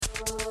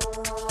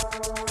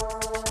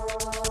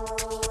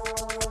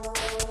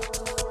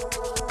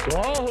To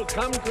all who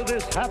come to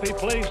this happy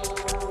place,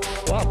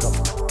 welcome.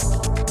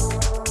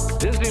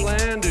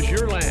 Disneyland is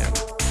your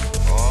land.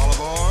 All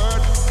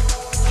aboard.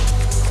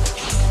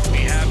 We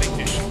have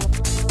ignition.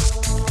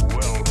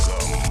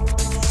 Welcome,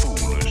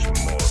 foolish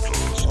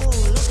mortals. Oh,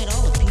 look at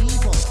all the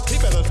people. He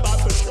better start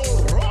the show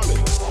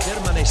rolling.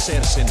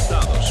 Permanecer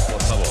sentados,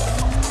 por favor.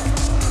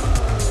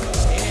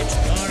 It's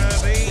gonna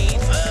be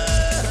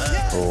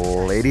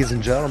fun. Ladies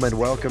and gentlemen,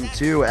 welcome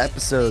to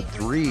episode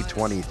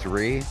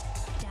 323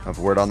 of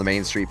Word on the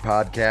Main Street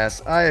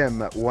podcast. I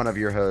am one of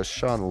your hosts,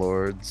 Sean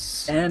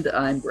Lords. And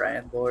I'm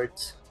Brian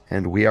Lords.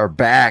 And we are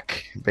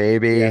back,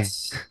 baby.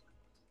 Yes.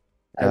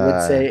 I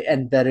would say,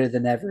 and better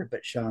than ever,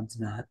 but Sean's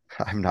not.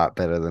 I'm not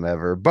better than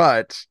ever,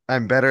 but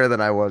I'm better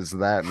than I was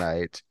that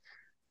night.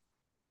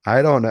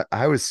 I don't know.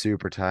 I was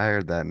super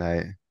tired that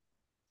night.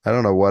 I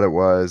don't know what it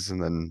was.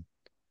 And then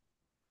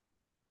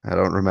I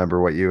don't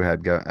remember what you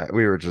had going.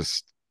 We were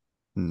just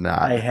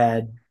I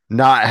had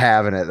not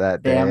having it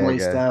that day. family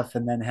stuff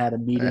and then had a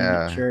meeting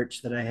at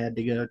church that I had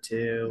to go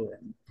to.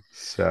 And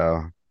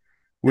so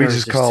we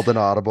just called an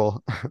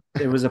audible.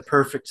 It was a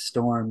perfect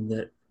storm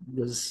that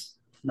was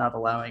not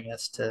allowing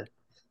us to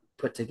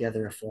put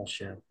together a full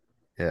show.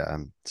 Yeah.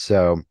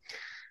 So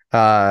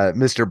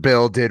Mr.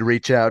 Bill did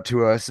reach out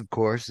to us, of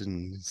course,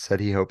 and said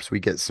he hopes we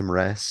get some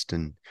rest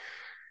and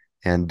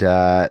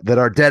that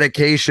our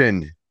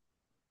dedication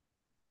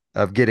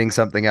of getting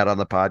something out on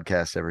the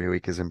podcast every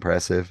week is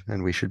impressive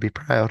and we should be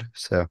proud.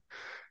 So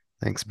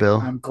thanks,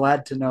 Bill. I'm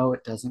glad to know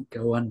it doesn't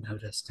go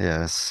unnoticed.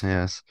 Yes.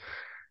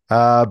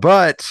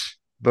 But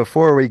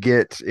before we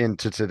get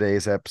into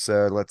today's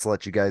episode, let's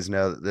let you guys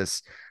know that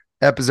this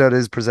episode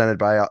is presented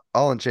by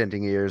All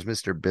Enchanting Ears,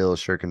 Mr. Bill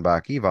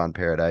Schirkenbach, Yvonne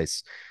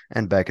Paradise,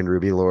 and Beck and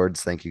Ruby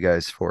Lords. Thank you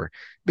guys for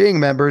being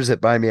members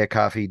at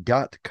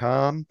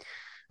buymeacoffee.com.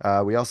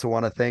 We also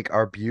want to thank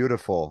our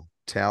beautiful,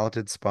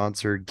 talented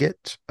sponsor,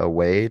 Get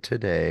Away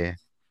Today.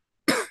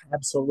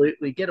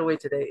 Absolutely. Getaway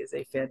Today is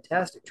a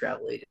fantastic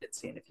travel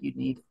agency. And if you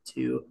need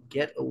to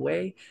get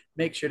away,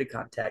 make sure to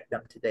contact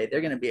them today. They're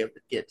going to be able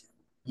to get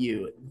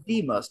you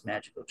the most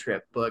magical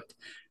trip booked,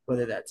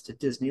 whether that's to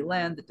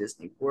Disneyland, the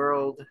Disney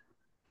World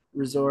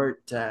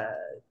Resort,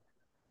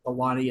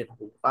 Aulani in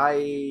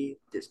Hawaii,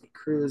 Disney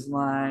Cruise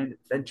Line,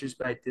 Adventures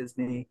by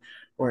Disney,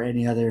 or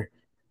any other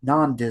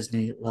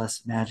non-Disney,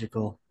 less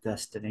magical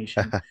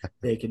destination.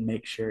 They can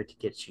make sure to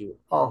get you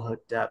all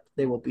hooked up.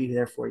 They will be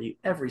there for you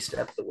every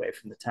step of the way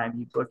from the time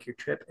you book your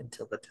trip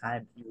until the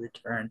time you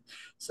return.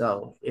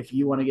 So if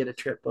you want to get a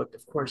trip booked,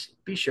 of course,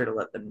 be sure to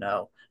let them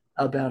know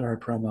about our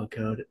promo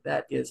code.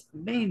 That is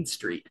Main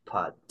Street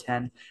Pod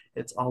 10.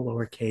 It's all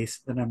lowercase,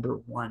 the number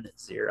 10.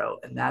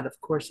 And that, of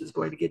course, is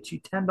going to get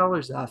you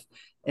 $10 off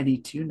any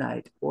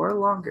 2-night or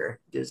longer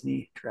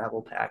Disney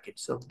travel package.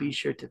 So be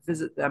sure to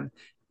visit them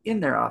in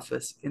their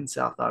office in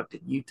South Ogden,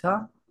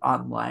 Utah,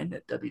 online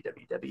at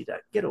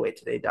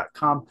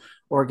www.getawaytoday.com,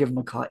 or give them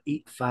a call at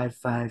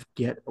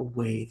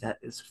 855-GET-AWAY. That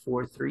is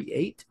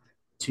 438-2929.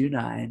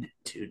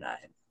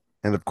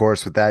 And of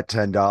course, with that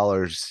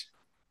 $10,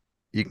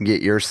 you can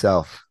get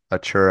yourself a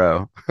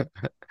churro.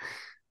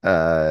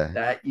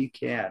 That you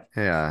can.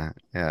 Yeah.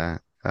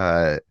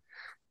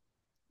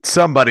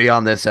 Somebody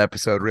on this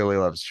episode really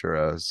loves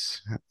churros.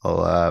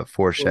 I'll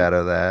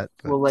foreshadow that.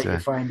 But, we'll let you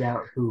find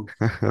out who.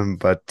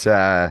 but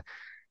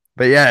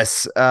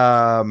yes,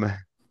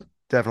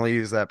 definitely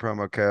use that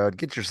promo code.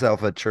 Get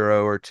yourself a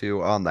churro or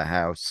two on the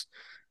house.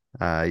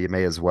 You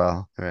may as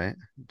well, right?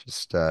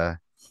 Just by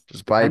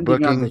Depending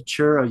booking on the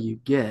churro you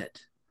get,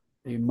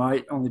 you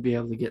might only be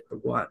able to get the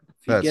one.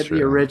 If you That's get true.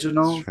 the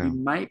original, That's true. you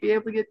might be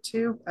able to get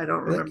two. I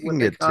don't remember you what can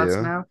they get cost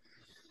two. now.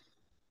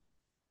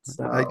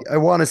 So I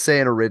want to say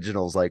an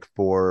original's like $4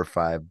 or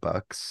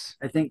 $5.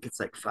 I think it's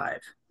like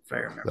 5, if I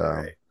remember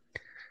right.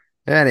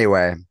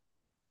 Anyway,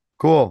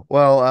 cool.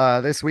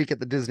 Well, this week at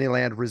the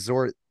Disneyland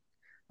Resort,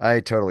 I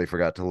totally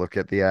forgot to look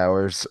at the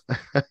hours.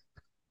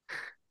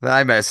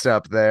 I messed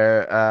up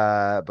there,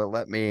 but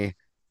let me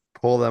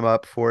pull them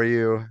up for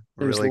you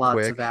There's really lots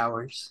quick. of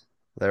hours.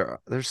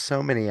 There's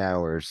so many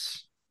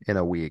hours in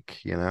a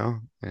week,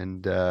 and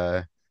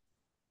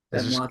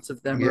And lots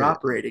of them are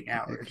operating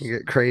hours. It can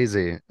get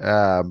crazy.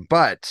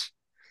 But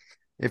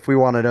if we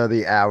want to know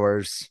the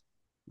hours,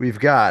 we've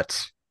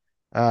got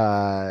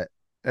at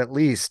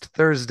least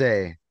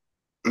Thursday,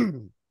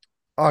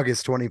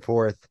 August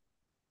 24th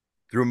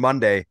through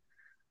Monday,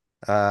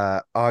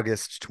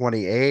 August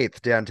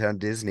 28th, Downtown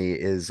Disney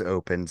is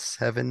open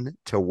 7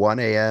 to 1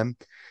 a.m.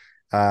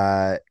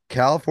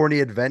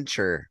 California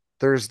Adventure,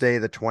 Thursday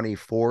the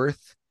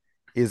 24th,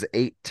 is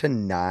 8 to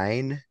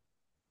 9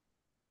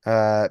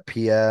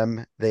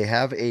 p.m. They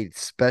have a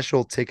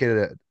special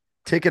ticketed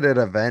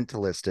event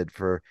listed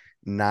for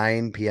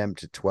 9 p.m.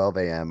 to 12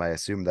 a.m. I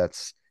assume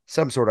that's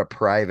some sort of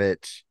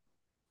private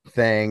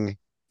thing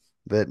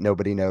that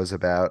nobody knows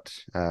about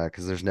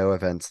because there's no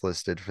events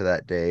listed for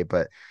that day.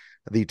 But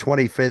the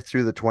 25th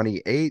through the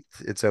 28th,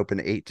 it's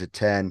open 8 to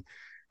 10.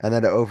 And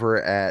then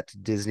over at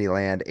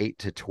Disneyland, 8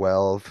 to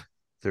 12,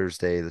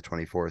 Thursday the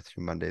 24th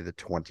through Monday the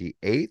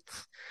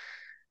 28th.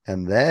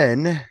 And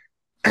then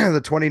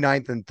the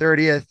 29th and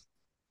 30th.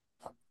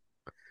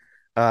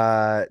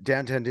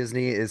 Downtown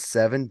Disney is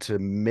 7 to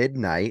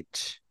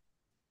midnight.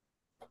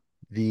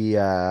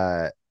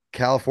 The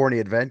California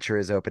Adventure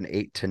is open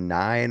 8 to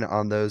 9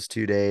 on those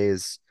 2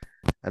 days.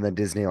 And then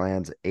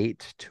Disneyland's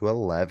 8 to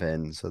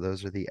 11. So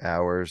those are the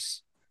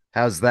hours.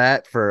 How's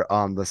that for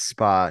on the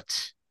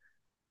spot?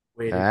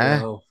 Way to Huh?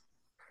 go.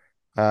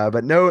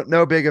 But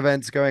no big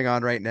events going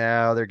on right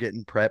now. They're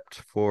getting prepped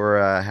for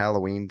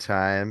Halloween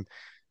time,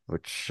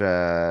 which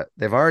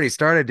they've already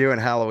started doing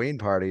Halloween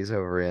parties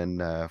over in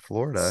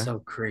Florida, So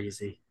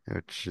crazy.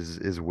 which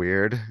is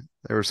weird.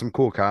 There were some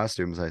cool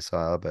costumes I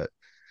saw, but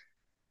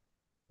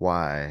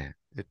why?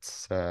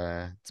 It's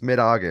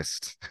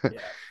mid-August. Yeah.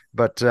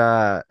 But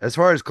as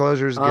far as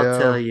closures I'll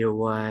tell go, you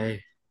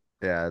why.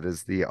 yeah, it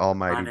is the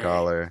almighty Money.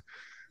 dollar.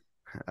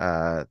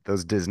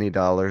 Those Disney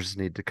dollars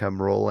need to come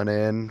rolling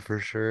in for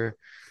sure.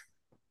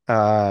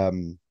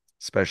 Um,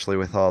 Especially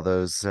with all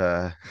those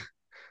that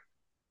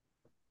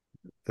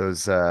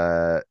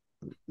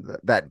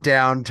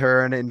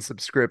downturn in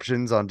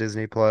subscriptions on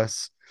Disney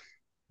Plus.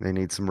 They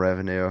need some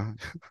revenue.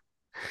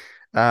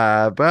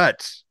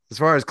 But as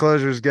far as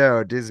closures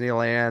go,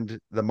 Disneyland,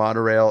 the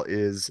monorail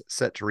is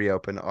set to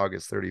reopen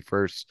August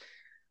 31st.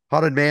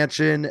 Haunted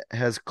Mansion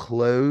has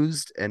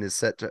closed and is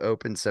set to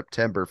open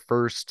September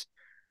 1st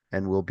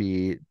and will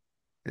be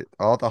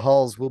all the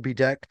halls will be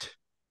decked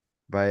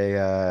by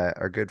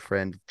our good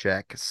friend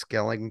Jack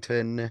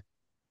Skellington.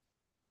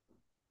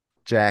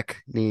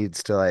 Jack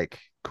needs to like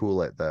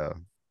cool it though.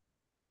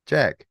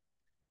 Jack,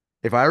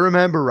 if I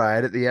remember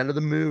right, at the end of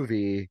the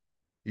movie,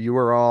 you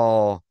were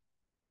all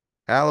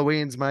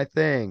Halloween's my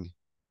thing,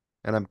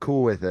 and I'm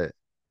cool with it.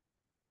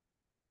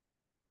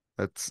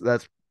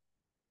 That's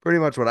pretty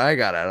much what I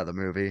got out of the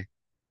movie.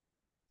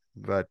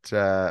 But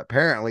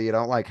apparently you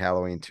don't like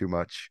Halloween too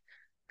much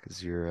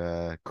because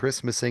you're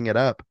Christmasing it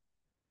up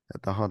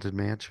at the Haunted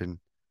Mansion.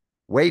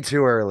 Way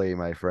too early,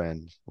 my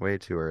friend. Way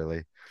too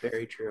early.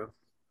 Very true.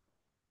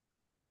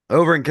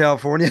 Over in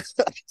California,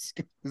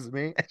 excuse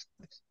me,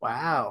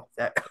 Wow.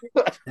 That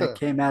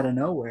came out of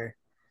nowhere.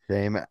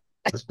 came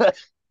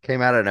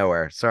came out of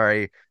nowhere.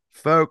 Sorry,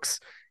 folks.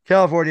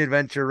 California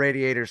Adventure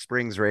Radiator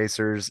Springs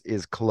Racers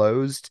is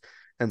closed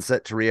and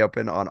set to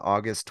reopen on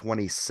August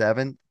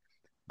 27th.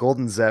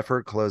 Golden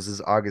Zephyr closes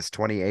August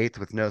 28th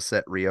with no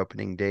set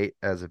reopening date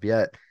as of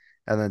yet.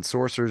 And then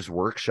Sorcerer's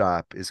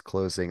Workshop is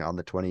closing on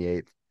the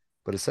 28th,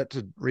 but is set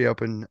to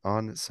reopen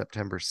on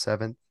September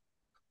 7th.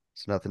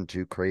 It's nothing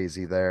too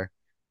crazy there.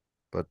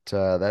 But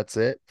that's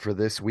it for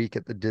this week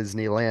at the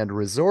Disneyland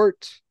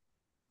Resort.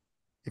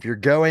 If you're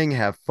going,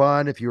 have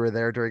fun. If you were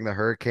there during the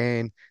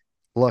hurricane,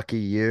 lucky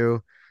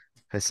you.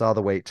 I saw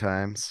the wait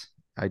times.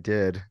 I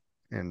did.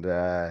 And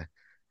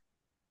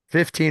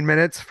 15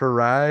 minutes for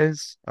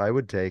Rise, I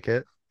would take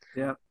it.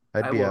 Yep.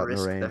 I'd I be will out in the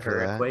risk rain the for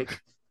that. hurricane.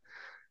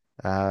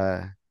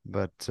 Uh,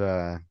 but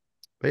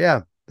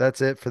yeah,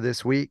 that's it for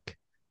this week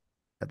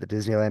at the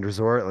Disneyland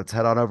Resort. Let's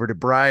head on over to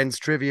Brian's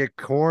Trivia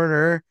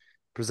Corner,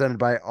 presented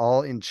by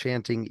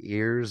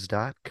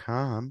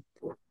allenchantingears.com,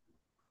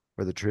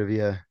 where the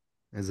trivia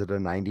is at a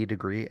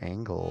 90-degree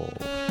angle.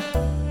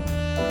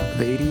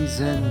 Ladies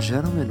and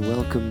gentlemen,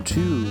 welcome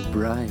to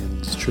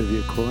Brian's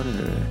Trivia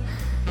Corner.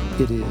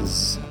 It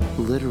is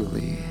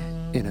literally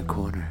in a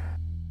corner.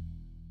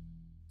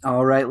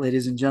 All right,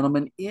 ladies and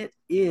gentlemen, it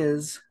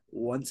is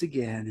once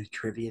again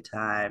trivia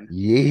time.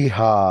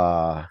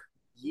 Yeehaw.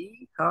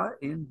 Yeehaw,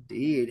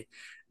 indeed.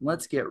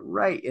 Let's get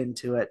right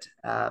into it.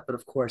 But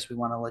of course, we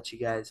want to let you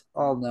guys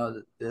all know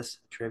that this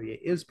trivia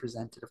is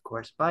presented, of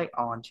course, by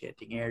All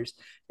Enchanting Ears.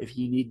 If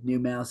you need new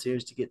mouse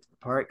ears to get to the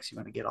parks, you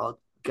want to get all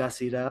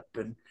gussied up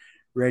and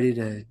ready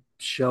to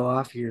show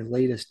off your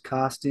latest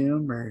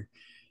costume or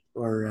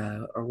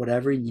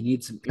whatever, and you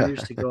need some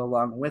ears to go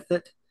along with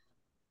it,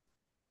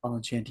 All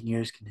Enchanting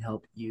Ears can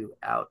help you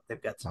out.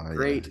 They've got some Oh,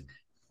 great yeah.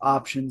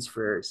 options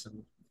for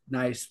some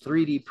nice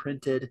 3D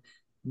printed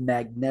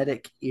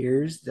magnetic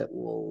ears that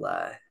will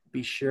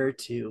be sure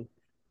to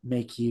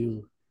make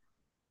you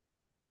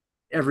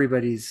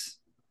everybody's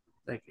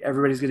going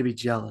to be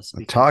jealous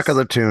Talk of because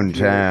the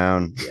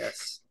Toontown.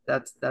 yes,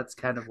 that's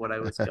kind of what I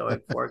was going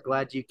for.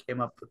 Glad you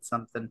came up with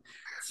something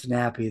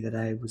snappy that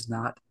I was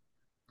not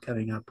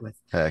coming up with.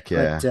 Heck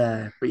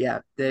yeah. But yeah,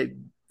 they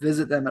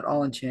visit them at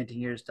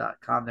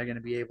allenchantingears.com. They're going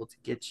to be able to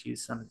get you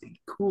some of the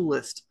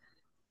coolest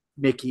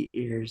Mickey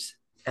ears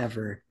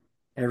ever.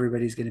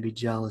 Everybody's going to be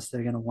jealous.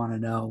 They're going to want to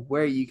know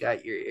where you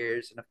got your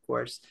ears. And of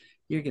course,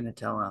 you're going to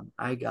tell them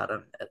I got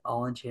them at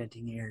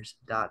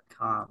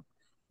allenchantingears.com.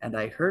 And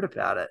I heard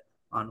about it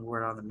on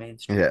Word on the Main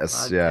Street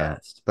Yes, yeah.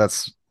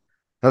 podcast.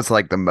 That's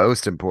like the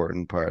most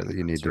important part that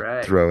you need That's to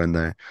right. throw in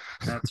there.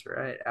 That's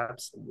right.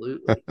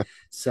 Absolutely.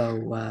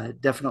 So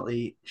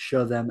definitely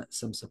show them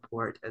some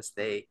support as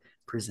they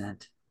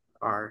present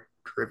our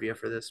trivia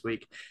for this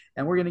week.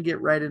 And we're going to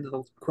get right into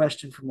the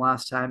question from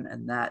last time.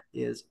 And that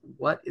is,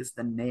 what is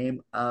the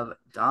name of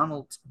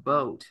Donald's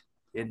boat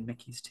in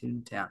Mickey's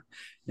Toontown?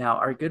 Now,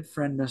 our good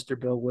friend Mr.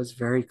 Bill was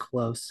very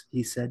close.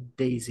 He said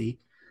Daisy.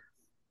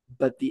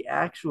 But the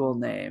actual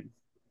name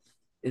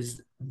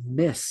is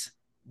Miss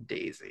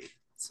Daisy.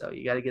 So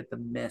you got to get the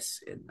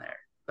Miss in there.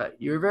 But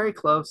you're very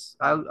close.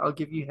 I'll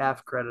give you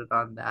half credit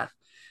on that.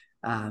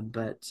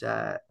 But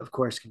of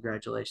course,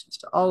 congratulations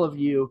to all of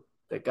you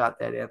that got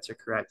that answer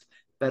correct.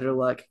 Better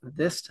luck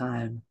this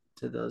time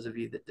to those of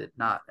you that did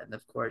not. And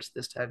of course,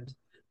 this time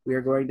we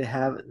are going to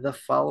have the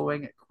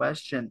following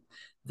question.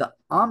 The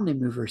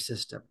Omnimover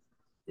system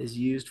is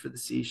used for the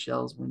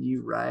seashells when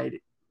you ride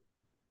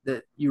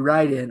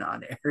in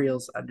on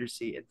Ariel's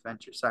undersea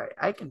adventure. Sorry,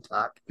 I can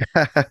talk.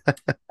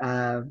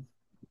 Um,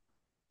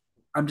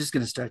 I'm just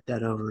going to start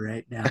that over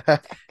right now,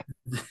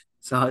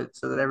 so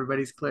that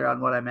everybody's clear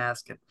on what I'm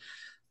asking.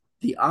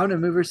 The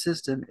Omnimover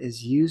system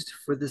is used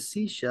for the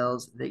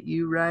seashells that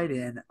you ride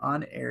in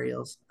on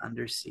Ariel's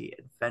undersea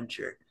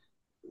adventure.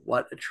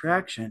 What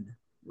attraction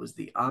was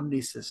the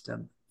Omni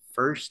system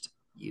first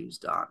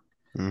used on?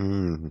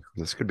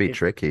 This could be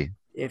tricky.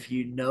 If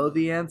you know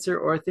the answer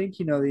or think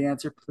you know the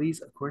answer, please,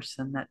 of course,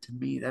 send that to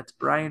me. That's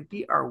Brian,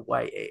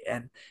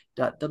 Bryan,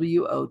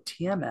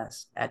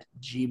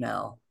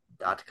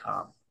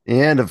 .wotms@gmail.com.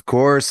 And of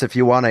course, if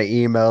you want to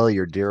email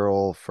your dear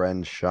old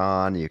friend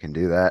Sean, you can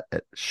do that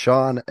at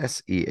Sean,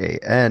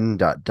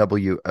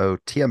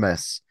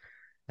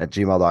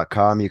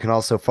 SEAN.WOTMS@gmail.com. You can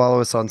also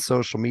follow us on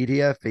social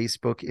media,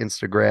 Facebook,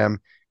 Instagram,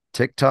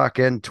 TikTok,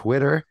 and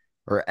Twitter,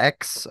 or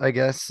X, I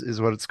guess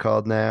is what it's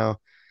called now.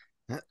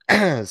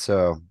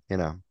 So,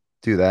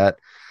 do that.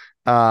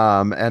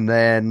 And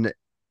then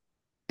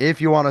if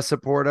you want to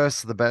support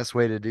us, the best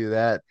way to do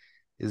that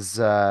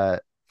is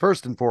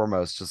first and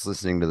foremost just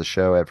listening to the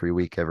show every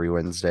week, every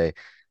Wednesday.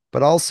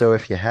 But also,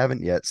 if you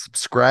haven't yet,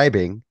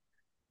 subscribing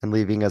and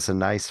leaving us a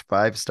nice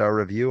 5-star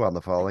review on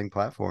the following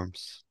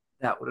platforms.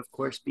 That would, of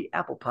course, be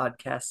Apple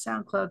Podcasts,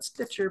 SoundCloud,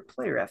 Stitcher,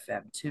 Player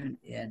FM,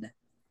 TuneIn,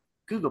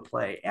 Google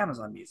Play,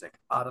 Amazon Music,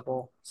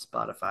 Audible,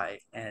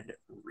 Spotify, and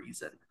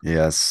Reason.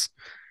 Yes.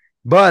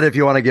 But if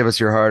you want to give us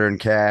your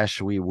hard-earned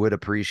cash, we would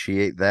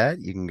appreciate that.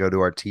 You can go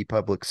to our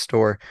TeePublic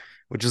store,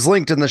 which is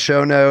linked in the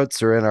show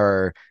notes or in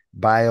our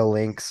bio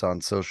links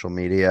on social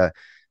media,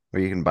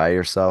 where you can buy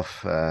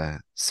yourself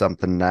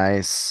something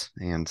nice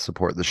and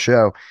support the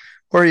show.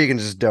 Or you can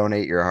just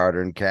donate your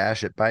hard-earned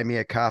cash at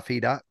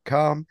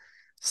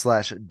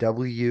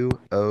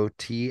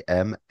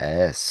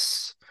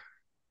buymeacoffee.com/WOTMS.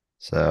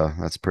 So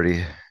that's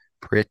pretty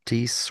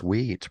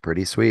sweet.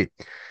 Pretty sweet.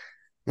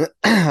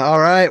 All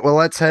right, well,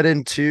 let's head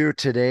into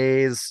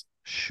today's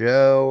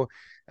show.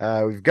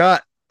 We've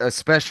got a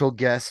special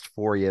guest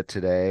for you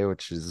today,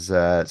 which is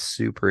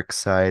super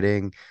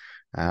exciting.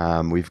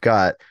 We've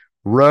got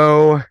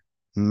Ro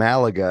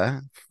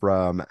Malaga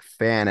from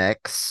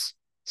FanX,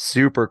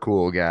 super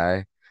cool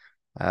guy.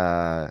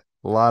 A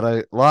lot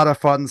of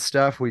fun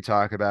stuff we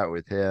talk about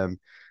with him.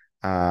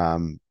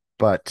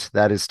 But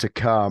that is to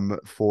come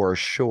for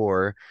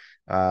sure.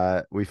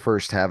 We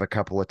first have a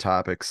couple of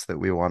topics that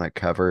we want to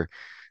cover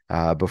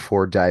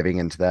before diving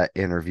into that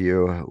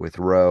interview with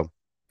Ro.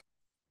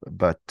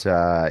 But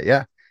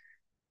yeah.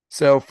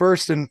 So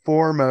first and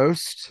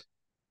foremost,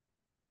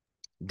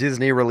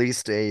 Disney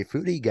released a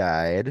foodie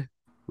guide.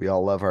 We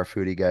all love our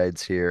foodie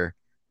guides here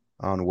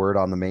on Word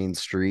on the Main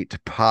Street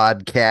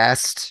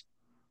podcast.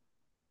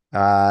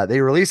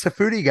 They released a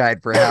foodie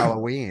guide for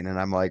Halloween, and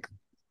I'm like,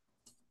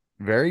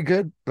 very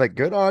good. Like,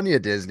 good on you,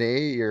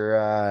 Disney.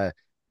 You're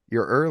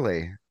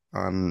early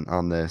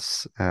on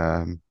this.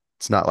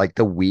 It's not like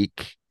the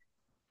week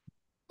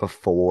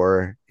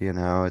before,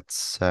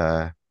 it's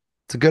a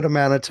good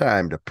amount of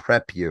time to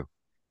prep you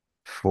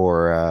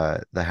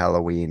for the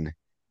Halloween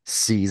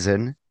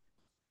season.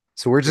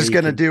 So we're just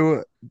gonna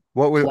do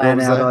what was out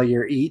that? All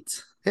your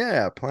eats.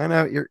 Yeah, plan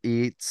out your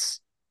eats,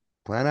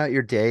 plan out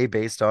your day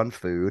based on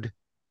food.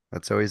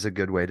 That's always a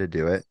good way to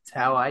do it. It's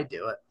how I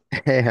do it.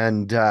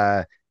 And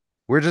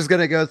we're just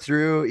gonna go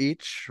through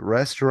each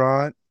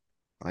restaurant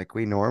like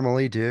we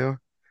normally do.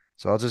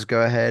 So I'll just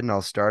go ahead and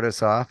I'll start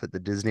us off at the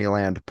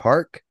Disneyland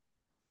Park.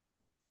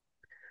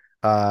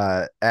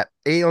 At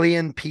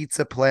Alien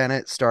Pizza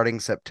Planet, starting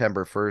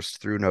September 1st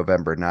through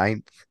November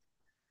 9th.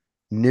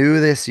 New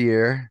this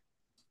year.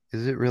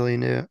 Is it really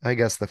new? I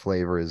guess the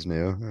flavor is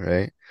new,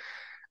 right?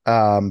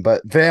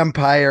 But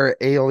Vampire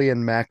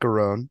Alien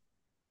Macaron.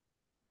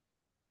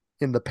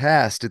 In the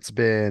past, it's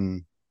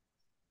been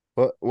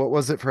what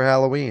was it for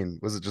Halloween?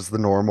 Was it just the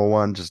normal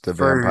one, just a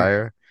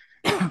vampire?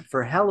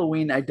 For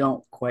Halloween, I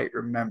don't quite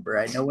remember.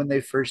 I know when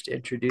they first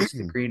introduced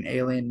the green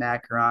alien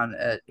macaron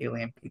at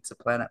Alien Pizza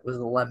Planet was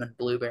the lemon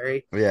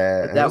blueberry.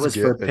 Yeah, but that was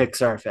for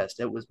Pixar Fest.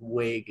 It was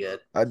way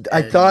good.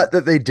 I thought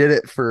that they did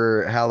it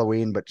for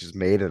Halloween, but just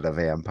made it a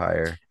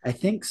vampire. I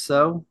think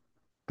so.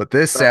 But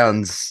this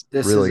sounds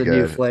really good.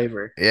 New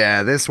flavor.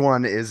 Yeah, this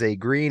one is a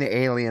green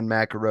alien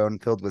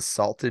macaron filled with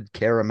salted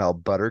caramel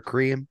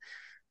buttercream,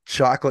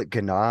 chocolate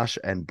ganache,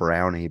 and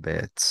brownie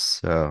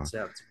bits. So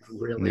sounds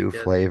really new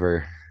good.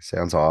 Flavor.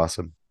 Sounds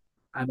awesome.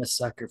 I'm a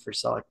sucker for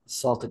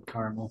salted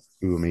caramel.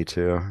 Ooh, me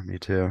too.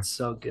 It's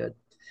so good.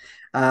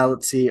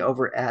 Let's see,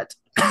 over at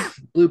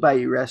Blue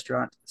Bayou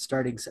Restaurant,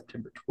 starting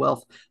September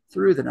 12th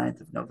through the 9th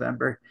of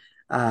November.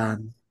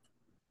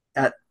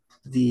 At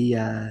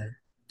the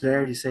Did I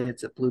already say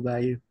it's at Blue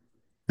Bayou?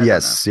 I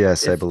don't know.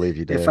 Yes, I If believe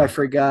you if I did.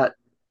 forgot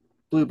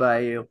Blue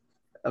Bayou,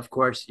 of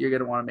course, you're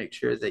going to want to make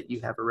sure that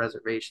you have a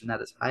reservation.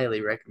 That is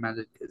highly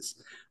recommended because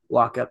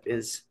walk up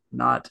is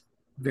not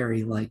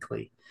very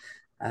likely.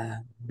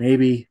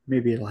 Maybe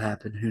it'll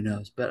happen. Who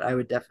knows? But I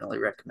would definitely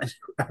recommend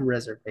a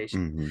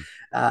reservation. Hmm.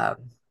 Um,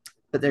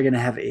 but they're going to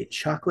have a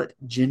chocolate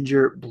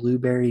ginger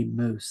blueberry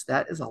mousse.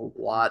 That is a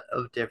lot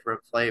of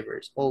different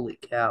flavors. Holy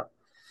cow.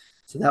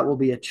 So that will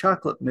be a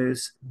chocolate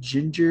mousse,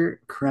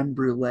 ginger creme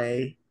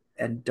brulee,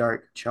 and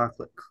dark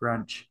chocolate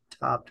crunch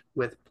topped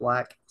with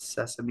black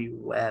sesame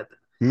web.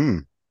 Hmm.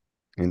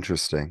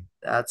 Interesting.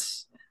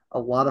 That's a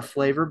lot of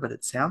flavor, but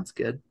it sounds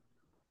good.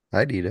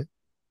 I'd eat it.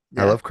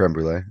 I Yeah. love creme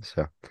brulee,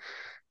 so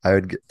I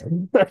would.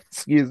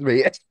 Excuse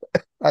me.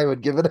 I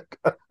would give it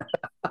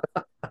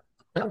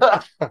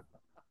a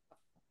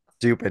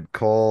stupid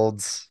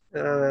colds.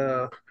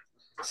 Uh,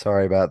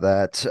 Sorry about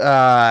that.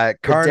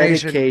 the Carnation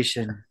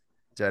dedication.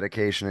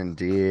 dedication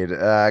indeed.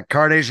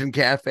 Carnation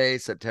Cafe,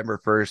 September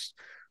 1st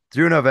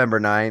through November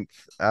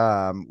 9th.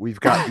 We've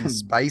got the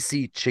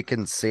spicy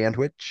chicken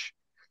sandwich,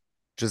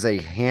 which is a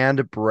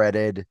hand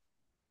breaded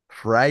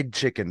fried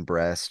chicken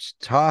breast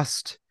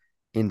tossed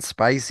in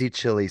spicy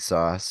chili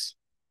sauce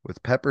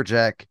with pepper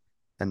jack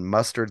and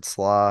mustard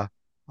slaw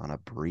on a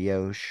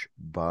brioche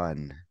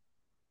bun.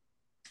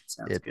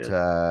 Sounds It good.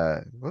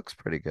 looks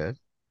pretty good.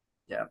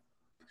 Yeah.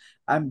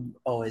 I'm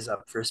always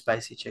up for a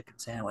spicy chicken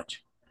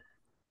sandwich.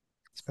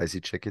 Spicy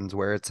chicken's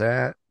where it's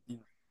at.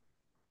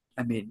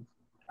 I mean,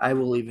 I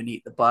will even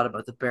eat the bottom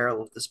of the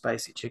barrel of the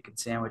spicy chicken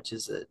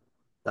sandwiches at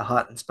the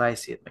hot and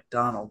spicy at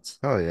McDonald's.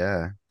 Oh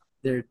yeah.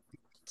 They're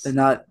they're It's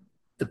not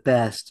the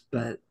best,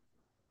 but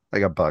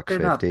like a buck they're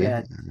not 50.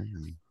 bad.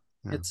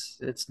 No.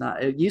 It's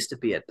not. It used to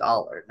be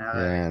 $1. Now,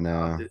 I mean, Yeah,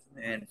 no. the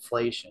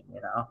inflation,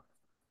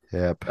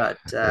 Yep. But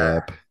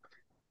Yep.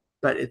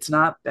 it's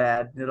not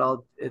bad.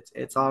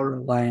 It's all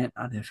reliant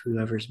on if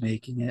whoever's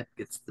making it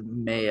gets the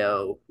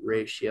mayo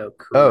ratio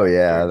Oh correct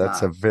or yeah,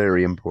 that's a not.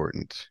 very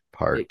important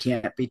It part.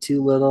 can't be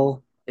too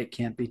little. It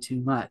can't be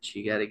too much.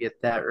 You got to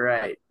get that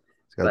right.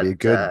 It's got to be a But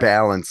good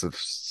balance of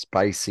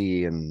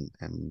spicy and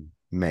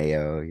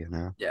mayo, you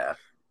know. yeah,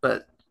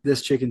 but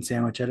this chicken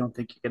sandwich, I don't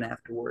think you're gonna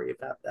have to worry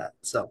about that.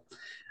 So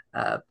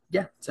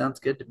yeah, sounds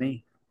good to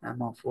me.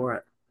 I'm all for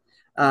it.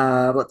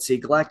 Let's see,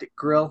 Galactic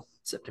Grill,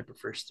 September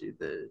 1st through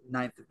the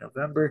 9th of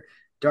November.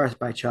 Darth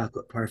by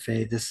Chocolate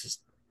Parfait. This is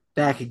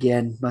back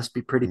again. Must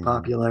be pretty Mm,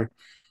 popular.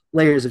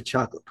 Layers of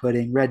chocolate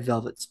pudding, red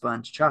velvet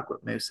sponge,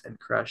 chocolate mousse, and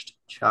crushed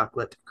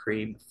chocolate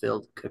cream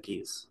filled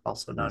cookies,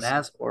 also known nice.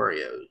 as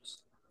Oreos.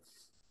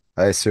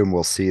 I assume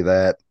we'll see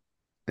that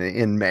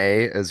in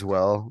May as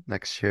well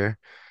next year,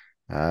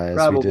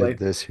 as we did Probably.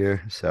 this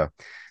year. So,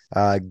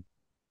 uh,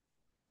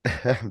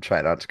 I'm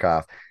trying not to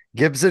cough.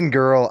 Gibson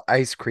Girl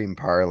Ice Cream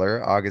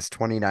Parlor, August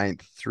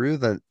 29th through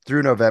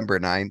November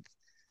 9th,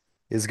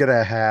 is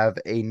gonna have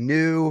a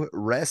new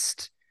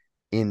rest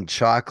in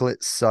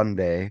chocolate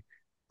sundae,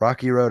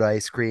 Rocky Road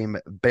ice cream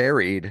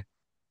buried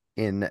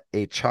in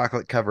a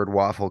chocolate covered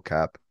waffle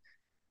cup,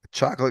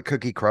 chocolate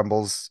cookie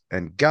crumbles,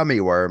 and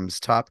gummy worms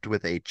topped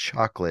with a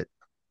chocolate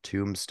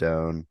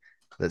tombstone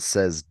that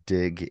says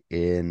dig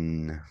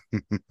in.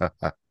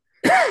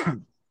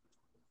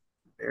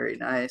 Very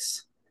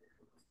nice.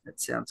 It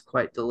sounds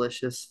quite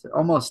delicious.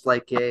 Almost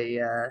like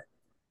a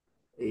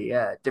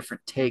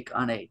different take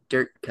on a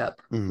dirt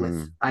cup with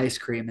Mm, ice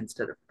cream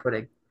instead of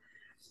pudding.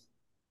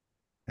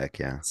 heck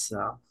yeah.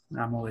 So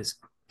I'm always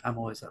I'm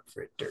always up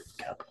for a dirt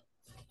cup.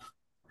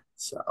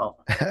 So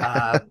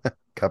um,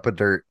 Cup of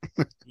dirt.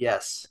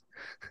 yes,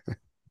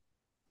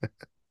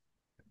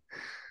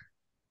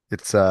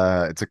 It's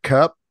a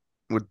cup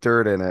with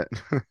dirt in it.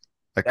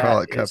 I call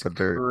that it is cup of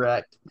dirt.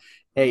 correct.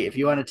 Hey, if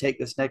you want to take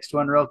this next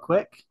one real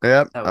quick,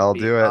 Yep, that would I'll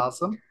be do it.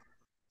 awesome.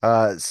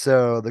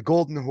 So the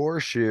Golden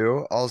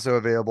Horseshoe, also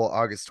available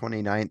August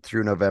 29th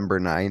through November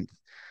 9th.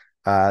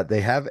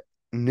 They have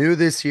new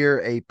this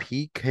year a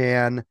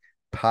pecan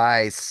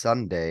pie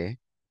sundae,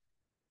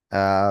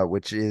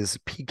 which is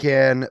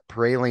pecan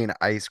praline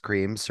ice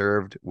cream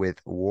served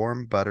with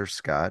warm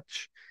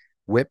butterscotch,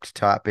 whipped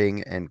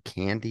topping, and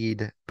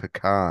candied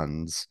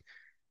pecans.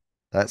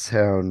 That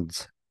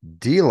sounds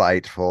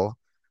delightful.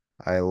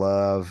 I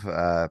love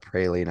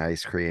praline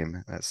ice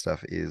cream. That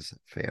stuff is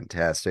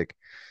fantastic.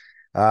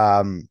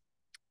 Um,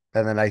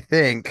 and then I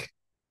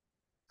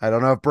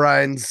don't know if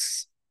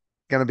Brian's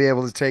gonna be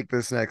able to take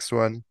this next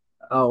one.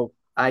 Oh,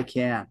 I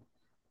can.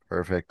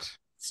 Perfect.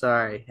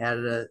 Sorry,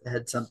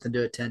 had something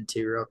to attend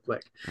to real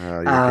quick.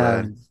 Oh, you're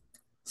good. Um,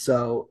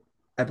 so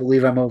I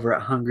believe I'm over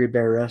at Hungry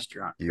Bear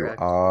Restaurant, You correct?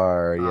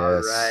 are,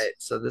 All yes. right.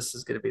 So this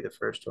is going to be the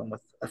first one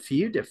with a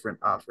few different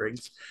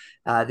offerings.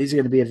 These are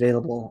going to be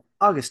available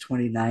August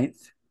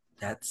 29th.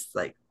 That's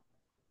like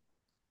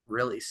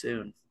really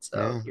soon. So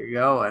Yeah, you're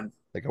going.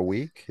 like a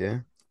week.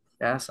 Yeah.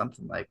 Yeah,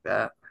 something like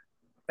that.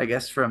 I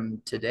guess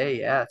from today,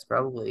 yeah, it's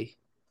probably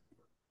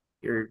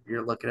you're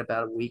looking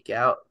about a week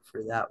out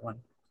for that one.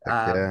 Heck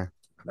Um, yeah.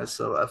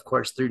 So, of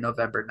course, through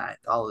November 9th.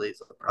 All of these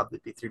will probably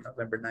be through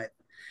November 9th,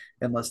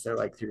 unless they're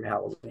like through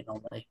Halloween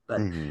only.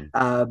 But Hmm.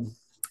 um,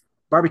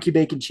 barbecue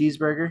bacon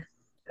cheeseburger,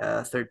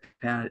 third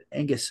pound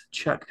Angus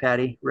chuck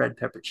patty, red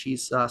pepper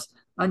cheese sauce,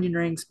 onion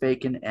rings,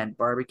 bacon, and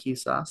barbecue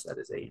sauce. That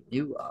is a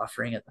new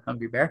offering at the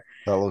Hungry Bear.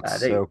 That looks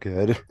They so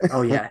good.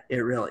 Oh yeah, it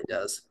really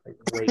does. Like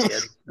way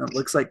good. It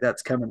looks like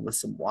that's coming with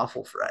some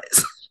waffle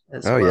fries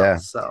as Oh well. yeah.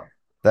 So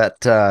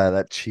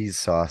That cheese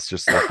sauce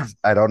just looks,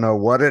 I don't know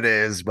what it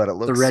is, but it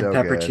the looks red so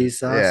pepper good. cheese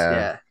sauce, Yeah.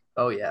 yeah.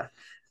 Oh yeah.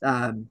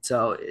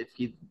 So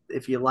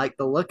if you like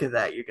the look of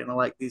that, you're gonna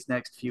like these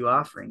next few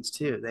offerings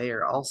too. They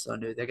are also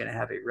new. They're gonna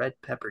have a red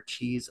pepper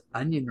cheese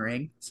onion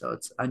ring, so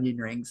it's onion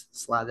rings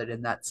slathered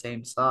in that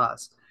same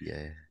sauce.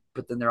 Yeah.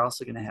 But then they're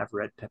also gonna have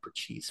red pepper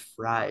cheese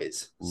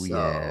fries. Oh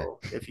yeah. So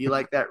if you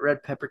like that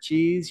red pepper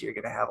cheese, you're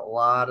gonna have a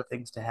lot of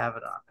things to have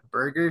it on: a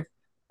burger,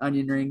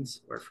 onion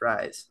rings, or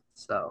fries.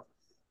 So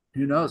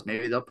who knows?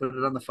 Maybe they'll put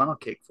it on the funnel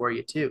cake for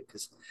you too,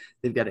 because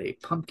they've got a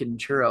pumpkin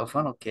churro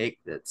funnel cake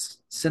that's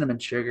cinnamon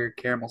sugar,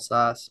 caramel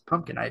sauce,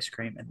 pumpkin ice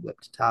cream, and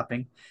whipped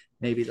topping.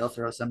 Maybe they'll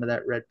throw some of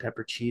that red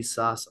pepper cheese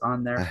sauce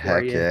on there for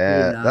Heck you. Who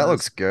yeah. That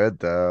looks knows? good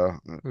though.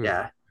 Ooh.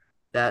 Yeah,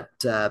 that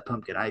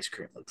pumpkin ice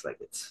cream looks like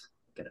it's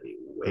gonna be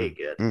way Mm,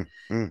 good.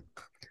 mm,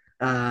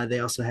 mm. They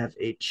also have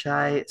a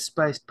chai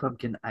spiced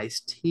pumpkin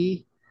iced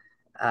tea,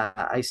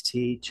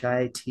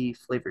 chai tea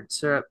flavored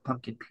syrup,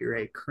 pumpkin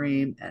puree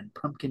cream, and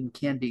pumpkin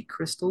candy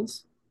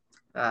crystals.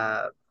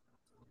 Uh,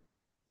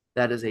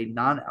 that is a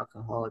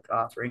non-alcoholic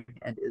offering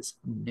and is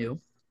new.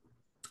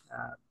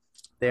 Uh,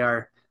 they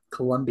are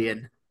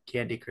Colombian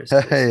candy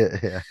crystals.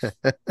 Yeah.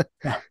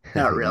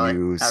 Not really,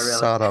 You not really.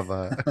 son of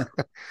a.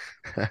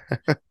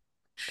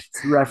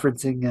 It's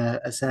referencing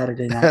a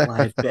Saturday Night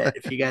Live bit.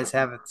 If you guys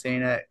haven't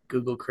seen it,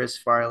 Google Chris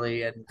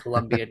Farley and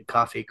Colombian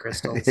coffee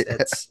crystals.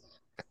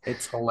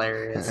 It's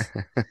hilarious.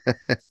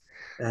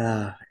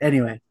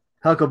 Anyway,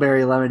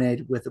 Huckleberry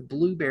lemonade with a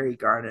blueberry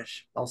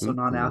garnish, also Ooh,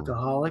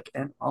 non-alcoholic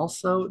and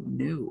also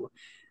new.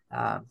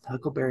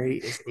 Huckleberry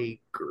is a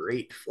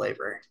great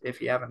flavor.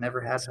 If you haven't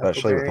ever had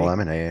especially with Huckleberry,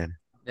 lemonade.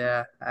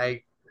 yeah,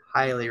 I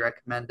highly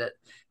recommend it.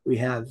 We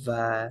have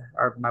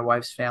our my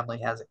wife's family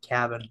has a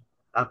cabin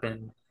up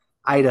in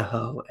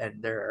Idaho,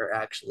 and there are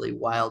actually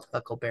wild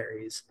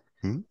huckleberries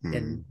in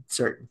Mm-mm.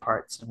 certain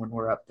parts. And when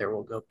we're up there,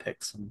 we'll go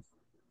pick some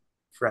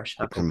fresh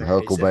Pick some huckleberries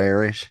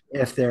huckleberries.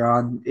 if they're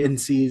on in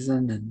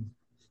season and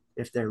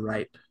if they're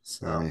ripe.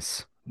 So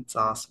Nice. it's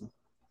awesome.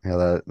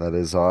 Yeah, that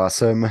is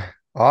awesome.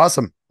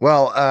 Awesome.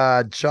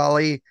 Well,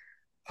 Jolly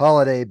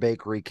Holiday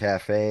Bakery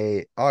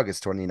Cafe,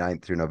 August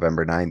 29th through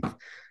November 9th.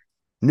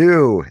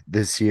 New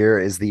this year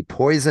is the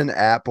Poison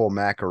Apple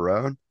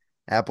Macaron,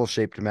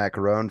 apple-shaped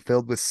macaron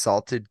filled with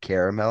salted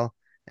caramel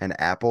and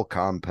apple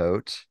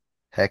compote.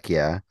 Heck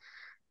yeah.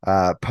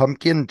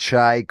 Pumpkin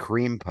chai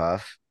cream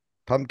puff,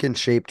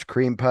 pumpkin-shaped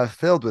cream puff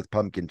filled with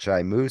pumpkin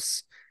chai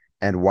mousse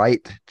and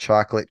white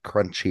chocolate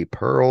crunchy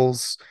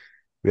pearls.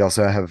 We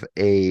also have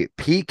a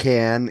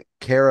pecan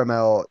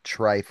caramel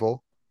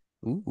trifle.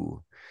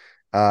 Ooh.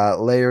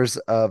 Layers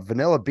of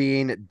vanilla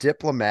bean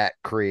diplomat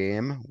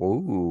cream.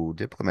 Ooh,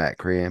 diplomat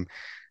cream.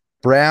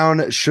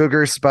 Brown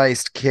sugar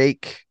spiced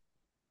cake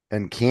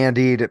and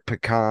candied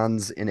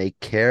pecans in a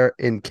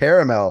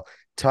caramel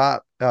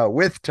top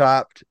with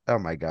topped. Oh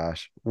my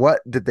gosh.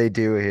 What did they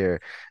do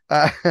here?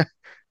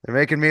 They're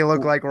making me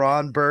look like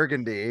Ron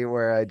Burgundy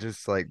where I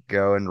just like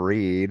go and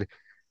read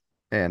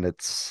and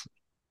it's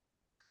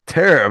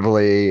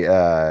terribly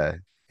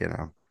you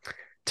know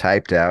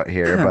typed out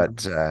here,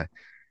 but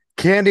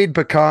candied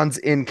pecans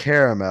in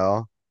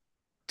caramel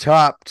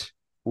topped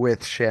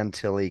with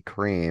chantilly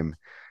cream.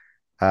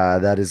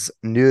 That is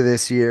new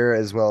this year,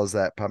 as well as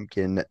that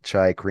pumpkin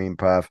chai cream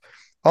puff.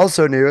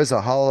 Also new is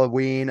a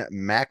Halloween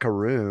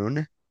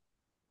macaroon.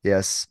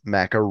 Yes,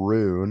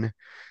 macaroon.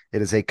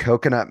 It is a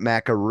coconut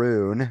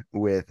macaroon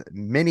with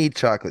mini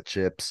chocolate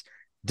chips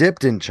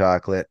dipped in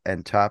chocolate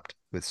and topped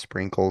with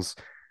sprinkles.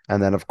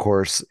 And then, of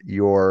course,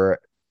 your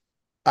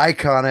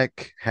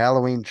iconic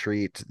Halloween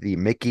treat, the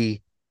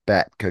Mickey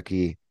Bat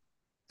Cookie.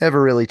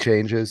 Never really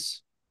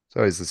changes. It's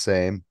always the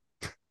same.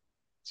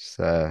 It's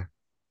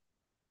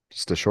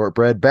just a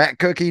shortbread bat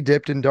cookie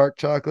dipped in dark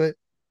chocolate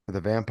with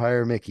a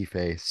vampire Mickey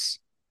face.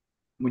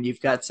 When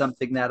you've got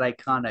something that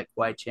iconic,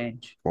 why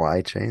change?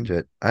 Why change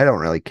it? I don't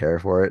really care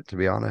for it, to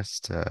be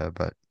honest.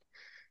 But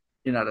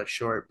You're not a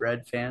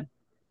shortbread fan?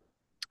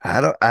 I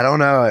don't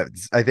know.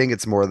 I think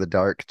it's more the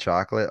dark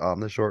chocolate on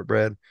the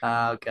shortbread.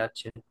 Oh,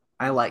 gotcha.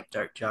 I like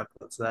dark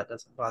chocolate, so that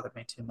doesn't bother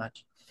me too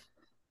much.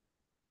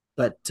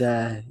 But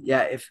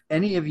yeah, if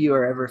any of you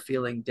are ever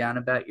feeling down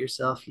about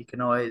yourself, you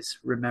can always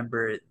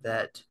remember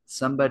that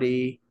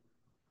somebody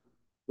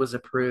was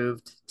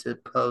approved to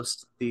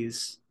post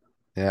these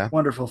Yeah.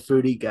 wonderful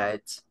foodie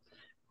guides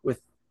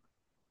with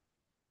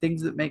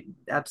things that make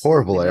absolutely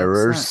Horrible no sense.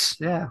 errors.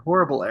 Yeah,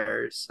 horrible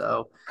errors.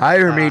 So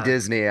Hire me, uh,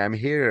 Disney. I'm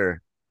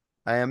here.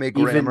 I am a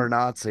grammar even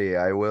Nazi.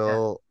 I yeah,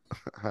 will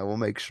I will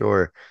make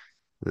sure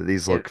that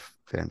these if look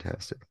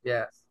fantastic.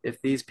 yeah,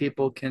 if these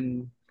people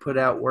can put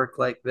out work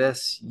like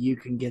this, you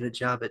can get a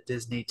job at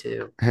Disney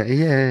too.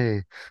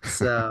 Yay.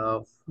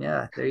 So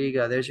yeah, there you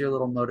go. There's your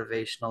little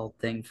motivational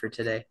thing for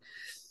today.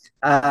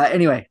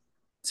 Anyway,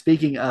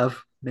 speaking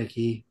of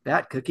Mickey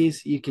Bat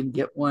Cookies, you can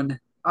get one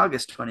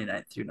August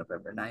 29th through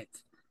November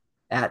 9th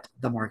at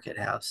the Market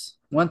House.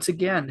 Once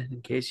again,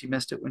 in case you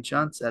missed it when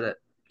Sean said it,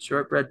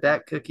 shortbread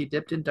bat cookie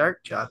dipped in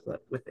dark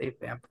chocolate with a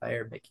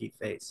vampire Mickey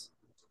face.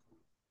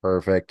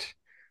 Perfect.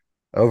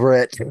 Over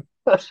it.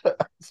 I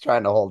was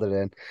trying to hold it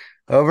in.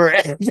 Over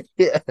it.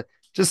 Yeah.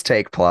 Just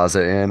take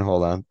Plaza in.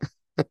 Hold on.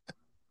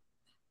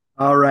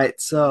 All right,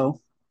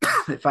 so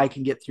if I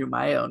can get through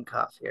my own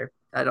cough here,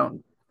 I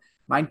don't.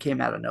 Mine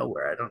came out of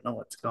nowhere. I don't know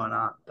what's going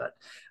on, but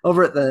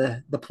over at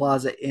the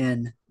Plaza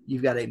Inn,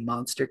 you've got a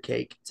monster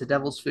cake. It's a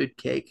devil's food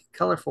cake,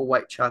 colorful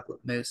white chocolate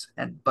mousse,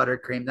 and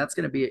buttercream. That's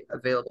going to be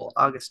available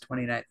August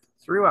 29th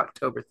through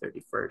October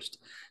 31st.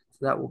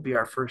 So that will be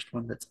our first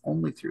one that's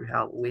only through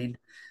Halloween.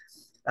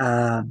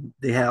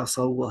 They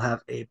also will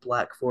have a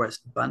Black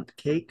Forest bundt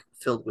cake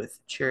filled with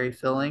cherry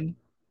filling.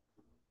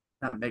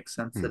 That makes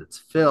sense that Hmm. it's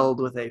filled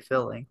with a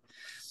filling.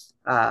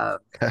 Uh,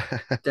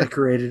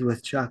 Decorated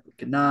with chocolate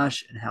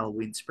ganache and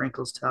Halloween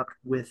sprinkles topped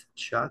with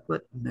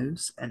chocolate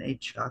mousse and a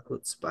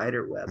chocolate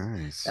spider web.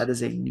 Nice. That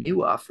is a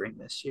new offering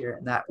this year,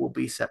 and that will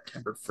be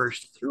September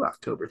 1st through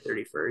October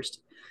 31st.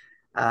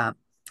 Um,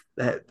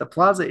 the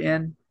Plaza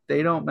Inn,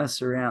 they don't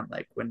mess around.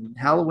 Like when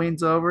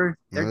Halloween's over,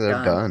 they're They're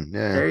done. done.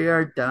 Yeah. They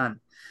are done.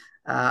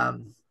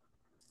 Um,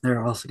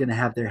 they're also going to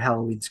have their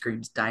Halloween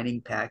Screams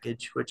dining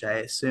package, which I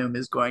assume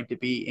is going to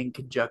be in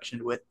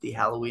conjunction with the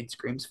Halloween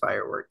Screams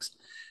fireworks.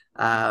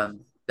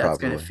 That's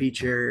going to Probably.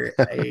 feature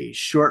a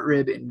short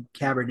rib in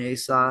Cabernet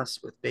sauce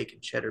with bacon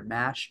cheddar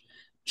mash,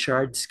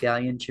 charred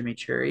scallion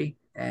chimichurri,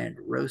 and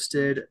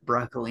roasted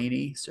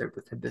broccolini served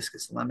with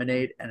hibiscus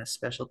lemonade and a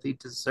specialty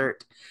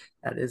dessert.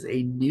 That is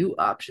a new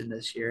option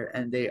this year,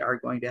 and they are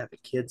going to have a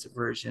kids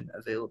version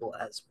available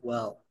as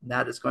well. And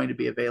that is going to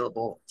be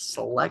available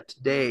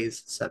select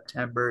days,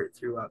 September 1st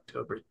through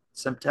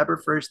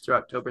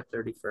October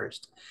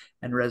 31st.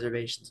 And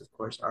reservations, of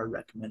course, are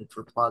recommended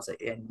for Plaza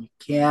Inn. You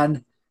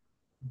can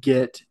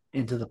get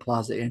into the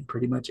Plaza Inn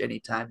pretty much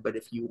anytime, but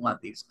if you want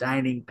these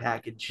dining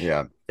package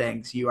Yeah.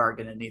 things, you are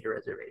going to need a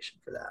reservation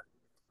for that.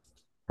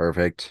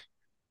 Perfect.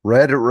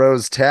 Red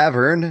Rose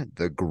Tavern,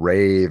 the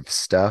grave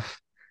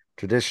stuff.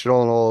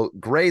 Traditional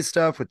gray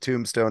stuff with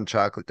tombstone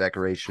chocolate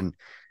decoration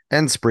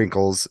and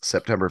sprinkles,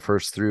 September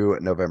 1st through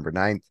November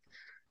 9th.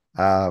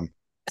 Um,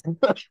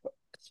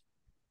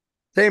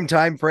 Same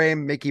time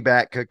frame, Mickey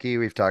Bat Cookie.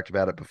 We've talked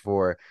about it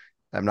before.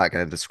 I'm not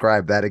going to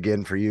describe that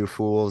again for you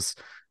fools.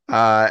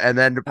 And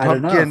then I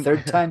don't know.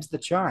 Third time's the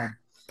charm.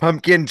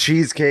 pumpkin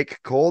cheesecake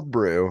cold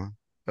brew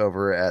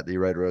over at the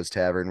Red Rose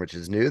Tavern, which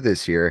is new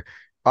this year,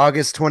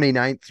 August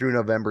 29th through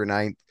November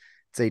 9th.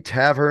 It's a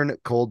tavern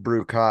cold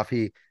brew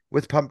coffee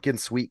with pumpkin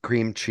sweet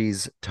cream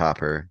cheese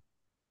topper.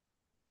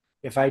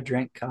 If I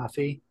drank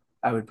coffee,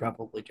 I would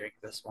probably drink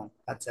this one.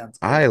 That sounds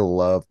good. I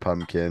love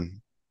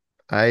pumpkin.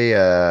 I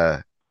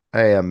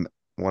I am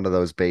one of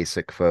those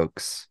basic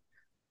folks.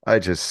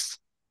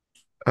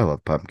 I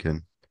love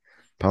pumpkin.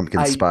 Pumpkin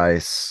I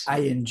spice. I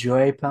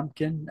enjoy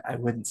pumpkin. I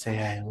wouldn't say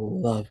I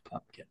love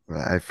pumpkin.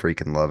 I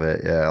freaking love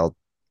it. Yeah,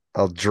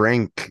 I'll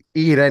drink,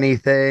 eat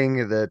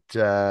anything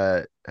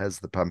that has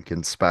the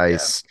pumpkin Yeah,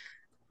 spice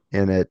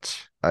in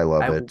it. I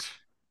love I it.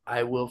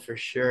 I will for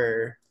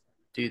sure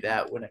do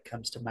that when it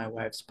comes to my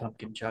wife's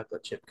pumpkin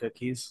chocolate chip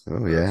cookies. Oh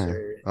Those yeah.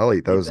 are I'll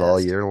eat the those all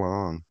best. year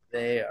long.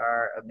 They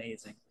are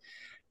amazing.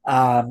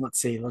 Let's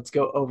see. Let's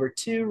go over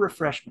to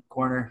Refreshment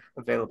Corner,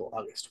 available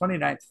August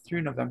 29th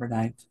through November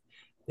 9th.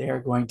 They are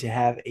going to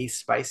have a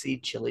spicy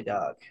chili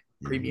dog,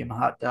 premium Mm.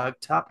 hot dog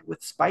topped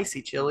with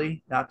spicy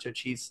chili, nacho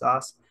cheese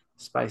sauce,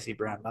 spicy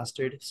brown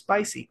mustard,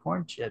 spicy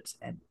corn chips,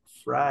 and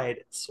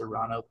fried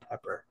serrano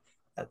pepper.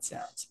 That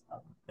sounds I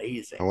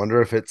amazing.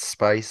 wonder if it's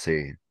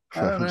spicy.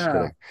 I don't I'm just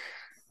know.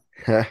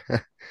 kidding.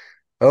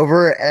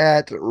 Over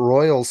at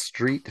Royal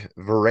Street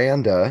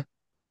Veranda,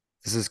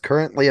 this is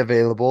currently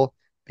available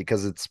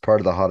because it's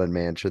part of the Haunted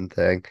Mansion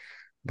thing.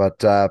 But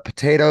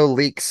potato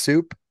leek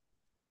soup,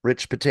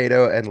 rich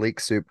potato and leek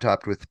soup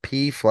topped with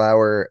pea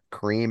flour,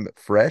 cream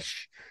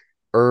fresh,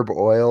 herb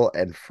oil,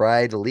 and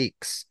fried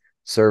leeks,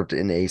 served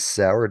in a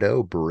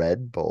sourdough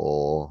bread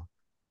bowl.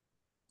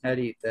 I'd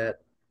eat that.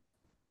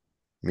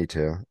 Me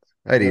too.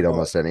 I I'd eat don't know what.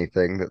 almost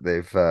anything that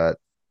they've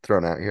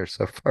thrown out here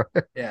so far.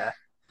 Yeah,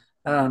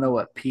 I don't know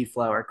what pea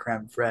flour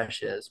creme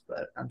fraiche is,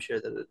 but I'm sure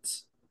that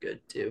it's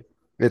good too.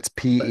 It's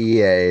But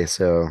PEA,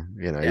 so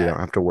you yeah, don't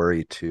have to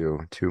worry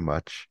too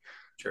much.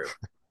 true,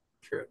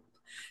 true.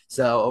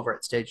 So over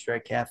at Stage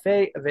Strike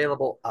Cafe,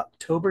 available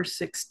October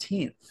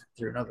 16th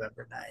through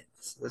November 9th.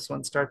 So this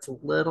one starts a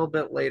little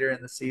bit later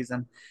in the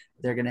season.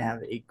 They're going to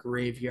have a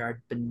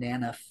graveyard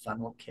banana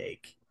funnel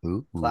cake.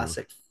 Ooh.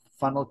 Classic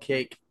funnel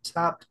cake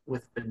topped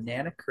with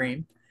banana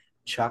cream,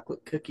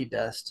 chocolate cookie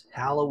dust,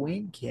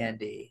 Halloween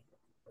candy,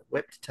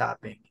 whipped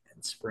topping,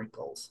 and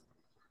sprinkles.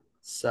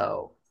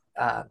 So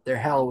their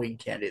Halloween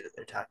candy that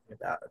they're talking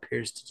about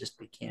appears to just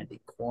be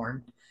candy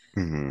corn.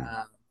 Hmm.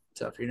 Um,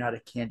 So if you're not a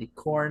candy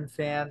corn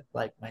fan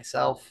like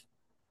myself,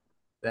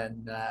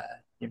 then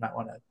you might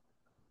want to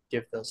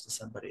give those to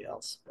somebody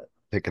else. But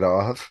Pick it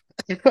off.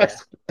 yeah,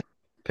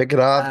 Pick it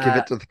off, give uh,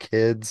 it to the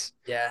kids.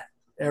 yeah,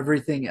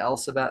 everything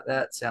else about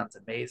that sounds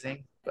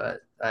amazing,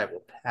 but I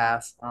will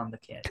pass on the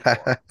candy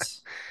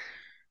corns.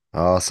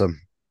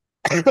 Awesome.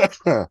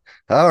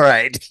 All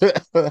right.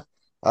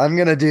 I'm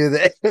gonna do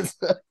this.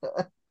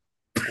 Are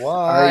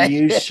Why?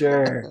 you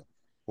sure?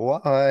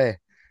 Why?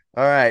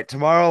 All right.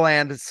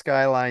 Tomorrowland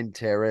Skyline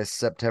Terrace,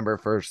 September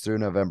 1st through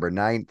November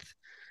 9th.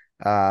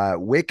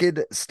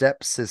 Wicked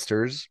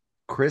Stepsisters,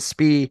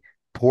 Crispy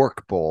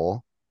Pork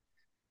Bowl,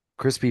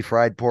 crispy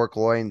fried pork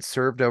loin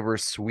served over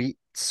sweet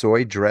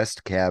soy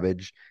dressed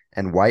cabbage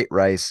and white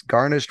rice,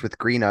 garnished with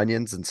green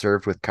onions and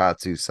served with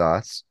katsu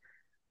sauce.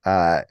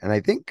 And I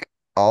think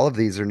all of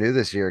these are new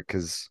this year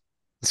because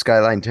the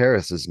Skyline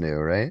Terrace is new,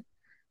 right?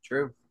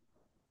 True.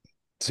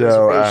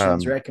 So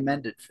Reservations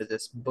recommended for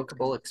this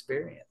bookable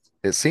experience.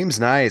 it seems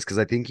nice because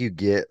I think you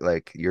get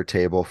like your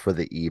table for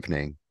the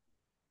evening.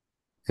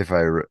 If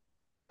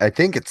I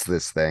think it's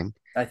this thing,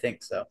 I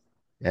think so.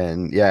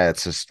 and yeah,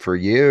 it's just for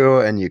you,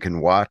 and you can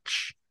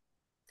watch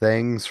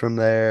things from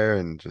there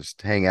and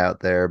just hang out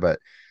there. But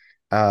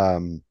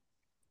um,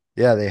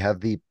 yeah, they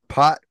have the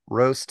pot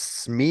roast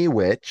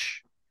Smeewich,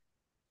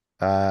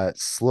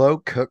 slow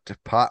cooked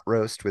pot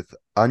roast with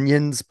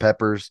onions,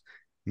 peppers,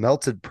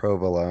 melted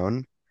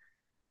provolone,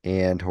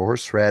 and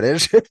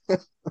horseradish.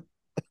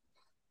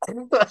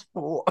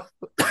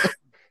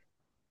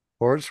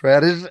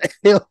 Horseradish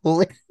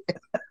aioli.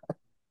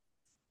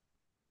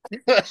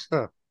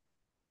 All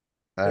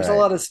There's a right.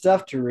 lot of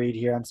stuff to read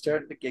here. I'm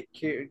starting to get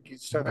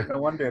curious, starting to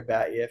wonder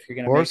about you if you're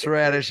going to make it through.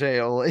 Horseradish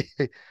aioli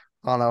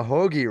on a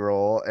hoagie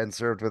roll and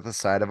served with a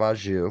side of au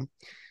jus.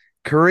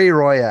 Curry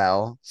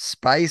Royale,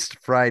 spiced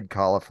fried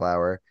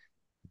cauliflower,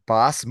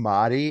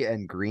 basmati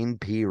and green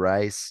pea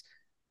rice,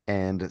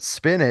 and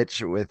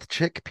spinach with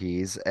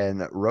chickpeas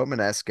and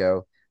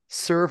Romanesco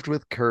served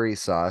with curry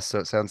sauce. So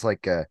it sounds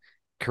like a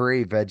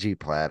curry veggie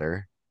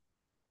platter,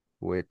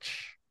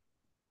 which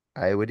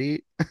I would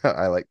eat.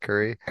 I like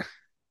curry.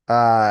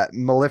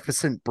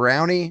 Maleficent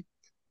brownie,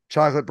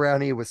 chocolate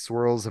brownie with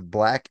swirls of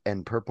black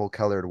and purple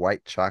colored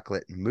white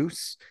chocolate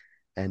mousse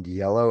and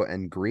yellow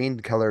and green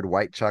colored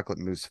white chocolate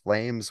mousse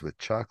flames with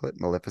chocolate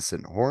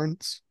Maleficent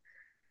horns.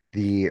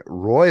 The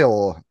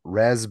Royal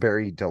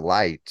Raspberry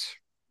Delight.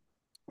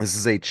 This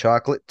is a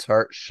chocolate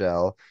tart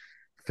shell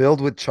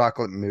filled with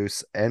chocolate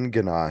mousse and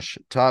ganache,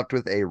 topped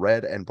with a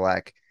red and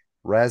black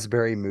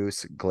raspberry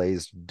mousse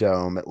glazed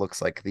dome. It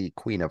looks like the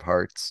Queen of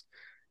Hearts.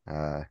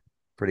 Uh,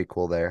 Pretty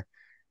cool there.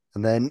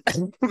 And then,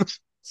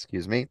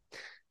 excuse me,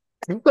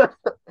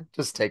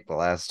 just take the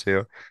last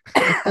two.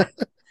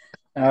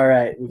 All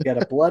right, we've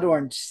got a blood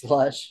orange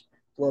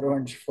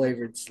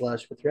flavored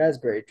slush with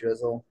raspberry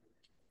drizzle,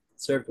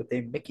 served with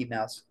a Mickey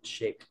Mouse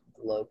shaped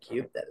glow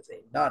cube. That is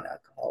a non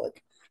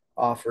alcoholic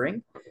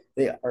offering.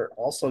 They are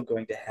also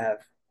going to have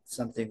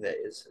something that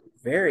is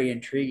very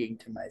intriguing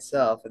to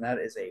myself, and that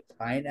is a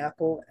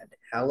pineapple and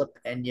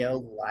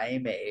jalapeno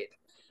limeade.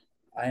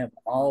 I am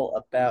all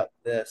about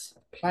this.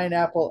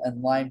 Pineapple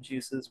and lime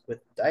juices with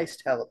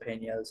diced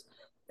jalapenos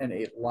and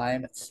a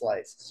lime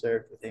slice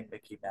served with a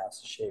Mickey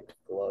Mouse shaped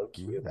glow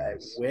cube.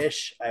 Nice. I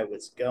wish I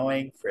was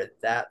going for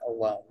that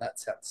alone. That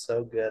sounds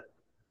so good.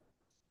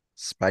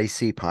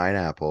 Spicy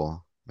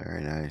pineapple.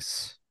 Very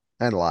nice.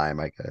 And lime,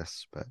 I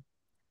guess, but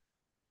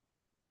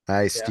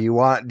nice. Yeah.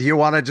 Do you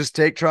want to just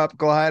take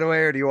Tropical Hideaway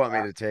or do you want me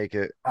Uh, to take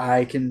it?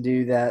 I can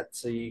do that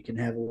so you can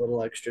have a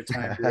little extra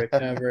time to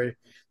recover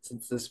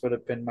since this would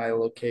have been my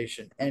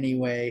location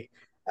anyway.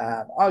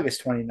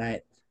 August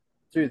 29th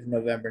through the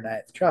November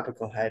 9th,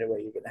 Tropical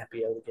Hideaway, you're going to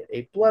be able to get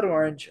a blood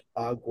orange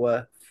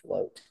agua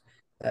float.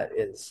 That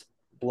is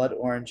blood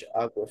orange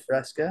agua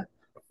fresca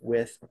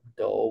with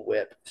Dole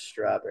Whip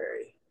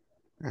strawberry.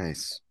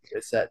 Nice.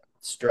 Is that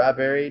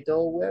strawberry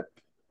Dole Whip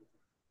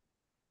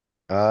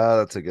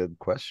That's a good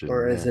question.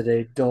 or is Yeah. it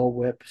a Dole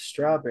Whip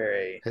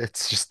strawberry?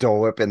 It's just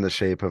Dole Whip in the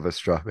shape of a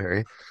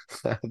strawberry.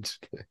 I'm just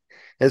kidding.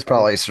 It's Oh,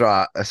 probably a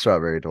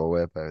strawberry Dole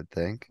Whip, I would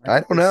think. I I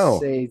think don't they know.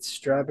 say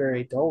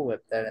strawberry Dole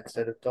Whip then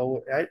instead of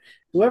Dole Whip.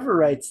 Whoever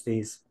writes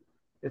these,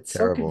 it's so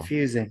Terrible.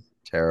 confusing.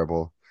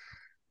 Terrible.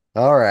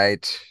 All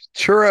right.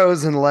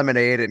 Churros and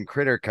lemonade in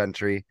Critter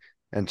Country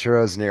and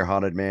churros near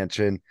Haunted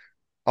Mansion.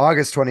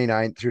 August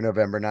 29th through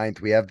November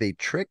 9th, we have the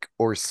Trick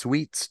or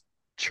Sweets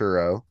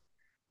churro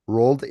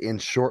rolled in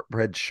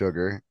shortbread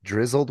sugar,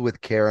 drizzled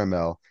with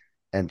caramel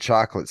and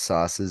chocolate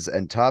sauces,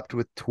 and topped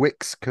with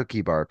Twix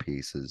cookie bar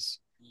pieces,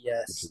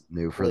 which is Yes,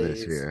 new for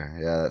this please. year.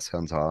 Yeah, that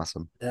sounds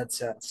awesome. That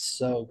sounds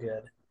so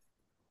good.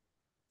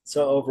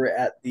 So over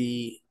at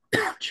the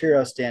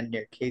churro stand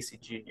near Casey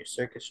Junior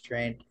Circus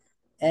Train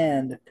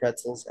and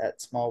pretzels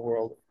at Small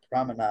World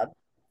Promenade,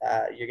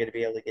 you're going to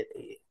be able to get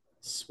a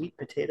sweet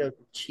potato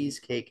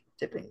cheesecake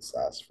dipping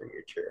sauce for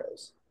your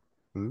churros.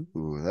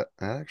 Ooh, that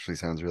actually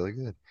sounds really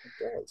good.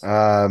 It does.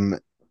 Um,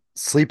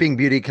 Sleeping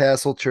Beauty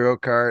Castle churro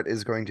cart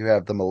is going to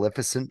have the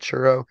Maleficent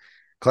churro,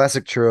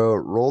 classic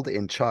churro rolled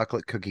in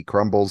chocolate cookie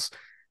crumbles,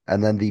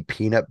 And then the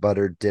peanut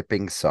butter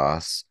dipping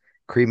sauce,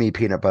 creamy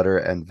peanut butter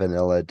and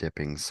vanilla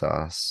dipping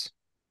sauce.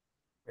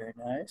 Very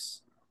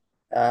nice.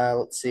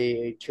 Let's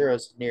see.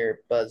 Churros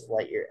near Buzz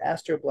Lightyear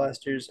Astro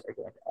Blasters are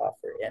going to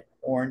offer an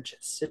orange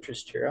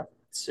citrus churro,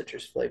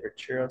 citrus flavored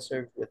churro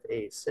served with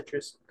a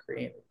citrus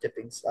cream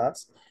dipping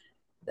sauce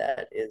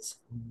that is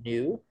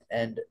new.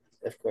 And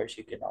of course,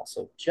 you can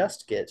also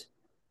just get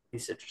the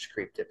citrus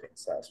cream dipping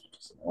sauce, which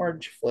is an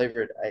orange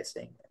flavored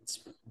icing and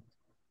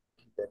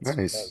condensed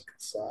Nice. milk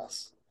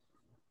sauce.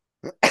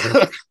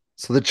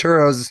 So the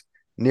churros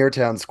near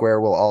Town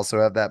Square will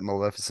also have that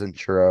Maleficent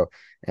churro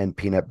and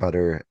peanut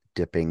butter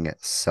dipping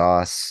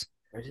sauce,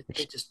 Or did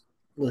they which just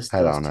list I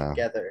those don't know.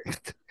 together?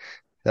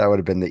 That would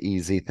have been the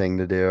easy thing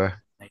to do,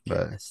 My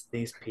but goodness,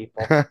 these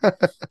people.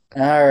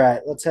 All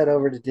right, let's head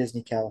over to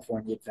Disney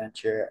California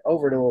Adventure,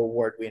 over to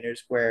Award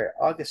Wieners, where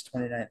August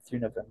 29th through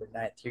November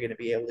 9th, you're going to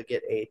be able to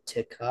get a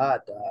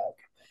tikka dog,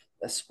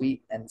 a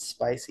sweet and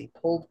spicy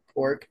pulled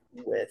pork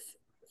with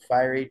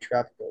fiery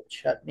tropical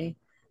chutney,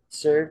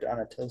 served on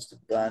a toasted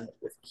bun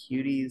with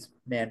cuties,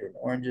 mandarin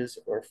oranges,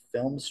 or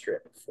film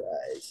strip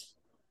fries.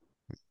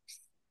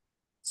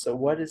 So,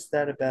 what is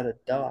that about a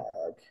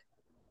dog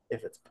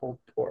if it's pulled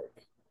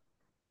pork?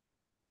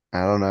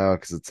 I don't know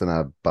because it's in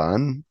a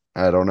bun.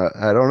 I don't know.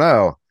 I don't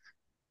know.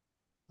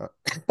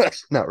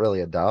 It's not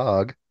really a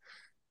dog.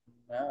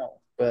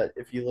 No, but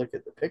if you look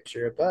at the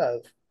picture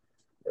above,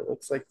 it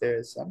looks like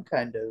there's some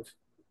kind of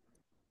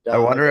I dog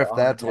wonder if on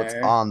that's what's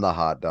there. on the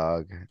hot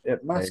dog.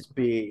 It Like, must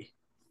be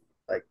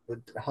like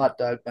the hot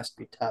dog must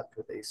be topped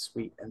with a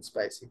sweet and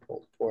spicy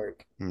pulled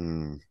pork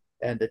hmm,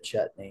 and a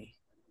chutney.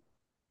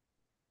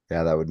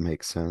 yeah, that would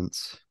make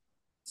sense.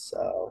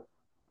 So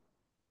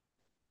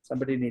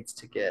somebody needs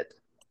to get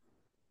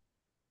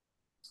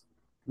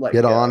let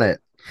Get on go. it.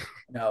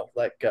 No,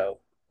 let go.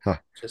 Huh.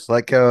 Just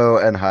Let go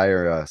and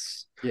hire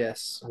us.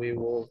 yes, we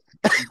will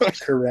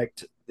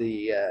correct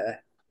the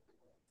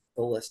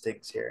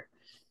listings here.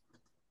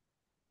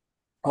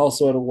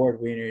 Also at Award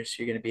Wieners,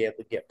 you're going to be able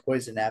to get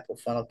poison apple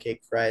funnel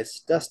cake fries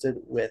dusted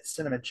with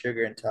cinnamon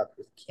sugar and topped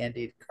with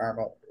candied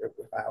caramel.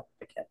 Wow,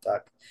 I can't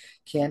talk.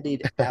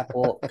 Candied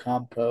apple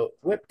compote,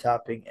 whipped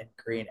topping, and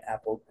green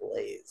apple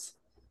glaze.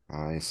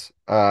 Nice.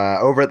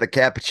 Over at the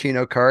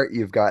cappuccino cart,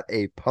 you've got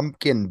a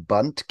pumpkin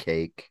bunt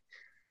cake,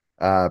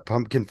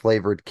 pumpkin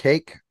flavored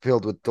cake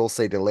filled with dulce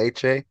de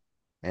leche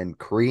and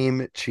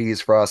cream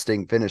cheese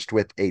frosting, finished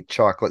with a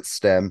chocolate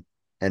stem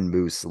and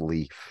mousse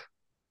leaf.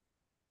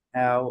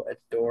 How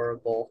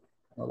adorable.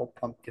 Little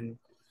pumpkin.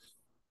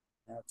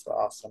 That's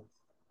awesome.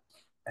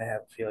 I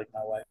have a feeling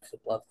my wife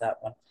would love that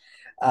one.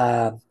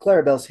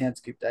 Clarabelle's hand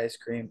scooped ice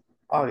cream,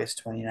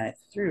 August 29th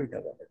through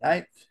November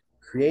 9th.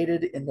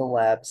 Created in the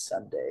lab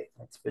Sunday.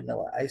 That's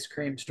vanilla ice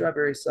cream,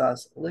 strawberry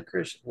sauce,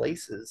 licorice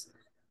laces,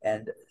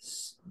 and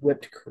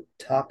whipped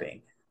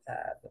topping.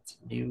 That's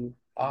a new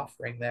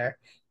offering there.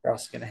 We're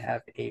also going to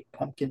have a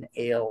pumpkin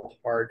ale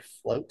hard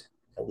float,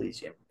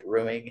 Elysian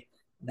Brewing,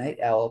 Night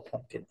Owl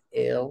pumpkin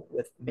ale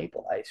with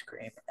maple ice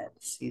cream and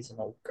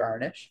seasonal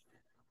garnish.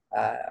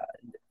 Uh,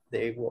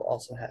 they will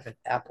also have an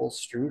apple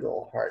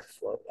strudel hard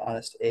float,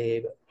 Honest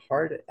Abe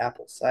hard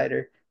apple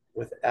cider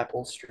with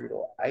apple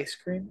strudel ice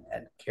cream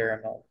and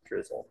caramel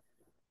drizzle.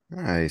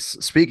 Nice.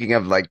 Speaking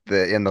of like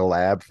the in the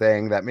lab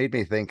thing, that made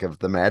me think of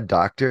the Mad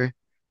Doctor.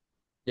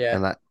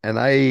 Yeah, And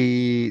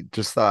I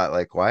just thought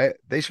like why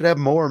they should have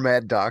more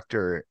Mad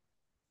Doctor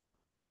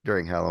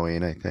during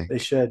Halloween, I they think.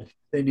 should.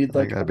 They need I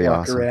think like a that'd be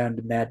walk awesome.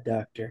 around Mad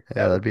Doctor.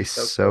 Yeah, That that'd would be be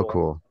so so cool.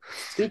 cool.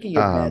 Speaking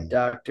of Mad Um,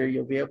 Doctor,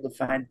 you'll be able to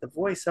find the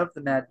voice of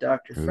the Mad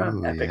Doctor from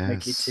ooh, Epic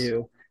Mickey yes.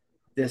 2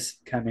 this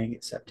coming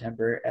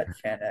September at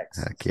FanX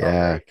Heck Salt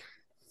yeah. Lake.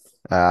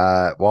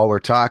 While we're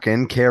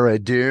talking, Cara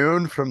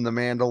Dune from The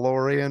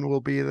Mandalorian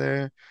will be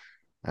there.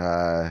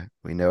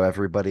 We know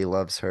everybody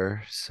loves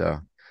her,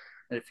 so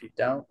And if you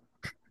don't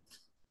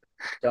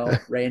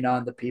rain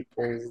on the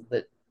people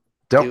that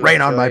don't do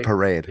rain on my enjoy.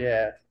 parade.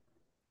 Yeah,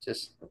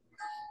 just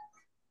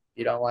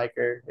you don't like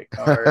her,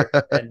 ignore her,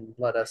 and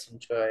let us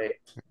enjoy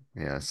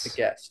the Yes.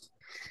 guest.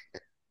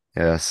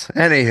 Yes.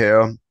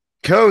 Anywho,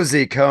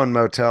 Cozy Cone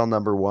Motel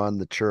 #1,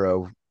 the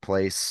churro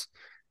place,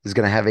 is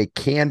going to have a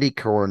candy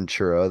corn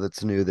churro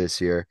that's new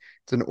this year.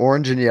 It's an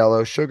orange and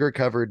yellow sugar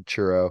covered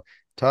churro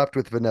topped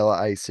with vanilla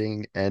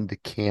icing and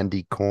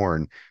candy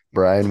corn.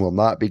 Brian will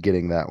not be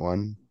getting that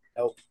one.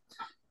 Nope.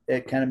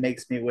 It kind of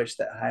makes me wish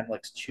that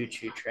Heimlich's choo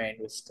choo train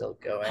was still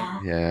going.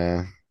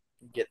 Yeah.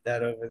 Get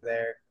that over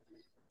there.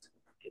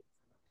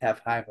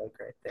 Have Heimlich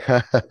right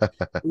there.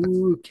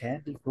 Ooh,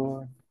 candy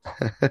corn.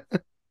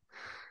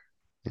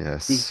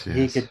 He, Yes,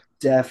 he yes. could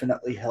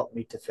definitely help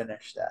me to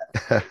finish that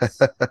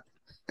because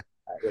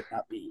I would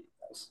not be eating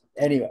those.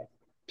 Anyway,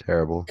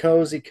 Terrible.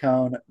 Cozy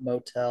Cone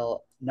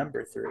Motel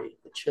 #3,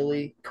 the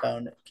chili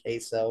cone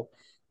queso.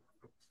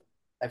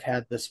 I've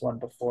had this one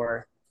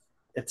before.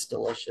 It's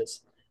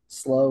delicious.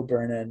 Slow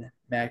burning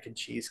mac and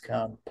cheese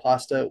cone,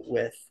 pasta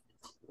with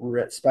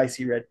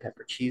spicy red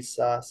pepper cheese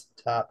sauce,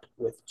 topped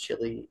with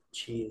chili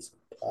cheese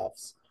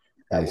puffs.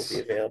 That will be Nice.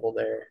 available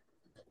there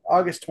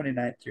August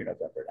 29th through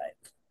November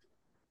 9th.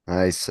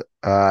 Nice.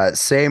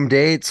 Same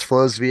dates.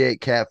 Flo's V8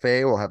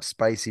 Cafe will have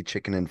spicy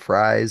chicken and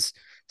fries.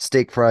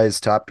 Steak fries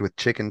topped with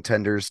chicken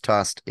tenders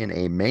tossed in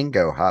a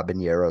mango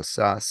habanero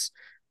sauce,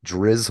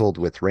 drizzled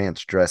with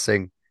ranch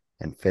dressing,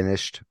 and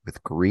finished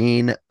with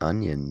green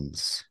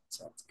onions.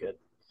 Sounds good.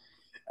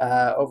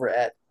 Over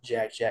at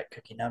Jack Jack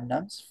Cookie Num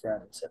Nums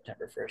from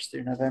September 1st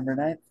through November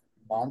 9th,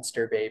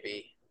 Monster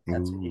Baby.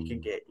 That's what you can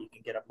Ooh. get. You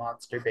can get a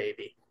Monster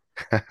Baby.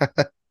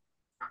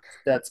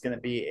 That's going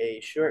to be a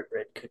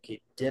shortbread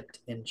cookie dipped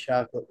in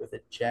chocolate with a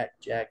Jack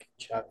Jack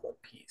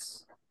chocolate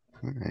piece.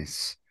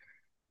 Nice.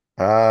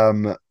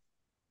 Um,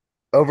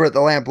 Over at the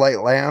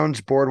Lamplight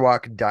Lounge,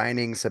 Boardwalk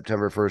Dining,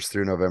 September 1st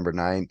through November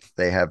 9th,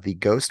 they have the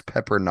Ghost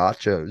Pepper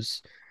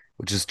Nachos,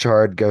 which is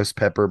charred ghost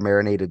pepper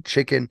marinated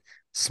chicken,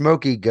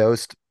 smoky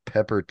ghost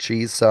pepper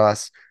cheese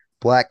sauce,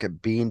 black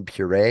bean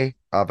puree,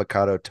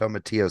 avocado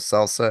tomatillo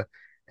salsa,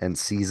 and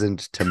seasoned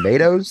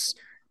tomatoes.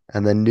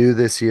 And then new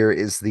this year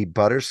is the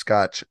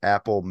Butterscotch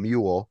Apple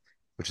Mule,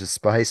 which is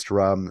spiced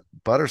rum,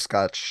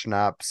 butterscotch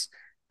schnapps,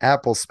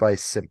 apple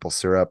spice simple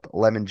syrup,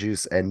 lemon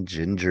juice, and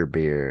ginger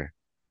beer.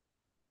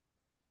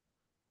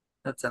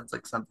 That sounds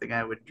like something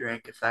I would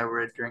drink if I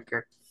were a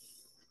drinker.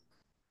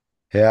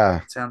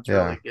 Yeah, Sounds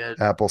yeah. really good.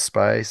 Apple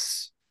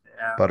spice,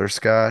 Yeah,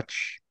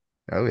 butterscotch.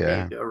 Oh yeah.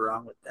 can't go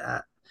wrong with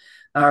that.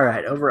 All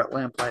right, over at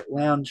Lamplight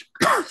Lounge,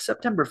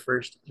 September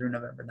 1st through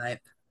November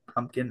 9th,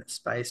 pumpkin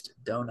spiced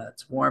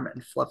donuts, warm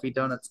and fluffy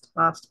donuts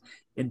tossed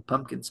in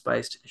pumpkin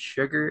spiced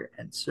sugar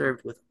and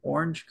served with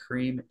orange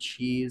cream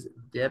cheese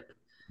dip.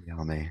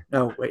 Yummy.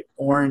 Oh, wait,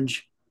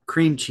 orange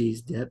cream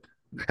cheese dip.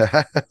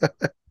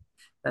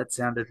 That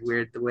sounded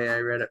weird the way I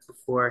read it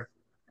before.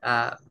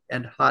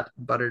 And hot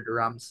buttered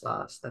rum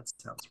sauce. That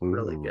sounds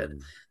really good.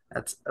 Ooh,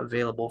 That's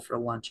available for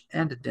lunch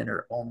and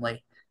dinner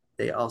only.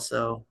 They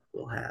also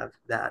will have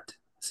that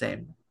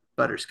same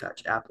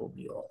butterscotch apple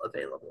mule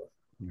available.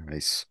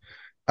 nice.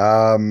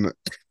 Um,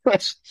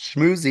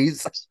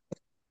 Schmoozies,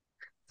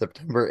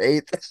 September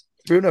 8th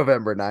through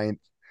November 9th.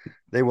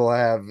 They will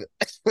have,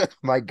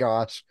 my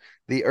gosh,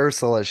 the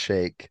Ursula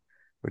shake,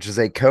 which is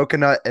a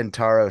coconut and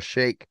taro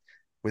shake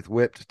with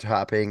whipped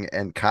topping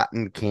and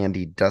cotton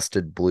candy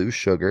dusted blue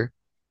sugar.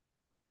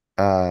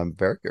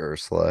 Very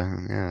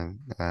Ursula.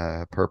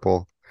 Yeah.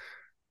 Purple,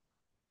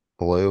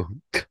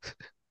 blue,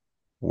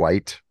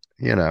 white,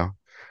 you know,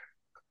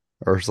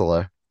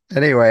 Ursula.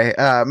 Anyway,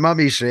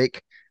 mummy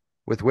shake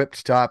with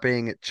whipped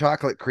topping,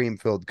 chocolate cream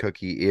filled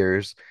cookie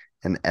ears,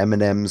 and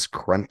M&M's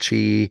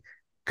crunchy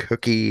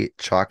cookie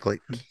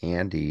chocolate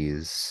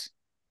candies.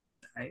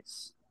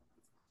 Nice.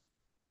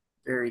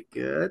 Very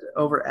good.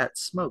 Over at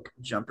Smoke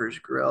Jumpers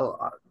Grill,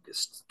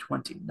 August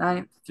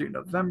 29th through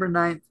November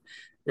 9th,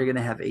 they're going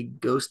to have a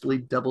ghostly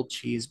double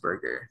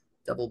cheeseburger,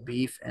 double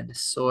beef and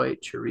soy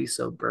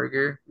chorizo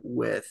burger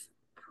with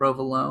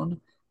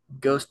provolone,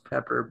 ghost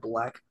pepper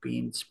black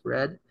bean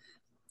spread,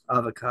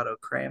 avocado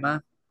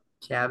crema,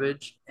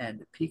 cabbage,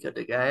 and pico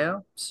de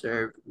gallo,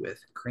 served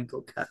with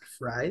crinkle cut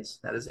fries.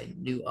 That is a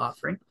new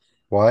offering.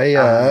 Why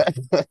Uh,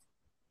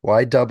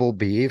 why double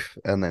beef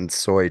and then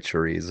soy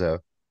chorizo?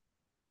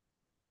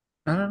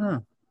 I don't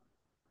know.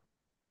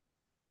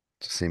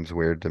 Just seems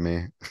weird to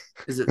me.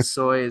 Is it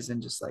soy as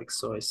in just like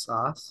soy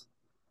sauce?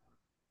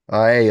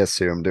 I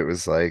assumed it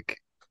was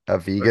like a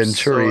Or vegan soy,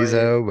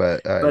 chorizo,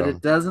 but I but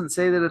it don't. doesn't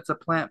say that it's a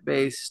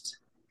plant-based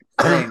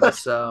thing,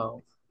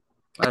 so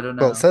I don't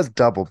Well, it know. says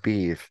double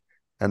beef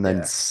and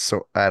then Yeah,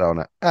 so I don't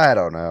know. I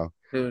don't know.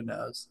 who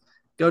knows?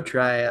 Go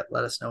try it.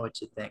 Let us know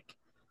what you think.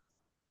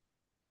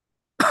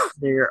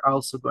 They're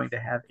also going to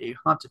have a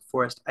haunted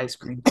forest ice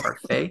cream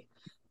parfait,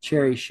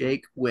 cherry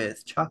shake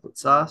with chocolate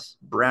sauce,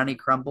 brownie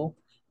crumble,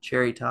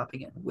 cherry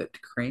topping, and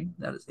whipped cream.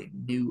 That is a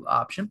new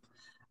option.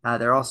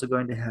 They're also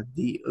going to have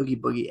the Oogie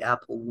Boogie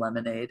apple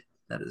lemonade.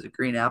 That is a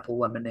green apple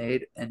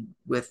lemonade and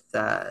with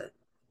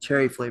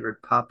cherry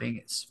flavored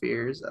popping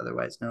spheres,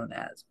 otherwise known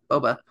as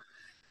boba,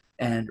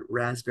 and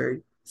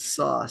raspberry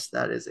sauce.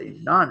 That is a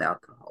non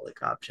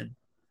alcoholic option.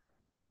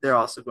 They're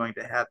also going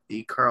to have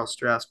the Carl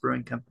Strauss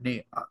Brewing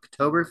Company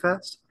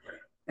Oktoberfest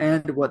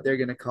and what they're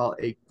going to call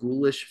a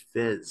ghoulish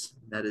fizz.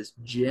 That is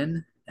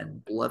gin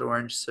and blood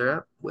orange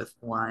syrup with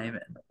lime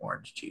and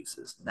orange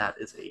juices. And that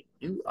is a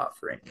new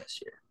offering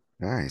this year.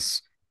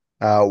 Nice.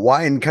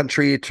 Wine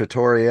Country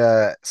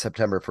Trattoria,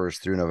 September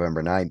 1st through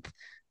November 9th.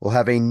 We'll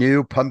have a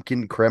new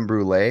pumpkin creme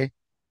brulee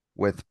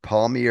with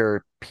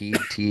Palmier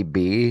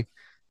PTB.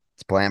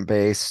 It's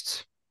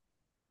plant-based.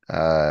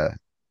 Uh,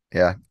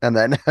 yeah. And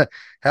then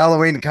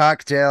Halloween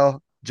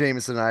cocktail,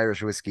 Jameson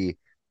Irish whiskey,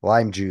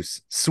 lime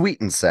juice,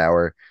 sweet and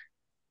sour,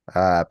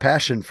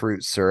 passion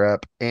fruit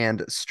syrup,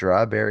 and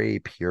strawberry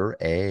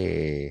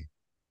puree.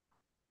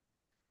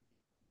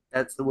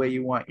 That's the way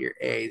you want your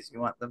A's. You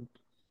want them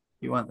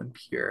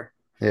pure.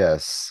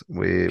 Yes,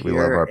 we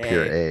love Pure our A.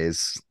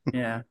 purees.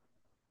 Yeah.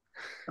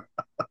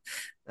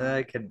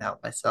 I couldn't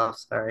help myself.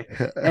 Sorry.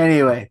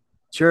 Anyway,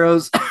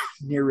 churros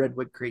near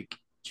Redwood Creek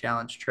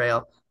Challenge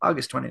Trail,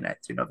 August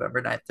 29th through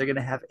November 9th. They're going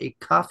to have a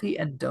coffee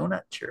and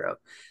donut churro,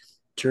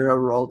 Churro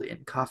rolled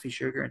in coffee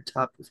sugar and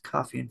topped with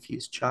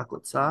coffee-infused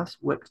chocolate sauce,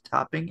 whipped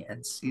topping,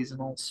 and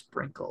seasonal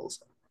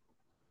sprinkles.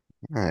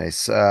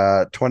 Nice.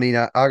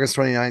 29 August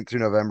 29th through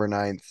November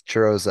 9th,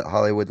 churros at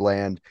Hollywood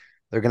Land.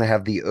 They're gonna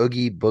have the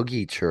Oogie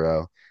Boogie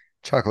churro,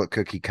 chocolate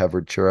cookie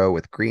covered churro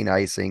with green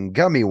icing,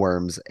 gummy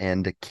worms,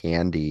 and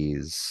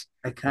candies,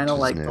 I kind which of is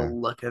like the new.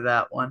 look of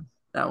that one.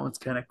 That one's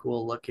kind of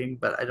cool looking,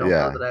 but I don't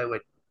know Yeah. that I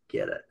would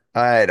get it.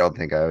 I don't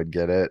think I would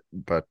get it,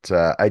 but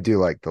I do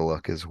like the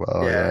look as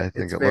well. Yeah, Yeah, I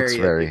think it's it looks very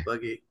Oogie very,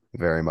 Boogie.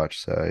 very much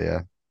so.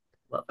 Yeah.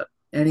 Love it.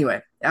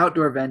 Anyway,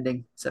 outdoor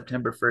vending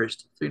September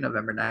 1st through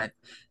November 9th.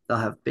 They'll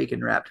have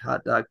bacon wrapped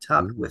hot dog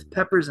topped Ooh. with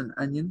peppers and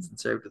onions and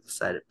served with a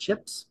side of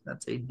chips.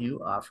 That's a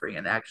new offering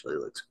and actually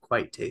looks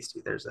quite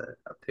tasty. There's a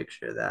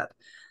picture of that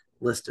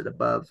listed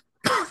above.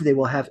 They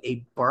will have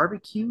a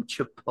barbecue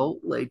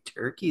chipotle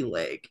turkey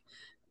leg.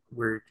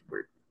 We're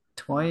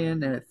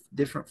toying with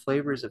different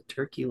flavors of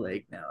turkey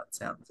leg now. It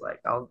sounds like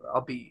I'll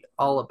be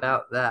all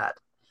about that.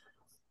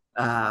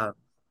 Uh,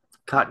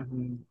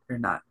 cotton or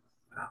not?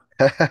 Oh,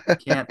 I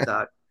can't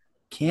talk.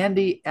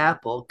 Candy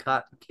apple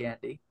cotton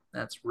candy.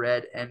 That's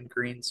red and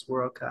green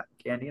swirl cotton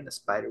candy in a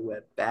spider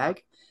web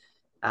bag.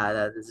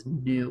 That is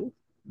new.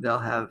 They'll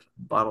have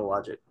Bottle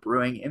Logic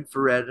Brewing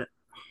infrared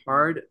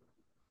hard.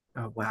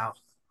 Oh wow,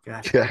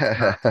 gosh, I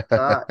cannot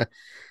talk.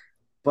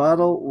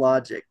 Bottle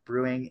Logic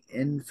Brewing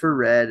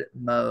infrared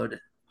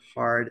mode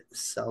hard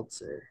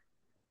seltzer.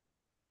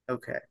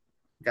 Okay,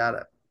 got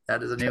it.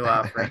 That is a new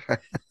offering.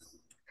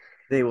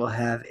 They will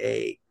have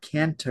a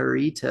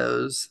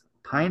Cantaritos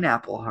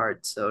pineapple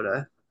hard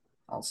soda,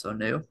 also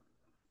new.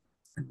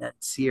 And then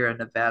Sierra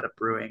Nevada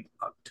Brewing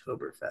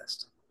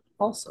Oktoberfest,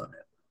 also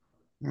new.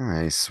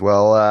 Nice.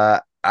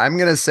 Well, I'm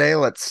gonna say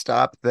let's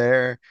stop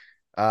there.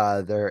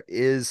 There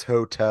is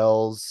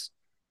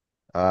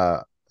uh,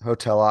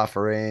 hotel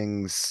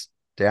offerings,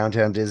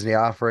 downtown Disney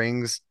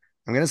offerings.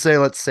 I'm gonna say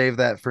let's save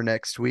that for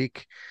next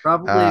week.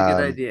 Probably a good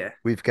idea.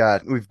 We've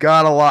got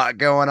a lot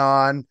going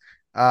on.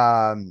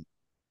 Um,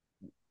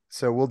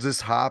 so we'll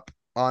just hop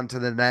on to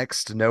the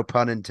next, no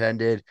pun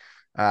intended,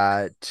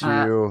 Uh,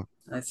 to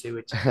I see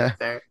what you did to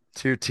there.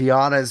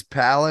 Tiana's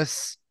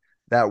Palace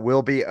that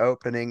will be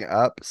opening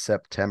up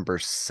September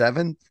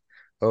 7th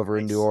over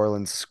in New Nice.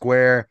 Orleans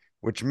Square,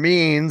 which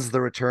means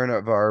the return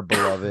of our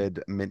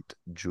beloved Mint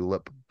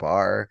Julep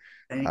Bar,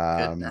 Thank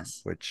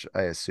goodness. which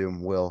I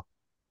assume will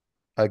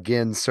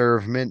again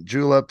serve mint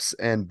juleps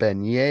and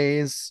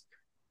beignets.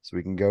 So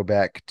we can go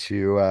back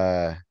to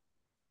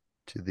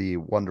the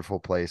wonderful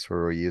place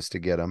where we used to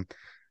get them.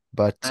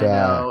 But I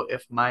know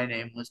if my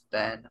name was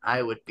Ben,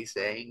 I would be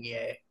saying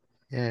yay.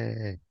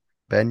 yay,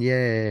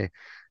 beignet.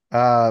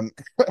 Um,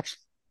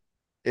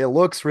 it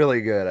looks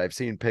really good. I've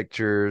seen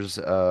pictures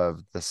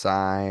of the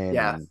sign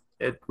Yeah, and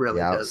it the really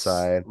does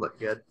outside. look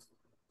good.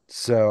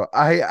 So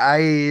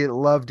I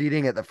loved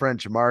eating at the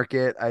French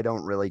market. I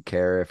don't really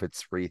care if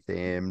it's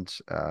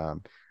rethemed.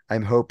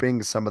 I'm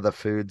hoping some of the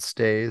food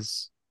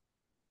stays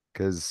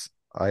because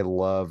I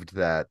loved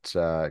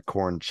that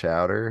corn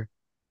chowder.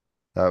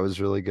 That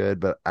was really good,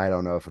 but I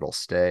don't know if it'll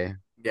stay.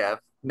 Yeah,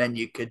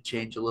 menu could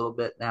change a little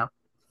bit now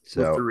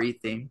with the So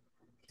retheme.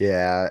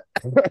 yeah,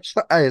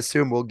 I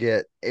assume we'll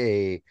get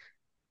a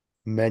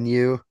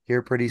menu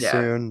here pretty Yeah,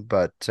 soon,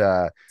 but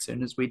as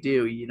soon as we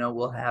do,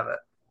 we'll have it.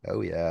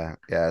 oh yeah.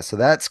 Yeah, so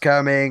that's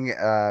coming.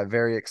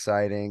 Very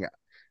exciting.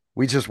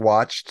 We just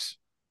watched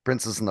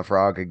Princess and the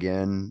Frog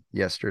again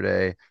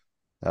yesterday.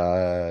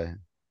 I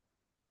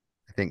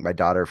think my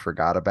daughter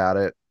forgot about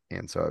it,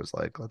 and so I was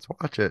like, let's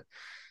watch it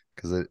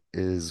because it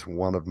is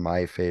one of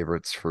my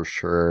favorites for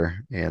sure.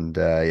 And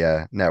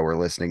yeah, now we're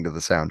listening to the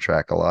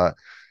soundtrack a lot.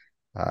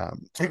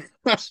 Um,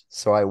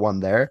 so I won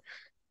there.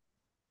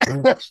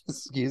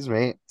 Excuse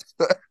me.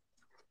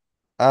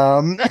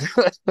 Um,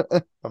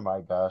 oh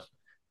my gosh.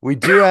 We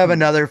do have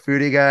another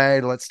foodie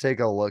guide. Let's take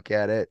a look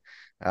at it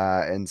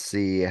and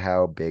see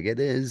how big it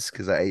is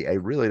because I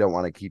really don't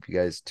want to keep you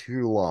guys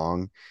too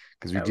long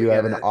because we Yeah, do we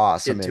have an gotta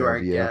awesome get to our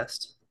interview.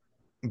 guest.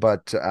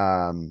 But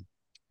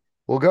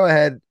we'll go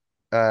ahead.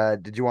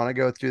 Did you want to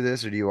go through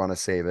this or do you want to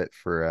save it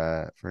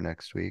for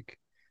next week?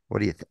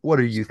 What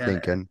are you Just kind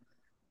of thinking?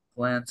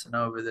 glancing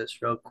over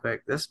this real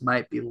quick. This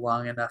might be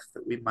long enough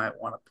that we might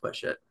want to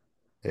push it.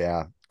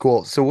 Yeah,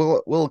 cool.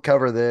 So we'll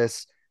cover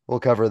this. We'll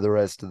cover the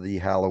rest of the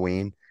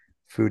Halloween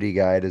foodie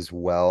guide as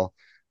well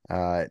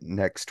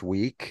next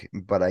week.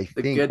 But I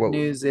The think good what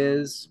news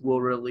is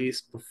we'll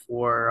release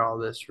before all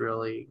this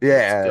really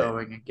gets yeah,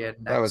 going again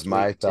that was next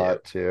my week too.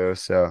 thought too.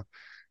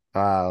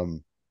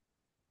 Um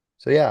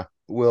so yeah,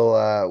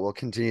 we'll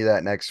continue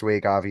that next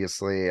week.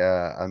 Obviously,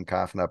 I'm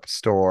coughing up a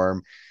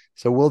storm.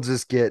 So we'll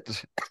just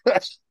get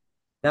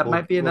That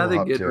might be we'll another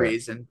hop good to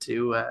reason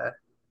to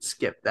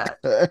skip that.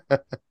 it.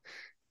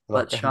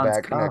 I'll Let come Sean's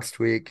back cough next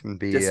week and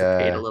be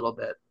dissipate a little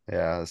bit.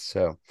 yeah,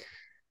 so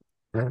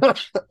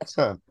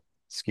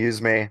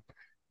excuse me.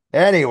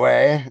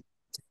 Anyway,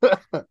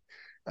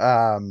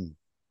 um,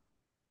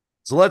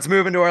 so let's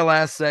move into our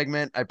last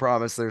segment. I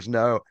promise there's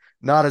not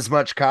as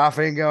much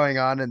coughing going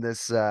on in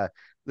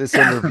this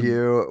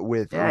interview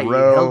with Yeah, you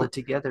held Ro. it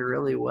together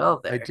really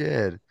well I there.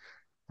 did.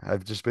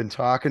 I've just been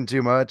talking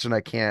too much and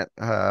I can't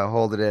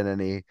hold it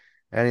in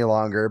any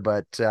longer.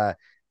 But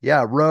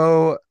yeah,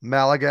 Ro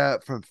Malaga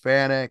from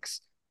Fanex,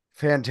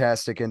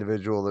 fantastic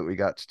individual that we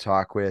got to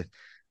talk with.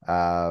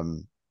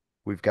 Um,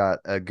 we've got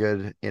a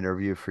good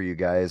interview for you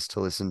guys to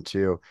listen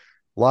to.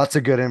 Lots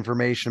of good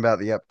information about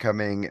the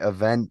upcoming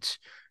event.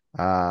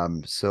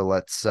 So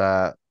let's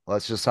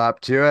just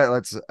hop to it.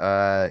 Let's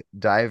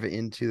dive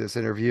into this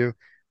interview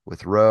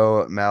with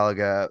Ro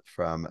Malaga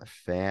from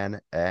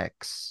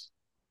FanX.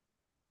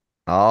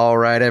 All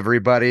right,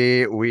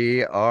 everybody.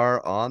 We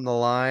are on the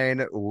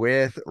line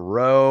with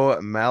Ro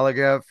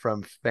Malaga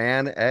from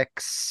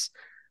FanX.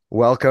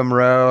 Welcome,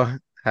 Ro.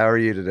 How are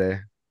you today?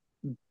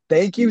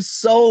 Thank you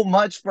so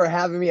much for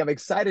having me. I'm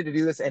excited to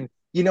do this. And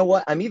you know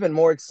what? I'm even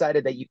more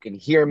excited that you can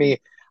hear me.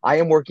 I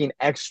am working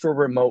extra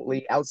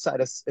remotely outside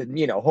of,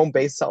 home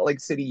base Salt Lake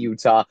City,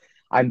 Utah.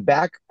 I'm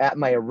back at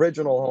my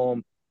original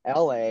home,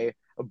 LA.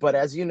 But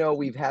as you know,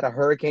 we've had a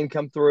hurricane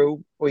come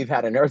through. We've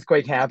had an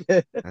earthquake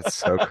happen. That's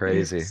so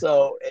crazy.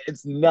 So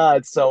it's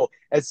nuts. So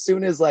as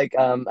soon as I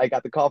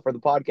got the call for the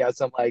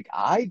podcast, I'm like,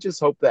 I just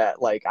hope that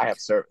I have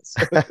service.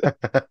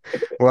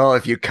 Well,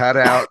 if you cut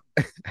out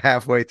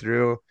halfway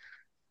through,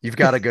 you've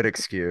got a good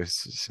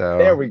excuse.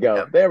 There So we go.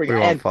 Yep. There we go. we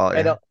won't fault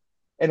you.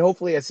 And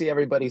hopefully I see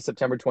everybody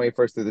September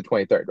 21st through the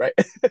 23rd, right?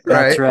 That's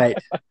Right? right.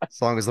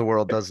 As long as the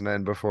world doesn't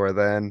end before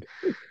then.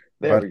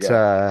 There we But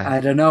go. I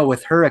don't know.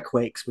 With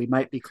hurricanes, we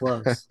might be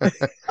close.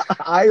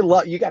 I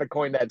love you got to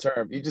coin that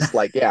term. You just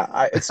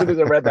as soon as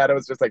I read that, I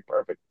was just like,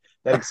 perfect.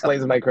 That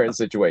explains my current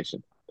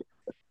situation.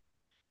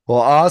 well,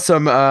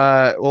 awesome.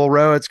 Well,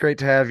 Ro, it's great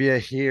to have you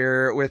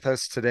here with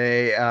us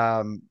today.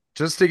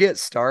 Just to get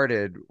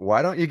started,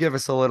 why don't you give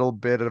us a little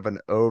bit of an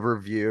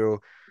overview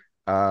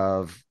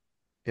of,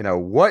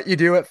 what you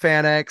do at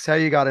FanX, how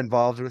you got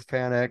involved with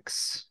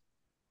FanX?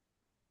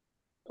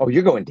 Oh,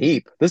 you're going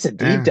deep. This is a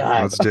deep Yeah,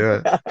 dive. let's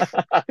do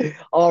it.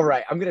 All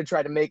right. I'm going to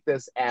try to make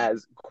this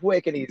as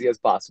quick and easy as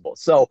possible.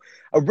 So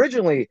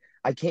originally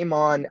I came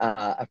on,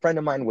 a friend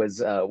of mine was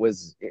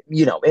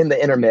in the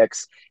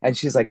intermix, and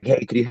she's like,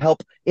 hey, could you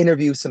help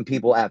interview some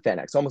people at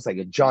FanX? Almost like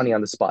a Johnny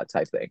on the spot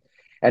type thing.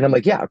 And I'm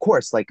like, yeah, of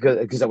course. Like,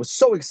 because I was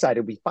so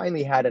excited. We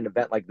finally had an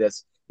event like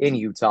this in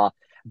Utah,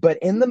 but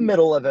in the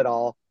middle of it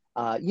all,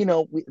 I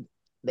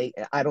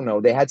don't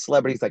know, they had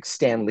celebrities like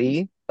Stan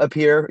Lee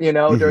appear, during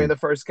Mhm. the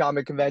first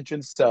comic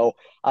convention. So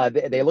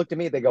they looked at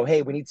me, they go,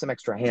 hey, we need some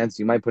extra hands.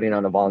 Do you mind putting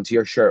on a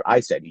volunteer shirt? I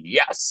said,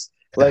 yes,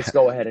 let's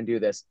go ahead and do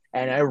this.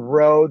 And I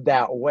rode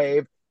that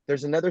wave.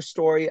 There's another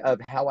story of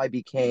how I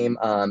became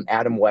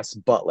Adam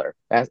West Butler.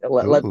 Let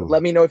Ooh,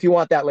 me know if you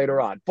want that later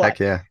on. But heck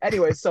yeah.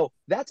 anyway, so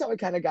that's how I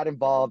kind of got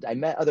involved. I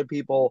met other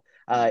people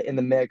in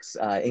the mix,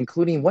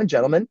 including one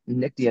gentleman,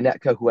 Nick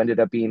Dianetka, who ended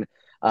up being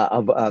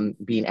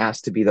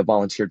asked to be the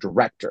volunteer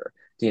director,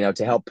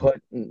 to help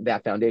put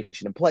that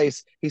foundation in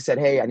place. He said,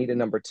 hey, I need a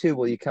number two.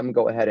 Will you come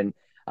go ahead and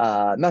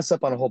mess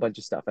up on a whole bunch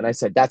of stuff? And I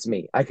said, that's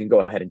me. I can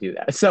go ahead and do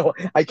that. So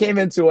I came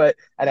into it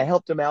and I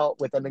helped him out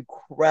with an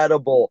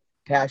incredible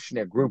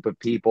passionate group of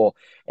people,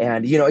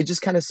 and it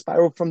just kind of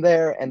spiraled from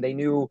there. And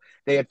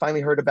they had finally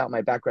heard about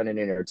my background in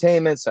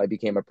entertainment, so I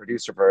became a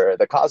producer for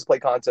the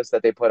cosplay contest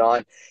that they put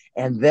on.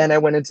 And then I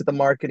went into the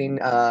marketing,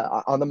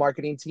 on the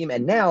marketing team,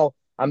 and now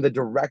I'm the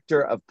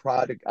director of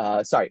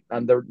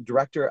I'm the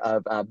director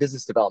of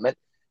business development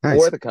for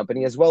Nice. the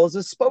company, as well as a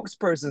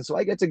spokesperson. So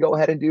I get to go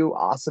ahead and do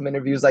awesome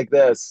interviews like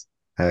this.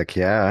 Heck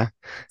yeah.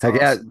 It's Heck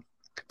yeah. awesome.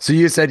 So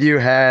you said you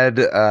had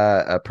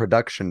a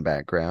production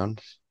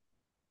background.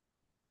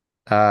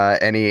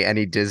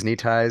 Any Disney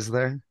ties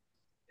there?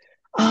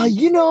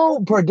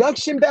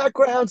 Production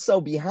background.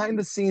 So behind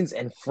the scenes,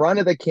 in front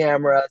of the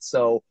camera.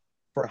 So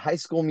for High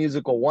School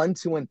Musical 1,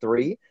 2, and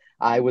 3,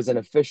 I was an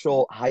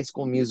official High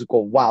School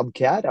Musical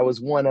Wildcat. I was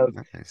one of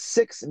Nice.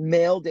 6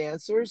 male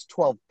dancers,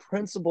 12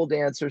 principal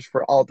dancers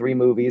for all 3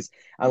 movies.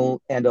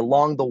 And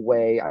along the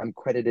way, I'm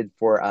credited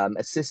for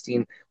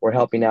assisting or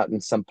helping out in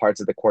some parts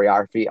of the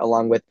choreography,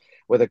 along with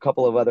a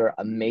couple of other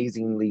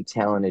amazingly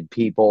talented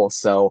people.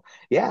 So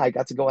yeah, I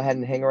got to go ahead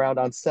and hang around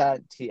on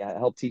set,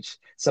 help teach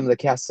some of the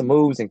cast some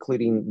moves,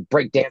 including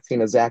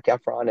breakdancing of Zac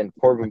Efron and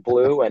Corbin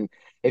Bleu. And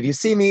if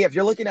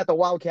you're looking at the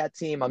Wildcat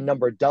team, I'm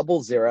number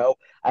 00.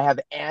 I have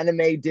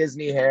anime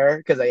Disney hair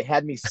because they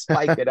had me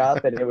spike it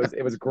up, and it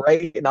was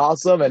great and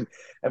awesome. And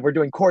we're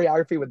doing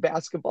choreography with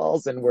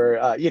basketballs, and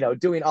we're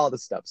doing all the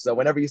stuff. So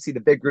whenever you see the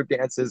big group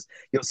dances,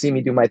 you'll see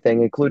me do my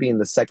thing, including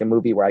the second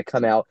movie where I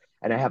come out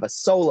and I have a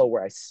solo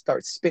where I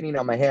start spinning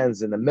on my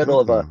hands in the middle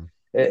of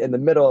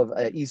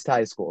Oh, East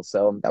High School.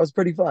 So that was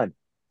pretty fun.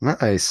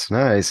 nice,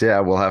 nice. Yeah,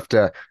 we'll have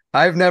to.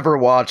 I've never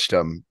watched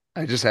them.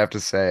 I just have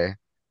to say.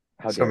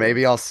 How So dare you?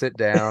 maybe I'll sit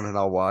down and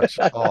I'll watch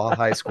all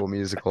High School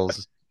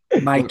Musicals.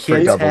 My Look for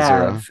kids 00.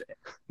 have,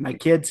 my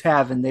kids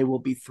have, and they will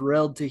be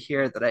thrilled to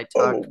hear that I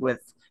talked Oh,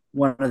 with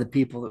one of the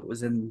people that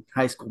was in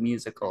High School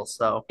Musical.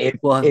 So if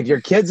we'll if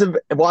your kids have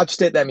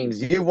watched it, that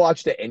means you've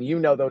watched it and you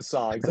know those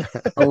songs.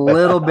 a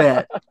little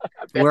bit.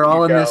 There We're you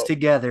all in this go.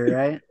 together,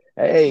 right?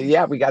 Hey,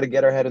 yeah, we got to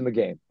get our head in the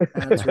game.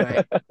 That's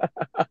right.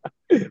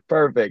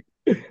 Perfect.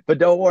 But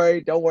don't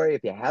worry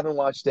if you haven't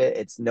watched it.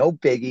 It's no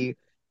biggie.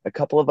 A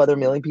couple of other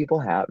million people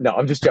have. No,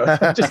 I'm just joking.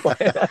 I'm just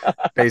playing.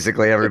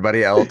 Basically,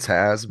 everybody else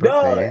has, but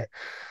No, me.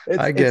 it's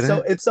I it's get so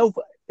it. it's so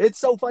it's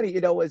so funny.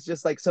 It's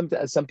just like some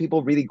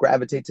people really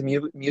gravitate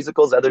to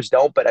musicals, others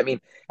don't. But I mean,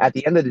 at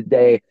the end of the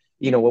day,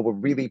 what we're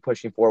really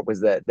pushing for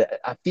was the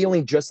a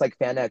feeling just like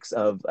FanX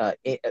of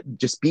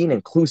just being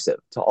inclusive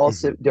to all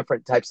Mhm.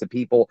 different types of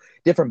people,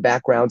 different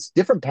backgrounds,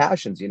 different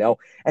passions.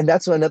 And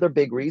that's another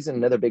big reason,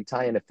 another big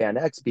tie into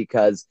FanX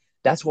because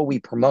that's what we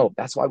promote.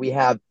 That's why we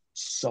have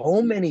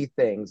so many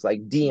things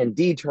like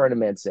D&D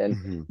tournaments and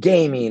Mhm.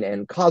 gaming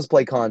and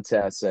cosplay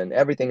contests and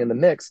everything in the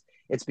mix.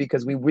 It's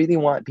because we really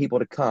want people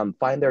to come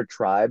find their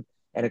tribe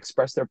and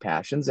express their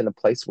passions in a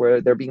place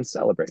where they're being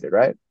celebrated,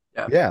 right?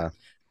 Yeah. Yeah.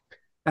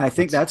 I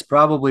think That's that's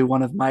probably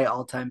one of my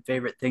all-time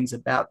favorite things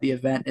about the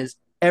event is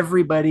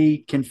everybody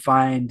can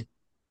find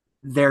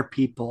their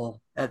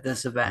people at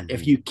this event.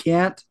 If mhm. you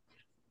can't,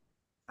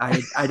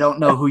 I don't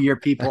know who your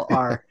people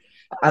are.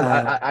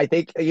 I, I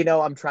think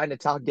I'm trying to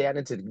talk Dan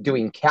into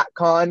doing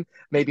CatCon.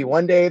 Maybe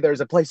one day there's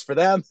a place for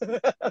them.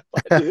 But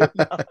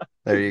no,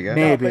 There you go.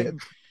 no, but Maybe.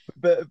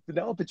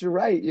 but you're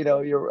right.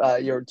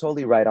 You're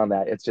totally right on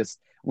that. It's just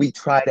we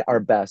tried our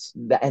best,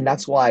 and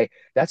that's why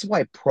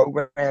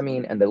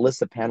programming and the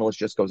list of panelists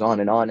just goes on,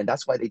 and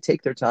that's why they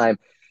take their time.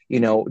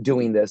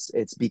 Doing this,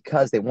 it's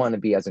because they want to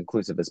be as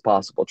inclusive as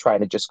possible, trying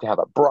to just have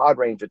a broad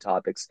range of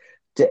topics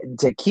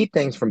to keep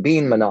things from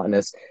being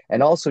monotonous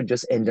and also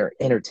just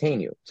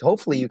entertain you. So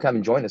hopefully you come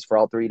and join us for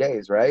all 3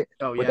 days, right?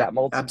 Oh With yeah,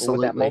 that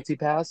absolutely. multi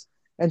pass.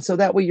 And so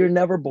that way you're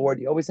never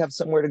bored. You always have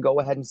somewhere to go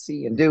ahead and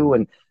see and do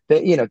Mhm.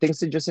 and things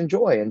to just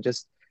enjoy and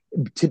just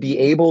to be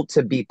able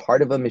to be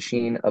part of a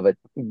machine of a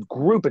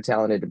group of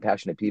talented and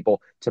passionate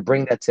people to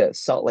bring that to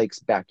Salt Lake's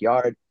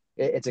backyard.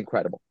 It's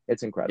incredible.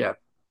 It's Yeah. incredible.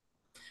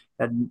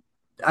 And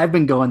I've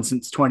been going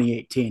since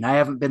 2018. I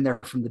haven't been there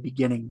from the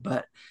beginning,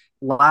 but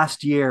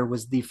last year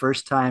was the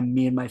first time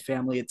me and my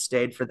family had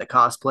stayed for the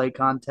cosplay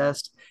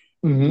contest.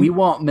 Mm-hmm. We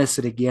won't miss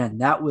it again.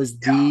 That was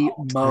the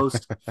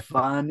most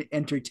fun,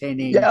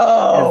 entertaining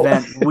Yo,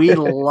 event. We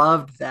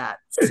loved that.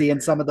 Seeing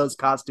some of those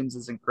costumes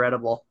is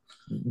incredible.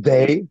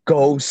 they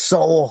go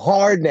so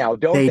hard now,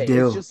 don't They they?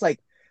 It's do. just like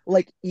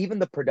even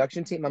the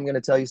production team. I'm going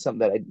to tell you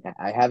something that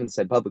I haven't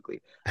said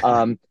publicly.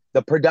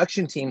 The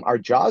production team, our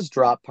jaws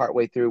dropped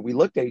partway through. We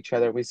looked at each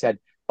other and we said,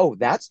 "Oh,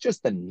 that's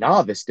just the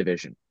novice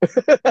division."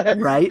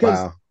 Right?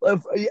 Because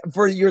Wow.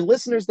 for your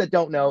listeners that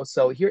don't know,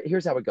 so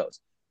here's how it goes.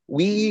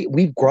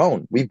 We've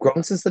grown. We've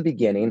grown since the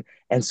beginning,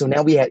 and so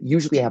now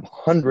usually have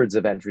hundreds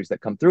of entries that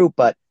come through.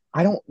 But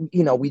I don't,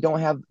 we don't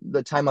have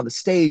the time on the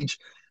stage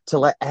to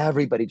let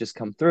everybody just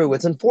come through.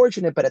 It's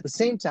unfortunate, but at the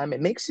same time,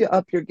 it makes you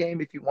up your game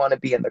if you want to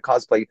be in the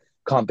cosplay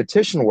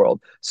competition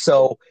world.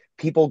 So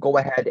people go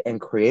ahead and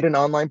create an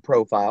online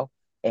profile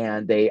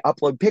and they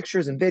upload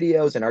pictures and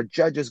videos, and our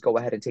judges go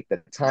ahead and take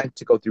the time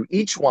to go through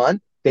each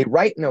one. They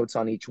write notes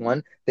on each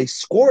one, they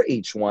score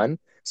each one.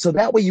 So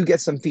that way you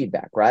get some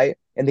feedback, right?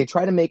 And they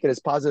try to make it as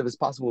positive as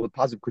possible with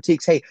positive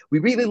critiques. Hey, we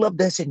really love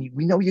this, and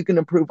we know you can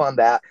improve on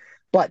that.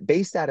 But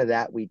based out of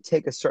that, we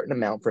take a certain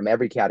amount from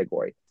every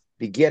category: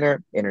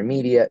 beginner,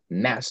 intermediate,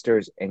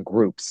 masters, and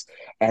groups.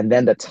 And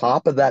then the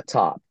top of that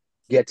top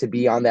get to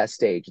be on that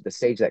stage, the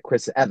stage that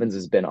Chris Evans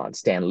has been on,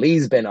 Stan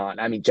Lee's been on.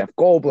 I mean, Jeff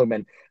Goldblum,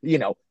 and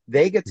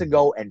they get to Mhm.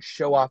 go and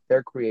show off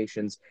their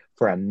creations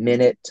for a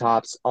minute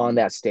tops on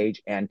that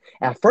stage. And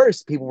at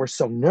first, people were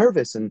so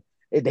nervous and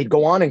they'd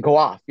go on and go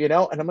off, and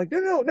I'm like, no,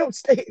 no, no,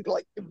 stay,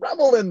 like,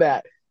 revel in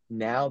that.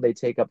 Now they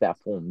take up that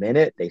full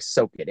minute, they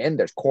soak it in.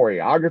 There's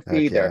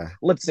choreography, Heck they're yeah.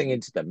 lip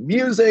syncing to the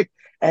music,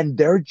 and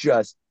they're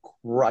just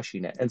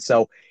crushing it. And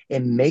so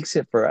it makes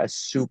it for a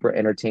super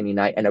entertaining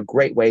night and a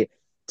great way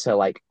to,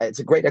 like, it's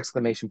a great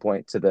exclamation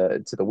point to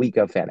the week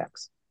of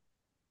FanX.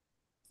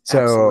 So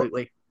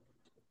Absolutely.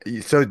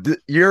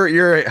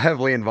 you're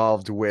heavily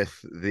involved with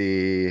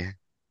the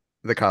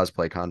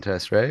cosplay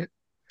contest, right?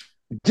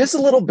 Just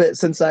a little bit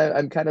since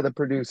I'm kind of the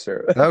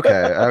producer. Okay,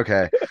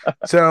 okay.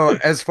 So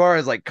as far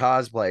as like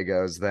cosplay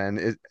goes,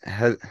 then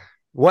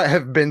what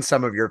have been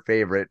some of your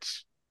favorite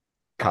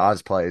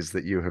cosplays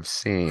that you have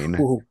seen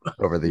Ooh.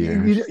 over the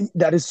years?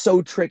 That is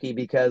so tricky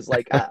because,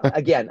 like,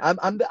 again,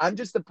 I'm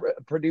just the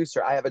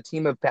producer. I have a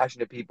team of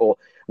passionate people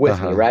with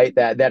me, Uh-huh. right?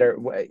 That are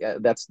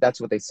that's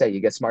what they say.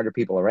 You get smarter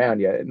people around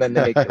you, and then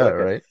they make you look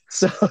good. Right.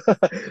 So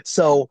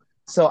so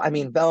so I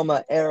mean,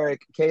 Velma,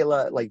 Eric,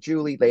 Kayla, like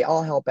Julie, they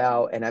all help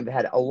out, and I've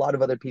had a lot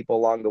of other people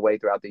along the way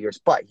throughout the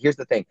years. But here's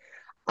the thing.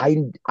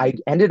 I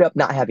ended up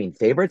not having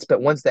favorites,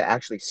 but ones that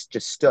actually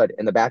just stood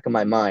in the back of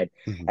my mind.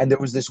 Mhm. And there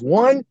was this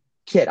one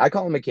kid, I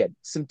call him a kid,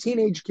 some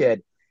teenage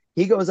kid.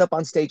 He goes up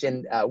on stage,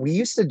 and we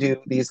used to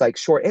do these like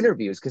short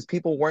interviews because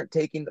people weren't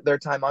taking their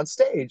time on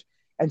stage.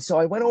 And so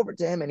I went over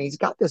to him, and he's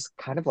got this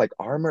kind of like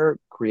armor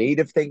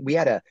creative thing. We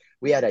had a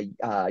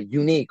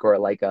unique, or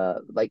like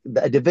a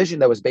division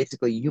that was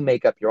basically you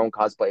make up your own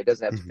cosplay. It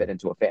doesn't have to fit Mhm.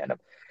 into a fandom.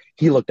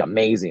 He looked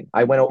amazing.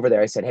 I went over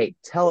there. I said, "Hey,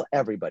 tell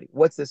everybody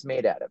what's this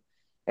made out of?"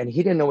 and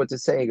he didn't know what to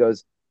say. He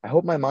goes, I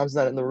hope my mom's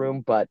not in the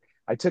room, but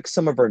I took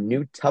some of her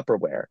new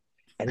Tupperware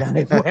and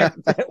I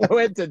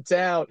went to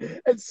town.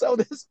 And so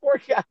this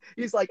poor guy,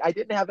 he's like, I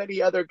didn't have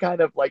any other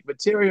kind of like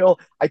material.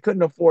 I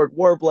couldn't afford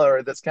Warbler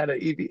or this kind of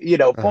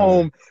Uh,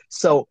 foam.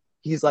 So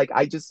he's like,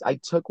 I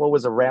took what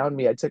was around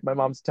me. I took my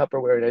mom's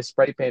Tupperware and I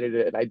spray painted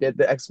it and I did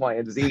the X, Y,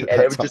 and Z.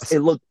 And that's it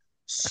awesome. looked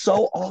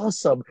so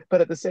awesome.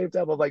 But at the same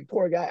time, I'm like,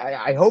 poor guy,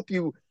 I hope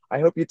you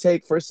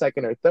take first,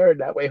 second, or third.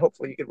 That way,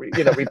 hopefully, you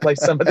can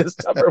replace some of this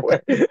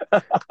Tupperware.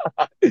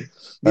 That's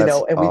And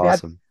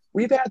awesome.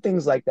 we've had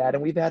things like that,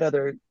 and we've had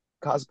other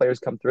cosplayers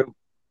come through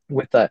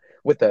with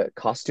the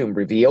costume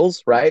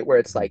reveals, right? Where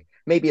it's Mhm. like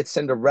maybe it's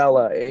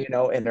Cinderella,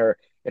 in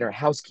her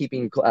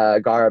housekeeping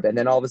garb, and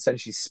then all of a sudden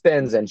she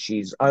spins and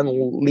she's Oh,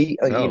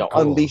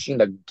 cool. unleashing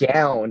the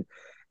gown,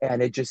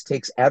 and it just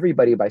takes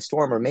everybody by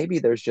storm. Or maybe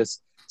there's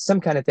just some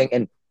kind of thing.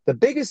 And the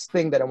biggest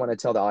thing that I want to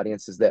tell the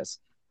audience is this: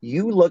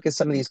 you look at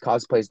some of these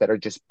cosplays that are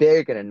just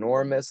big and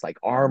enormous, like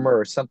armor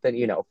or something,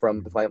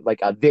 from Mhm. like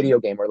a video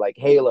game or like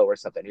Halo or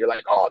something. You're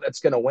like, oh, that's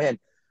gonna win.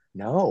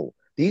 No,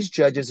 these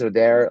judges are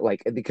there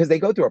like because they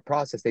go through a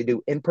process. They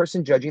do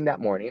in-person judging that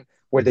morning,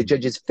 where the Mhm.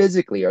 judges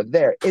physically are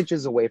there,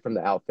 inches away from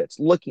the outfits,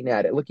 looking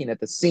at it, looking at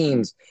the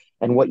seams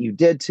and what you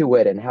did to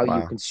it and how you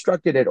Wow.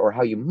 constructed it or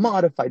how you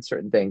modified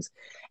certain things.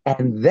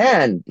 And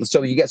then,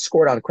 so you get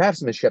scored on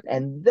craftsmanship,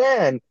 and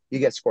then you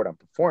get scored on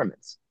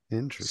performance. So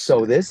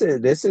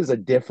Interesting. this is a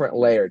different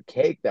layered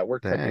cake that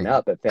we're cooking Dang.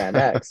 up at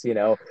FanX,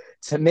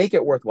 to make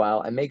it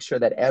worthwhile and make sure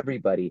that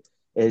everybody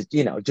is,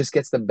 just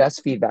gets the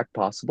best feedback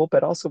possible,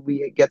 but also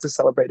we get to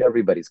celebrate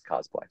everybody's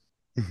cosplay.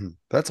 Mhm.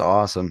 That's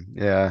awesome.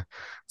 Yeah.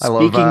 I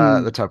love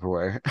the Speaking,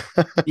 Tupperware.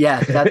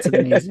 yeah, that's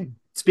amazing.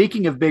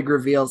 Speaking of big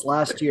reveals,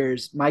 last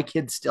year's my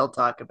kids still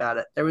talk about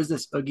it. There was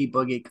this Oogie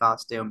Boogie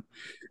costume.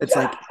 It's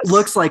like Yes.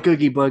 looks like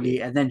Oogie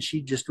Boogie, and then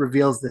she just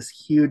reveals this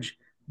huge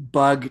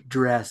bug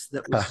dress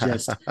that was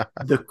just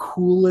the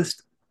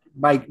coolest.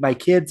 My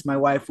kids, my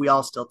wife, we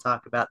all still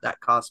talk about that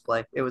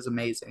cosplay. It was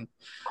amazing.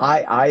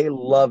 I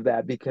love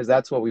that because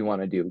that's what we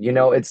want to do.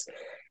 It's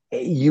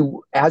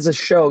you as a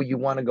show, you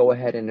want to go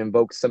ahead and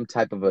invoke some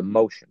type of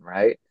emotion,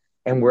 right?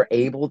 And we're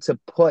able to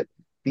put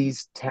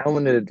these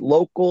talented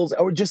locals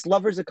or just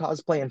lovers of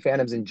cosplay and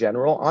fandoms in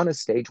general on a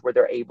stage where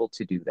they're able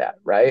to do that,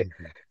 right?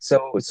 Mhm.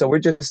 So we're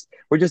just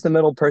the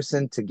middle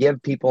person to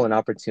give people an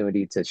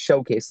opportunity to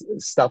showcase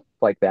stuff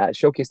like that,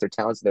 showcase their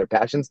talents and their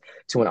passions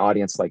to an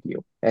audience like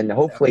you. And Yeah.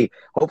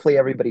 hopefully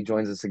everybody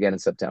joins us again in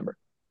September.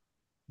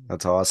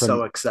 That's awesome.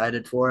 So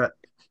excited for it.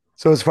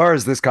 So as far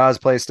as this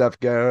cosplay stuff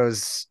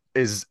goes,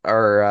 is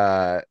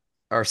our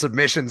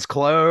submissions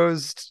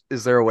closed?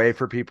 Is there a way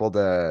for people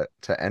to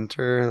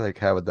enter? Like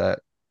how would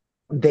that?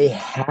 They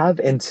have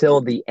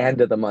until the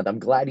end of the month. I'm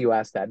glad you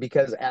asked that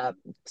because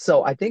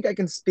so I think I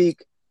can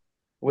speak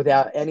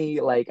without any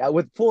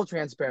with full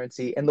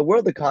transparency. In the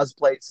world of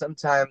cosplay,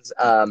 sometimes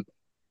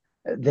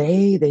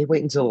they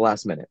wait until the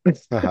last minute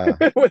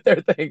Uh-huh. with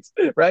their things,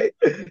 right?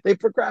 They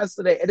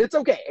procrastinate, and it's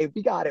okay. If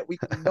we got it, we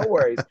no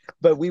worries.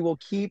 But we will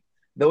keep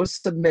those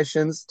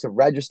submissions to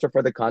register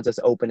for the contest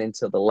open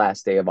until the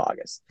last day of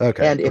August.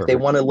 Okay, And if they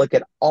perfect. want to look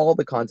at all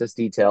the contest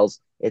details,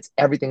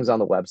 everything's on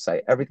the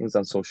website, everything's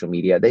on social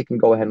media. They can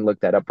go ahead and look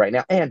that up right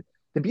now. And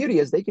the beauty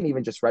is they can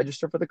even just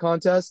register for the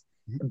contest.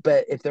 Mhm.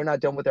 But if they're not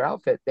done with their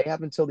outfit, they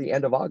have until the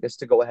end of August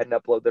to go ahead and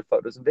upload their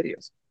photos and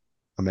videos.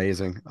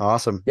 Amazing.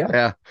 Awesome. Yeah.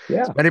 Yeah. So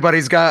Yeah. if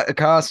anybody's got a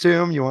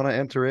costume you want to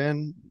enter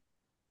in,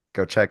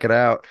 go check it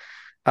out.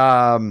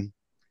 Um,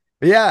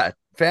 but yeah,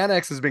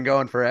 FanX has been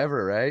going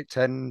forever, right?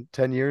 10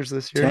 years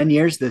this year. 10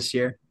 years this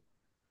year.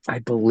 I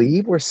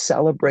believe we're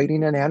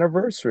celebrating an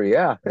anniversary.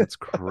 Yeah. That's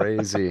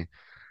crazy.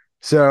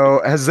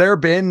 So has there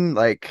been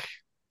like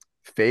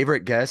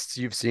favorite guests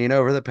you've seen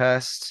over the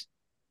past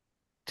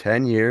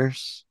 10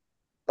 years?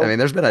 I Oh, mean,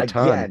 there's been a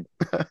ton.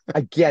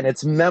 again,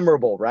 it's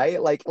memorable,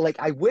 right? Like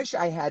I wish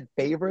I had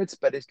favorites,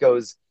 but it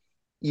goes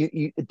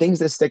you things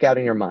that stick out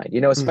in your mind,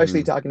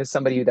 especially Hmm. talking to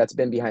somebody that's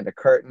been behind the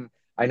curtain.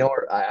 I know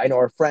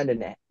our friend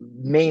and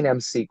main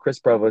MC Chris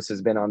Provost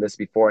has been on this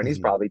before, and he's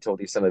Hmm. probably told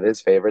you some of his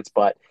favorites,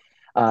 but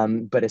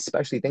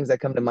especially things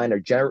that come to mind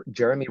are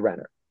Jeremy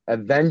Renner,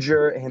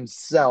 Avenger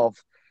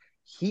himself.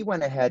 He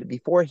went ahead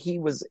before he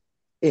was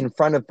in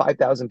front of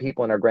 5,000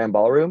 people in our grand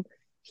ballroom.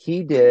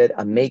 He did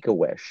a make a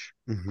wish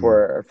Hmm.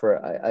 for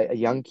a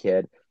young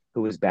kid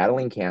who was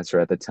battling cancer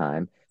at the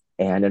time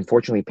and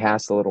unfortunately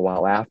passed a little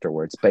while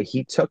afterwards. But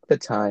he took the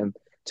time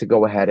to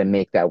go ahead and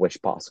make that wish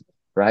possible,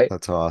 right?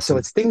 That's So awesome.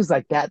 it's things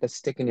like that that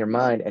stick in your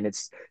mind, and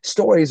it's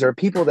stories or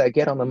people that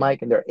get on the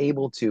mic and they're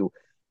able to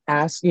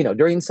ask,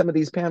 during some of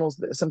these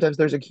panels, sometimes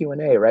there's a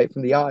Q&A, right,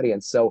 from the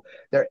audience. So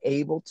they're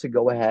able to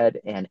go ahead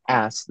and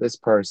ask this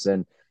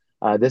person,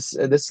 this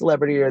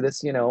celebrity or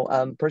this,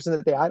 person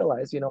that they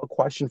idolize, a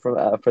question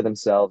for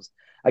themselves.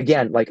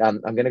 Again, like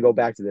I'm going to go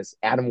back to this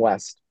Adam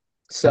West.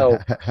 So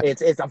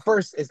it's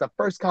the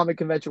first comic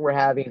convention we're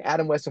having.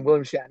 Adam West and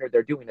William Shatner,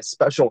 they're doing a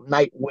special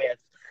night with.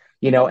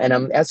 and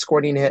I'm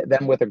escorting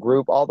them with a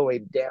group all the way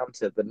down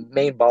to the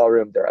main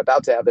ballroom. They're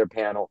about to have their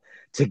panel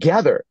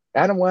together.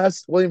 Adam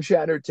West, William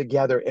Shatner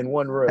together in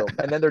one room,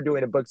 and then they're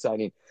doing a book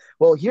signing.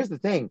 Well, here's the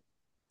thing.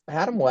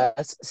 Adam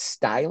West,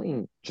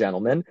 styling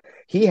gentleman,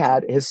 he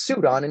had his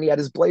suit on and he had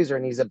his blazer,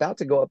 and he's about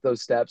to go up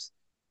those steps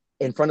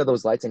in front of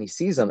those lights, and he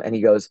sees them and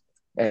he goes,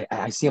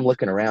 I see him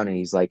looking around and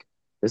he's like,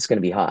 this is going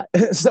to be hot.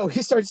 So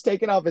he starts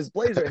taking off his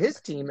blazer.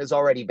 His team is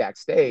already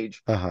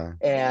backstage, Uh-huh.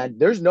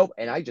 and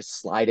and I just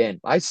slide in.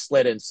 I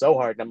slid in so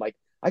hard, and I'm like,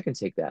 I can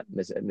take that,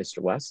 Mr.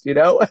 West.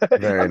 Very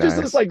I'm just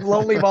this nice. like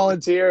lonely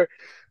volunteer.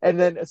 And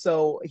then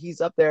so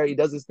he's up there, he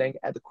does his thing,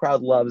 and the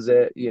crowd loves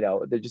it.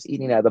 They're just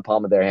eating out of the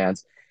palm of their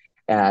hands.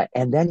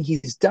 And then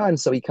he's done.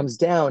 So he comes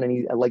down and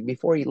he like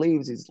before he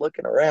leaves, he's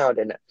looking around,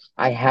 and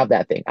I have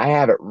that thing. I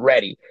have it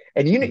ready.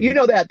 And you Mhm.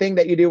 know that thing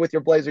that you do with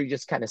your blazer, you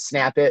just kind of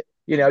snap it,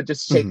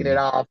 just shaking it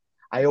Mhm. off.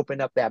 I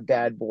open up that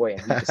bad boy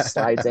and he just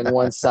slides in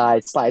one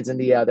side, slides in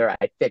the other.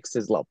 I fix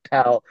his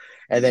lapel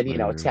and then,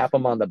 Smooth. tap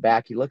him on the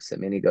back. He looks at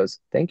me and he goes,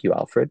 "Thank you,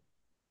 Alfred."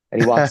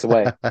 And he walks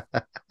away.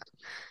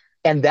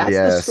 And that's the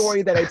Yes.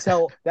 story that I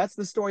tell. That's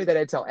the story that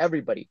I tell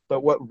everybody.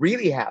 But what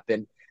really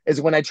happened is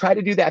when I try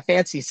to do that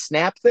fancy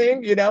snap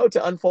thing,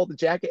 to unfold the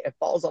jacket, it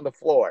falls on the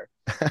floor.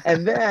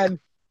 And then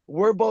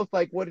we're both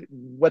like, what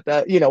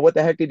the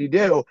heck did you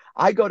do?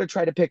 I go to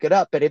try to pick it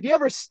up. But have you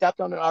ever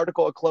stepped on an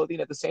article of clothing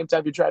at the same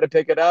time you try to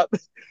pick it up?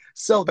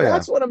 So Oh yeah.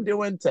 that's what I'm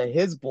doing to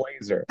his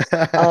blazer.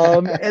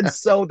 And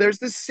so there's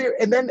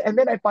and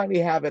then I finally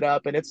have it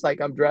up, and it's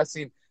like I'm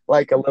dressing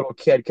like a little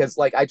kid because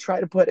like I try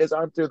to put his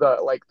arm through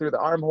the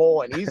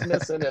armhole, and he's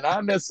missing and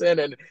I'm missing,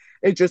 and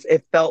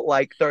it felt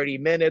like 30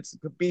 minutes,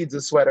 beads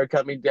of sweat are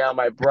coming down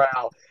my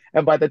brow,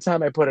 and by the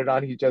time I put it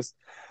on,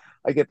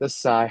 I get this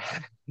sigh.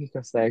 He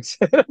goes, "Thanks."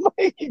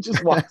 He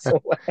just walks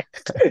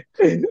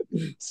away.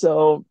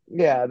 So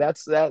yeah,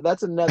 that's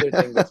another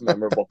thing that's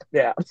memorable.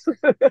 Yeah.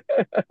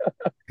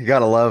 You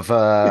gotta love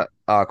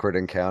awkward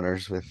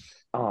encounters with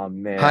Oh high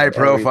man,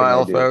 everything I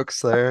profile do.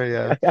 folks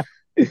there.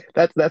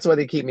 That's why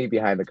they keep me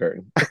behind the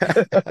curtain.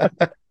 Yeah.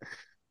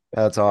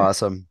 That's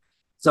awesome.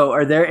 So,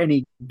 are there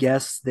any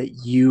guests that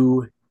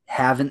you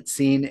haven't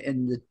seen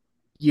in the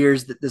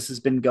years that this has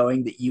been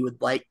going that you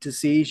would like to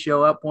see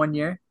show up one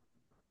year?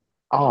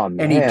 Oh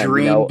Any man,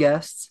 dream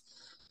guests?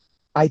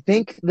 I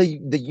think the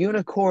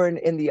unicorn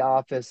in the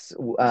office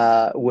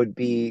would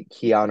be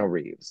Keanu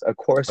Reeves. Of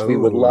course, we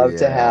would Oh love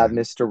to have yeah.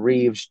 Mr.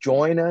 Reeves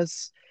join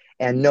us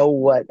and know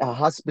what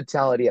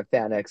hospitality at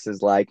FanX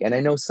is like. And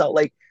I know Salt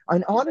Lake.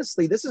 And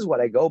honestly, this is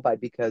what I go by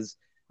because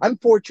I'm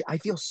fortunate. I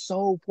feel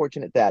so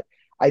fortunate that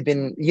I've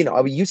been,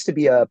 I used to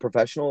be a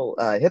professional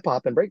hip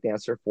hop and break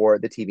dancer for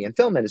the TV and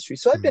film industry.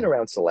 So I've been Mhm.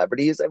 around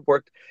celebrities. I've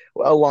worked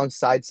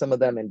alongside some of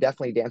them and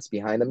definitely danced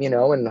behind them.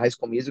 In High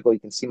School Musical, you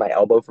can see my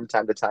elbow from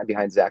time to time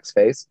behind Zach's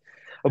face.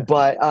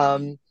 But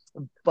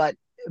but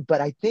but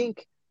I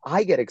think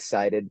I get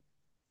excited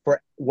for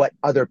what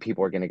other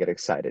people are going to get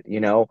excited.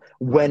 Right.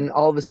 When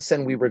all of a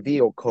sudden we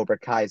reveal Cobra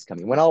Kai is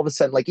coming. When all of a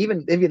sudden, like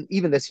even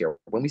this year,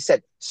 when we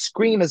said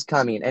Scream is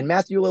coming and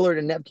Matthew Lillard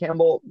and Neb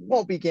Campbell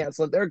won't be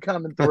canceled, they're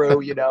coming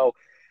through.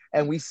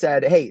 And we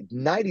said, hey,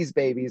 90s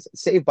babies,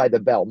 Saved by the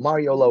Bell,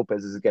 Mario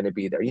Lopez is going to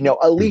be there.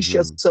 Alicia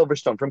Mhm.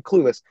 Silverstone from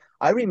Clueless.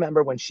 I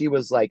remember when she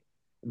was like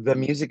the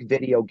music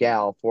video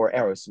gal for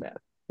Aerosmith,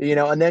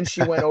 and then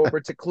she went over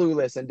to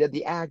Clueless and did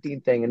the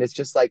acting thing. And it's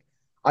just like,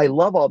 I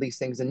love all these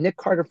things. And Nick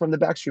Carter from the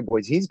Backstreet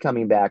Boys, he's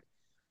coming back.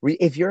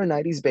 If you're a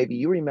 90s baby,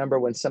 you remember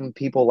when some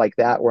people like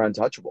that were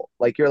untouchable.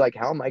 Like, you're like,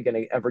 how am I going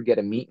to ever get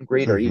a meet and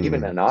greet or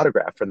even Mhm. an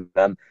autograph from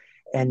them?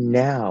 And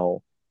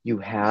now you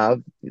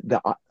have the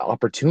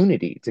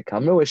opportunity to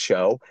come to a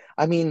show.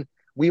 I mean,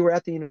 we were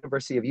at the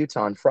University of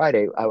Utah on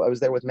Friday. I was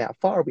there with Matt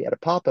Farr. We had a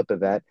pop-up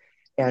event,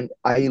 and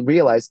I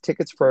realized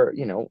tickets for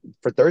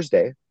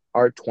Thursday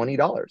are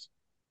 $20.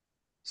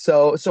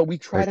 So we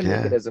try to Heck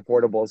make it yeah. as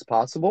affordable as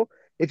possible.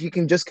 If you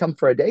can just come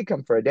for a day,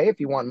 come for a day. If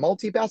you want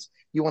multi-pass,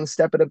 you want to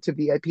step it up to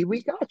VIP,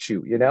 we got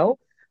you.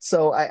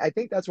 So I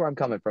think that's where I'm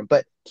coming from.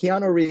 But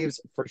Keanu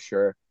Reeves, for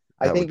sure.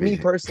 I That would think me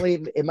be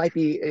personally, it might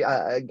be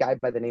a guy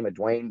by the name of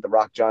Dwayne The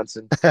Rock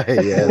Johnson.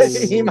 yes.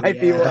 He Oh,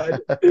 might be yeah.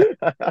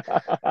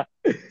 one.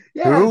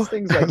 Yeah, Who? it's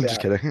things like I'm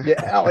just that. kidding.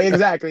 Yeah. Oh,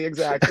 exactly,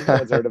 exactly. No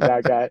one's heard of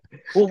that guy.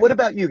 Well, what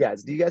about you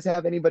guys? Do you guys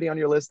have anybody on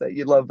your list that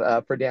you'd love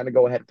for Dan to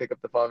go ahead and pick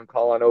up the phone and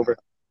call on over?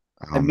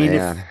 I Oh mean,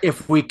 man.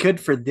 if we could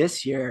for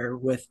this year,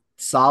 with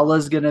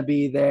Sala's gonna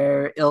be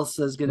there,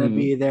 Ilsa's gonna Mhm.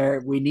 be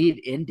there. We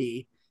need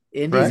Indy.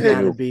 We Indy's got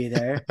Right? to do. be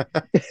there.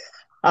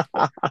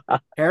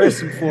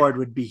 Harrison Ford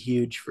would be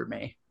huge for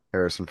me.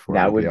 Harrison Ford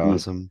That would be would be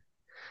awesome.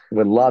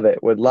 would love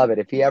it. Would love it.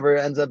 If he ever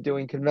ends up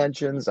doing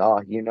conventions,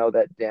 oh, you know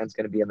that Dan's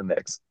going to be in the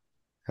mix.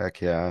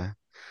 Heck yeah.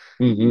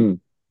 Hmm.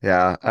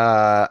 Yeah.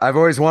 I've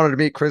always wanted to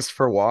meet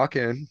Christopher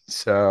Walken,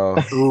 so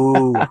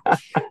Ooh,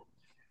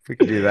 if we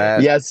could do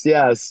that. Yes,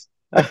 yes.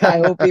 I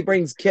hope he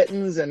brings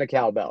kittens and a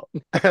cowbell.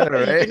 You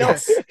Right? know,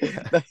 yes.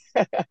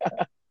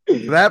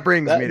 That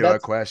brings me that to a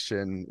that's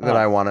question that uh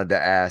I wanted to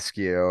ask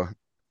you.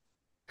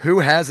 Who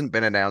hasn't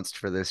been announced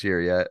for this year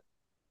yet?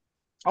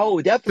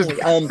 Oh, Just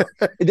definitely.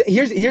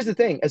 Here's the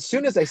thing. As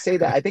soon as I say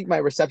that, I think my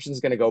reception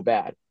is going to go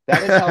bad.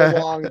 That is how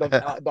long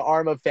the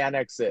arm of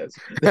FanX is.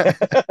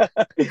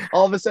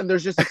 All of a sudden,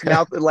 there's just this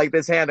mouth like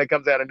this hand that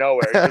comes out of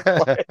nowhere. It's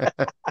just like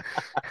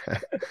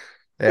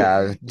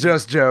Yeah,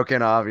 just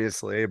joking,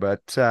 obviously,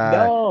 but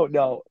no,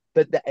 no.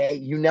 But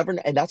you never,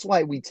 and that's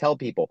why we tell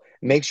people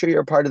make sure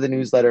you're a part of the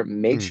newsletter.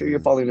 Make sure you're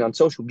mhm. following me on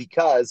social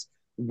because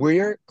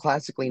we're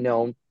classically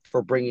known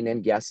for bringing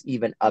in guests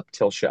even up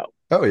till show.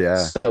 Oh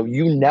yeah. So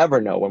you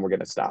never know when we're going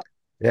to stop.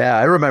 Yeah,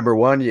 I remember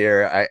one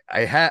year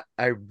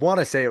I want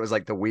to say it was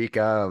like the week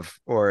of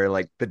or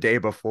like the day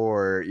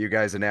before you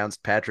guys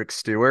announced Patrick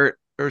Stewart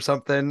or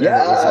something, and it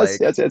was Yes, like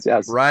yes, yes,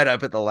 yes. right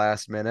up at the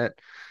last minute.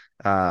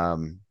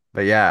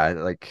 But yeah,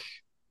 like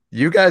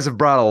you guys have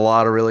brought a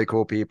lot of really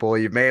cool people.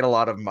 You've made a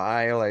lot of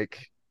my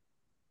like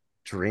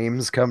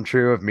dreams come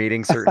true of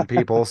meeting certain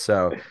people.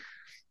 So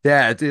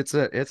yeah, it's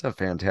a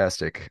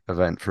fantastic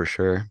event for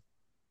sure.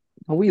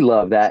 We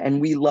love that. And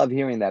we love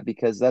hearing that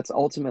because that's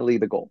ultimately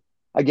the goal.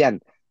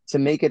 Again, to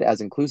make it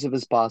as inclusive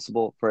as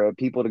possible for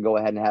people to go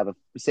ahead and have a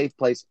safe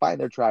place, find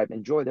their tribe,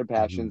 enjoy their Hmm.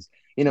 passions,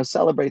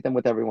 celebrate them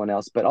with everyone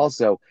else, but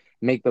also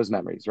make those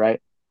memories,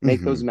 right?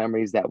 Make those Hmm.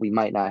 memories that we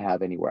might not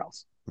have anywhere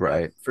else. Yep,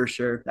 Right. for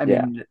sure. I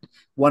Yeah. mean,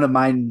 one of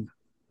my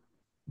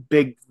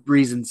big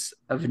reasons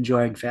of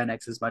enjoying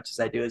FanX as much as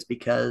I do is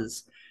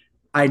because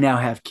I now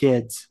have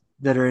kids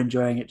that are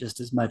enjoying it just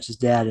as much as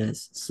dad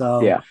is.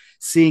 So Yeah.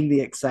 seeing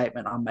the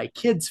excitement on my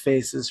kids'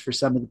 faces for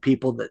some of the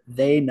people that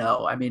they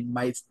know. I mean,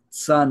 my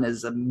son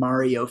is a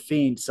Mario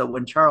fiend. So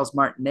when Charles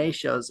Martinet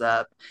shows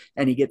up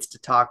and he gets to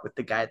talk with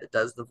the guy that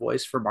does the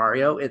voice for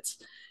Mario, it's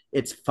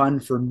fun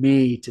for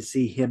me to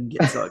see him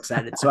get so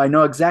excited. So I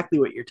know exactly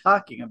what you're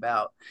talking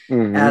about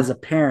Hmm. as a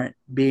parent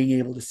being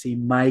able to see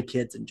my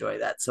kids enjoy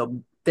that.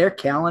 So their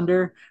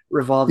calendar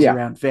revolves Yeah.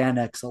 around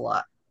FanX a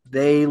lot.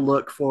 They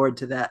look forward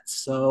to that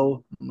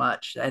so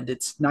much. And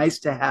it's nice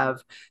to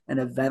have an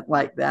event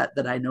like that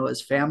I know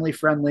is family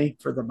friendly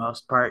for the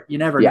most part. You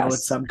never know with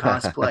Yes. some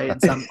cosplay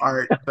and some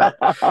art, but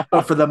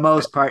for the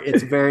most part,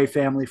 it's very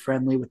family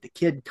friendly with the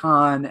kid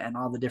con and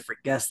all the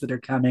different guests that are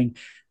coming.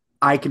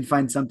 I can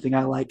find something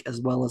I like as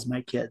well as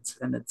my kids,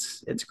 and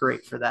it's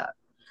great for that.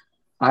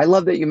 I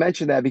love that you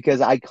mentioned that because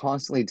I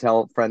constantly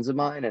tell friends of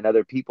mine and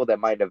other people that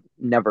might have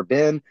never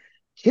been,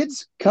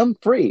 kids come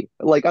free.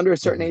 Like under a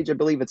certain Mhm. age, I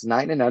believe it's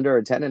 9 and under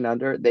or 10 and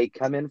under, they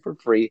come in for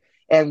free.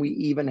 And we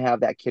even have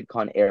that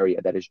KidCon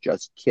area that is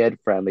just kid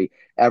friendly.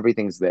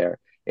 Everything's there.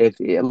 If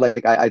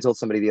like I told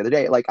somebody the other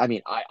day, like I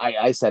mean,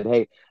 I said,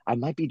 hey, I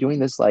might be doing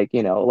this like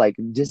like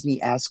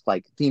Disney-esque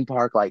like theme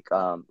park like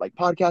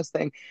podcast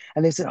thing,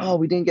 and they said, oh,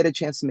 we didn't get a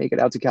chance to make it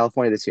out to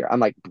California this year. I'm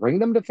like, bring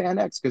them to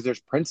FanX because there's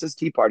Princess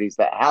Tea parties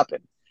that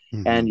happen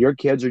and Mhm. your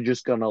kids are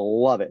just gonna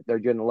love it. They're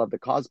gonna love the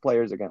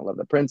cosplayers. They're gonna love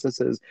the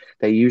princesses.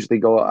 They usually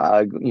go,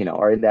 are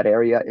in that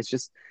area. It's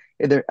just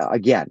there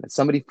again. It's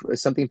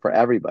something for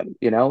everybody,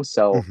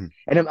 So, Mhm.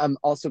 and I'm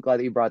also glad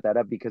that you brought that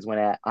up because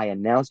when I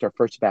announced our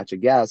first batch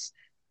of guests,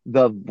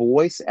 the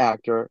voice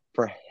actor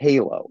for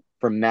Halo,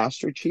 for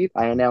Master Chief,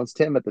 I Mhm. announced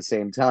him at the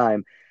same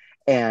time.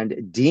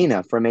 And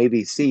Dina from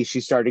ABC,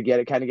 she started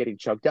getting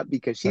choked up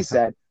because she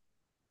said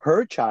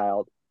her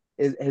child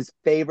is his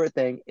favorite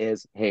thing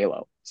is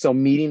Halo. So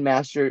meeting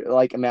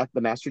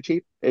the Master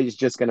Chief is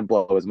just going to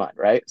blow his mind,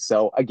 right?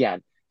 So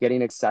again,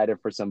 getting excited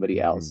for somebody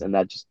else, Mhm. and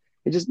that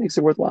just makes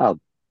it worthwhile.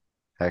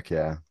 Heck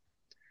yeah.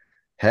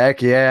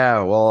 Heck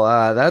yeah.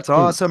 Well, that's Mm,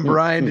 awesome, mm,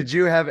 Brian. mm. Did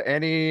you have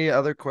any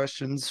other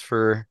questions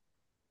for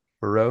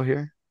Ro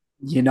here?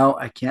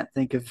 I can't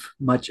think of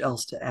much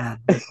else to add,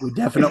 but we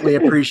definitely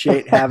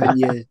appreciate having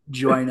you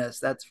join us.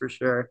 That's for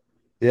sure.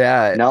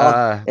 Yeah,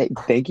 No, hey,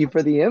 thank you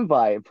for the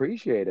invite.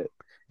 Appreciate it.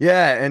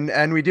 yeah,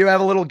 and we do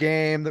have a little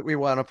game that we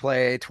want to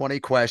play, 20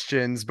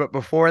 questions. But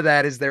before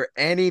that, is there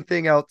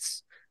anything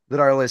else that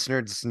our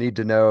listeners need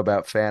to know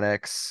about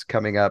FanX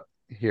coming up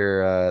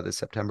here this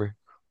September?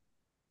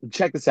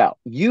 Check this out.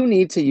 You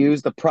need to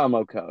use the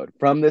promo code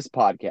from this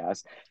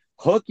podcast.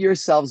 Hook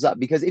yourselves up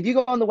because if you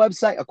go on the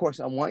website, of course,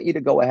 I want you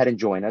to go ahead and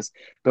join us.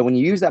 But when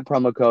you use that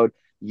promo code,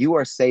 you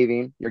are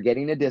saving, you're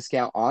getting a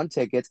discount on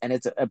tickets, and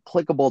it's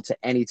applicable to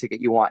any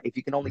ticket you want. If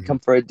you can only Mhm. come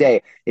for a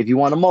day, if you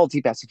want a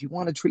multi pass, if you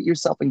want to treat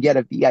yourself and get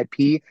a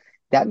VIP,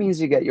 that means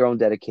you get your own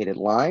dedicated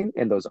line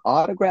and those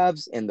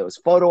autographs and those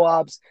photo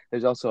ops.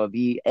 There's also a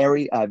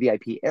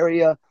VIP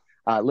area,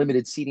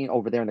 limited seating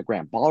over there in the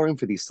grand ballroom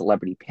for these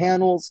celebrity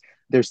panels.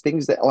 There's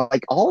things that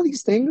like all of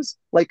these things,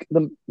 like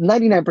the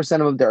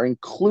 99% of them, they're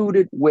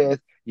included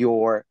with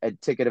your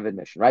ticket of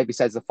admission, right?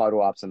 Besides the photo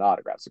ops and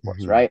autographs, of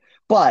course, Mhm. right?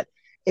 But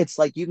it's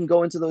like you can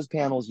go into those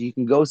panels, you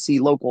can go see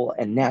local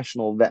and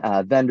national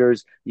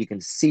vendors, you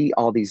can see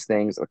all these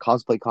things, a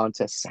cosplay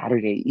contest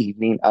Saturday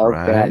evening of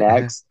Right.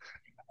 FanX,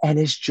 and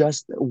it's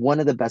just one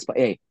of the best.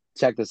 Hey,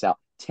 check this out: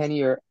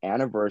 10-year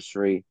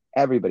anniversary.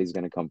 Everybody's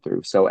going to come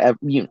through. So,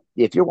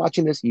 if you're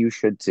watching this, you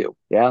should too.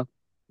 Yeah.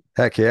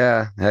 Heck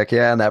yeah. Heck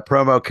yeah. And that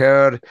promo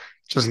code,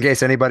 just in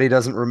case anybody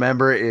doesn't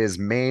remember, is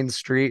Main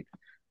Street.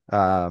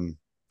 Um,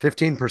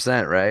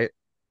 15%, right,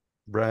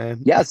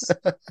 Brian? Yes.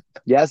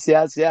 Yes.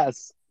 Yes.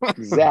 Yes.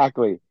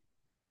 Exactly.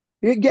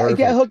 You get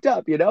Perfect. hooked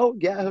up, get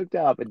hooked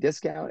up. A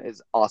discount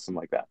is awesome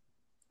like that.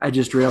 I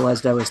just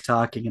realized I was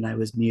talking and I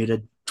was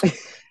muted.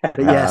 But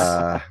yes,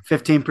 Uh,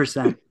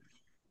 15%. if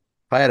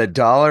I had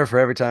 $1 for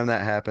every time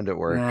that happened at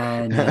work.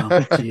 I know.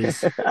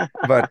 Jeez.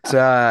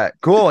 But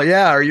cool.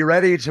 Yeah. Are you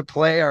ready to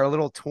play our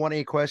little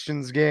 20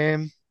 questions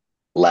game?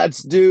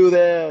 Let's do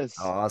this.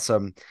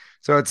 Awesome.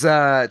 So it's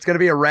gonna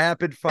be a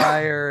rapid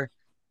fire.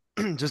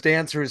 Just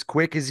answer as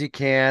quick as you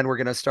can. We're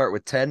gonna start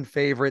with 10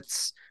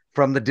 favorites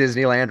from the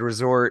Disneyland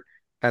resort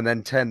and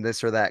then 10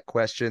 this or that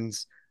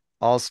questions.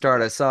 I'll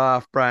start us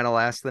off. Brian will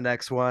ask the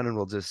next one and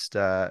we'll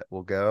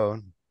go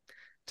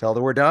till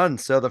that we're done.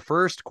 So the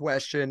first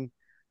question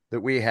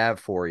that we have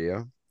for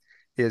you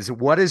is,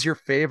 what is your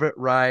favorite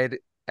ride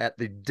at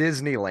the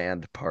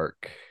Disneyland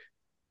park?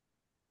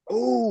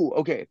 Oh,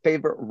 okay.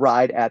 Favorite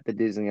ride at the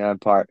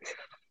Disneyland park.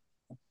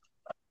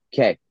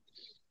 Okay.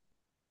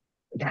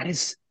 That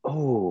is,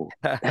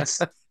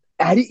 that's,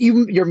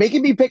 you're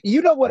making me pick.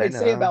 You know what I I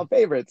say know. about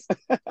favorites.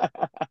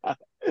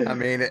 I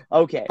mean,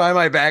 Okay. by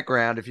my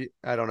background,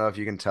 I don't know if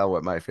you can tell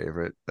what my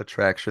favorite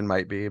attraction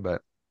might be,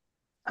 but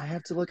I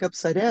have to look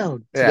upside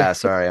down yeah, today.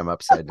 sorry, I'm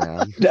upside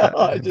down. No,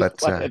 I just But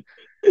playing.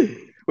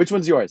 Which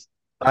one's yours?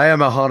 I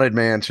am a haunted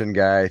mansion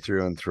guy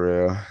through and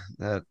through.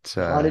 That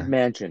Haunted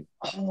Mansion.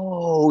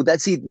 Oh,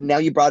 that's see. Now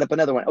you brought up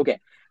another one. Okay.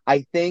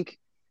 I think,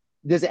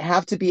 does it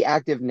have to be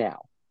active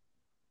now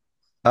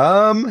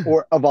um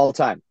or of all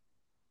time?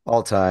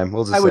 all time.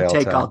 We'll I just say would all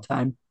take all time.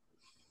 time.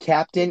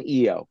 Captain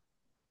EO.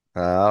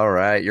 All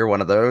right, you're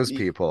one of those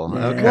people. One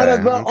Okay,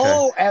 of the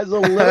okay. as a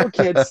little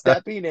kid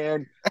stepping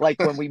in, like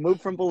when we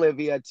moved from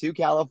Bolivia to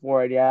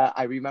California,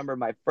 I remember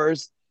my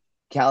first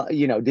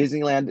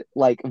Disneyland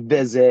like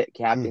visit,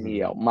 Captain Mhm.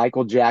 EO,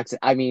 Michael Jackson.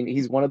 I mean,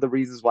 he's one of the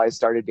reasons why I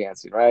started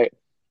dancing, right?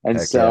 And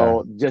Heck yeah.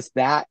 so just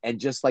that and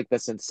just like the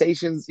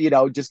sensations,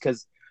 just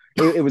because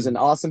it was an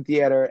awesome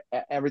theater.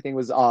 Everything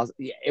was awesome.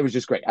 Yeah, it was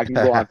just great. I can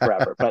go on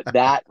forever. But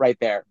that right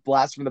there,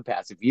 blast from the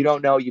past. If you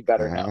don't know, you All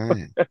better know.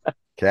 right.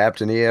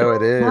 Captain EO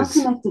it Now is.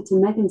 connected to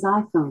Megan's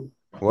iPhone.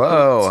 Oh,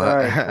 Whoa,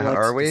 sorry.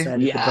 are Alexa we?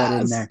 decided to butt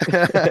in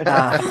Yes. there.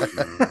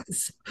 Uh,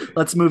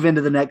 let's move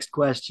into the next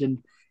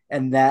question.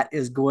 And that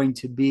is going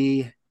to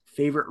be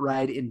favorite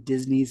ride in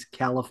Disney's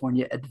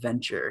California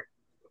Adventure.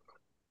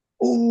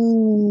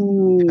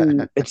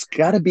 Ooh, it's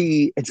gotta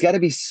be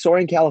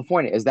Soaring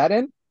California. Is that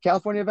in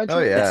California Oh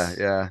Adventure? yeah, Yes.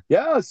 yeah.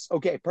 Yes.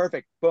 Okay,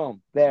 perfect.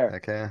 Boom. There.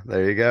 Okay,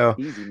 there you go.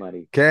 Easy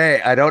money.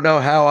 Okay, I don't know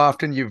how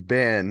often you've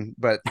been,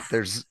 but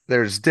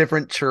there's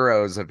different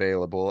churros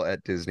available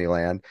at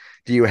Disneyland.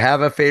 Do you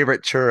have a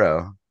favorite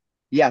churro?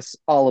 Yes,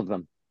 all of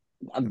them.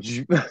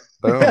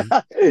 Boom.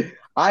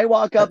 I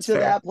walk up That's to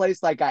fair. that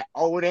place like I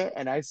own it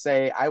and I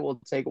say I will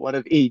take one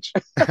of each.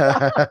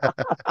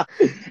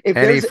 If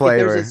Any there's if there's a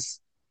flavor.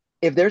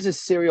 if there's a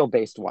cereal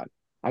based one,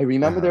 I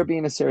remember Uh-huh. there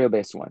being a cereal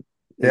based one.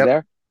 Is Yep.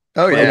 there?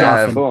 Oh Quite Okay,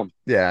 yeah. often. boom.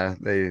 Yeah,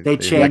 they They they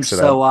change mix it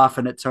up. so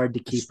often, it's hard to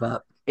keep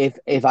up.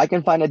 If I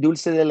can find a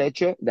dulce de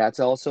leche, that's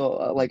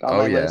also like on Oh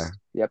my yeah. list.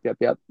 Yep, yep,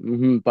 yep.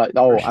 But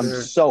For I'm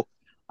sure. so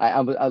I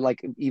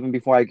like even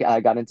before I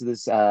got into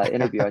this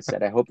interview, I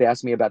said I hope they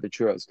ask me about the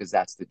churros because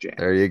that's the jam.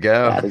 There you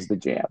go. That is the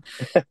jam.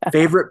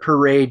 Favorite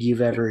parade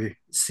you've ever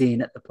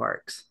seen at the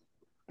parks?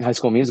 High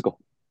School Musical.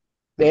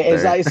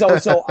 Is There.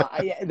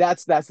 I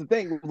that's the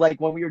thing.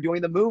 Like when we were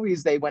doing the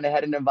movies, they went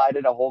ahead and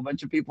invited a whole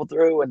bunch of people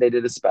through, and they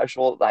did a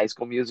special High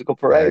School Musical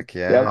parade. Heck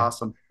Yep. yeah.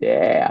 Awesome.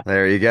 Yeah.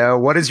 There you go.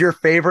 What is your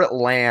favorite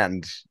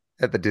land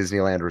at the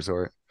Disneyland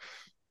Resort?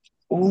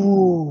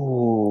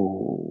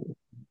 Ooh.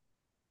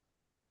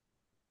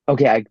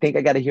 Okay, I think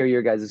I got to hear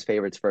your guys'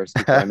 favorites first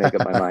before I make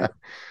up my mind.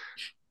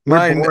 We're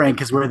Mine, boring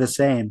because we're the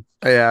same.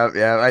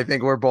 yeah. I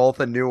think we're both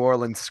a New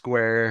Orleans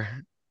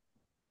Square.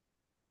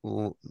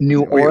 New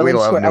We Orleans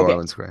love Square. New Okay,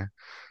 Orleans Square.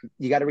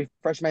 you got to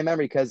refresh my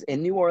memory because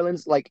in New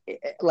Orleans, like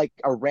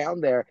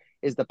around there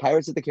is the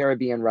Pirates of the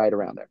Caribbean right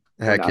around there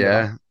Heck on the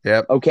island. yeah.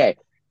 Yep. Okay,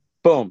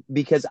 boom.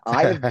 Because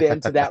I have been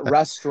to that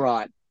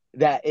restaurant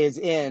that is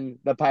in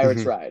the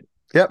Pirates Mhm. ride.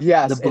 Yep. The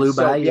Yes, and Blue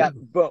so yeah,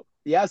 Bayou. boom.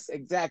 Yes,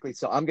 exactly.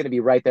 So I'm gonna be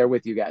right there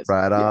with you guys.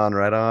 Right Yeah. on,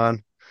 right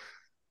on.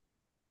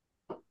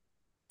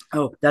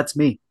 Oh, that's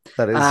me.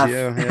 That is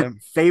you. Yeah.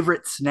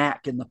 Favorite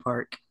snack in the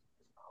park?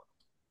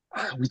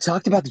 We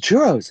talked about the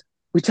churros.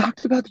 We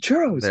talked about the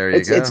churros. There you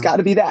It's go. got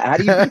to be that. How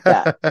do you beat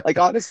that? Like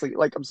honestly,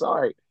 like I'm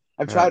sorry.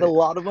 I've tried a Yeah.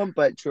 lot of them,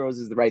 but churros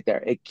is right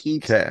there.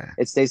 Okay.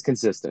 It stays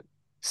consistent.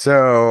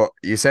 So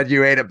you said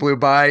you ate at Blue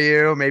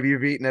Bayou. Maybe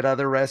you've eaten at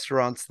other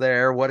restaurants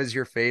there. What is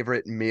your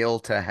favorite meal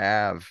to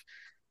have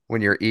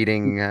when you're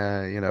eating,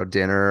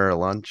 dinner or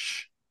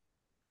lunch?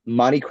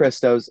 Monte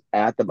Cristo's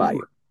at the Ooh,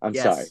 Bayou. I'm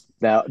sorry. yes.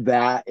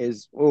 That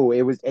is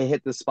it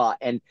hit the spot.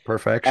 And as a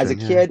Perfection.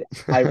 kid,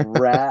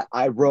 Yeah.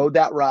 I rode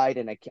that ride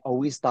and I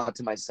always thought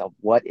to myself,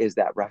 what is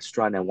that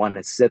restaurant? I want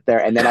to sit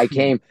there. And then I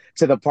came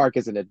to the park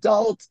as an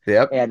adult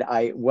Yep. and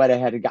I went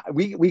ahead and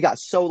we got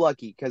so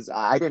lucky because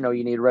I didn't know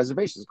you needed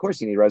reservations. Of course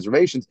you need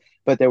reservations,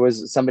 but there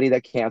was somebody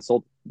that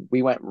canceled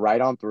we went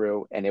right on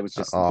through, and it was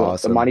just boom. The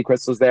Awesome. Monte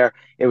Cristo's there.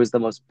 It was the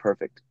most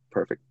perfect,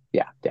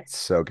 yeah, day.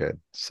 So good.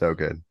 So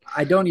good.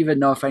 I don't even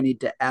know if I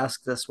need to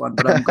ask this one,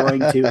 but I'm going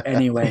to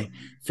anyway.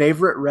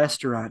 Favorite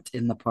restaurant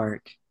in the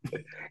park?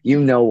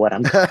 You know what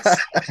I'm gonna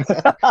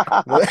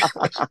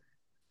say.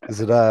 Is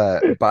it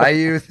a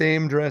Bayou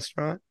themed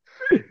restaurant?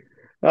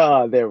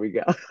 Oh, there we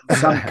go.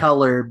 Some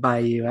color by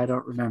you. I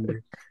don't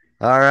remember.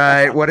 All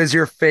right. What is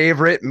your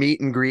favorite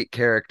meet and greet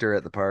character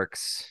at the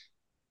parks?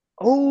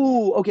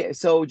 Oh, okay.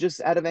 So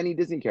just out of any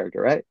Disney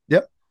character, right?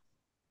 Yep.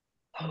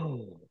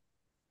 Oh,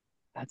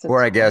 that's a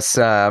Or I tough guess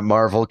one.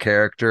 Marvel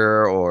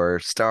character or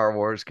Star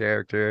Wars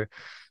character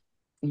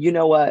You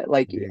know what?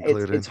 Like be it's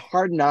included.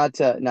 hard not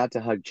to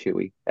hug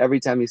Chewie. Every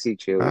time you see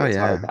Chewie, Oh it's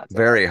hard yeah. not to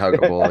Very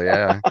huggable.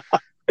 Yeah.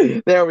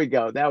 hug. There we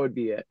go. That would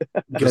be it.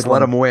 Just Good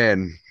let him one.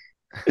 win.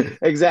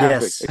 Exactly.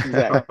 Yes.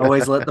 Exactly.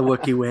 Always let the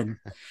Wookiee win.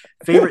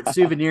 Favorite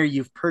souvenir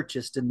you've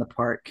purchased in the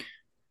park?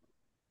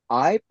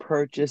 I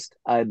purchased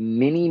a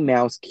Minnie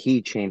Mouse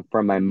keychain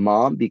for my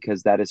mom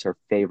because that is her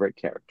favorite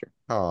character.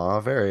 Oh,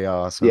 very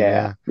awesome.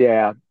 Yeah, Yeah.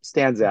 yeah,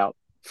 stands out.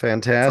 That's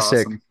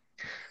Fantastic. awesome.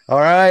 All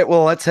right.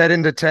 Well, let's head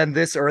into 10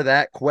 this or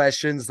that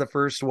questions. The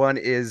first one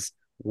is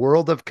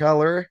World of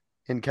Color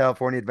in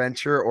California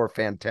Adventure or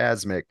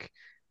Phantasmic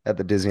at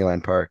the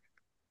Disneyland Park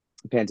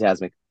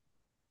Fantastic.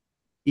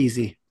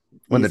 Easy.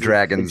 when the Easy. The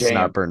dragon's not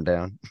jam. burned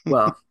down.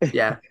 Well,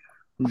 yeah.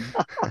 Now,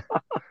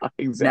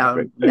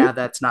 Exactly. now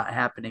that's not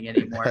happening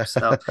anymore.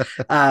 So,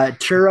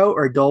 churro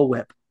or Dole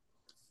Whip?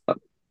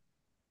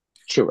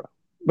 Churro.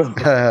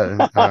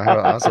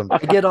 Awesome. I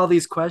get all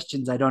these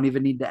questions. I don't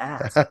even need to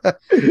ask.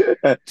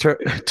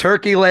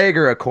 Turkey leg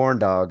or a corn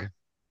dog?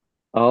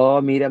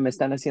 Oh, mira, me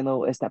están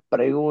haciendo esta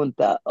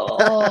pregunta.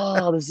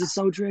 Oh, this is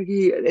so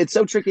tricky. It's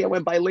so tricky. I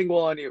went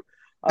bilingual on you.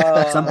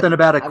 Something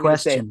about a I'm gonna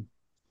say question.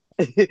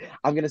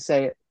 I'm gonna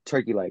say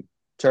turkey leg.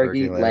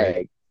 Turkey Turkey leg.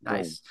 leg. Boom.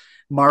 Nice.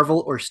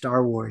 Marvel or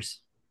Star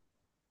Wars?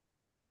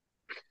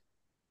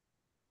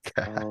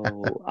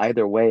 Oh,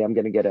 either way, I'm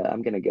gonna get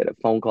a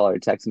phone call or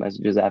text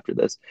messages after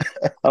this.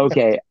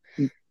 Okay,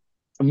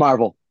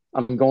 Marvel.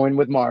 I'm going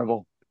with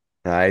Marvel.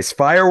 Nice.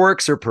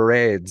 Fireworks or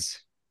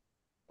parades?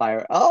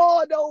 Fire.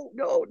 Oh no,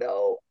 no,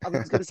 no. I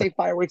was gonna say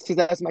fireworks because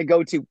that's my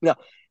go-to. No,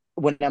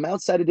 when I'm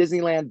outside of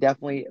Disneyland,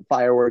 definitely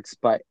fireworks.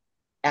 But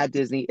at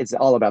Disney, it's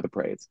all about the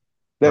parades,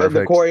 the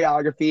Perfect.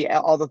 choreography,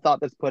 all the thought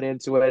that's put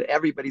into it.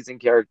 Everybody's in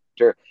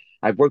character.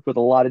 I've worked with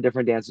a lot of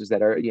different dancers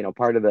that are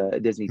part of the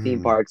Disney theme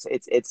Mm. parks.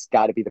 It's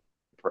got to be the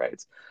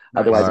parades.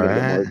 Otherwise, Nice. I'm All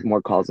gonna get right.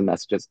 more calls and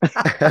messages.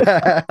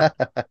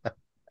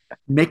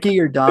 Mickey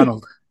or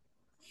Donald?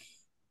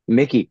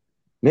 Mickey,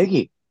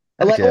 Mickey.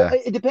 Heck Like, oh, yeah.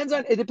 it depends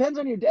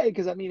on your day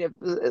because I mean, if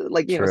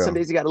like some True.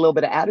 days you got a little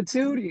bit of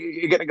attitude,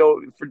 you're gonna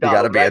go for You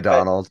got to Donald, be a right? But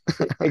Donald.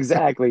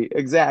 exactly,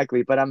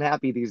 exactly. But I'm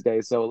happy these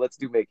days, so let's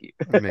do Mickey.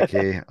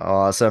 Mickey.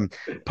 Awesome.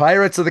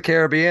 Pirates of the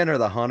Caribbean or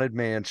the Haunted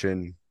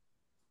Mansion?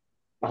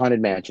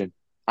 Haunted Mansion.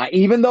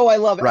 Even though I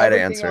love Right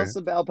everything answer. else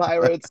about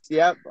pirates,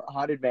 yep,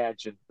 Haunted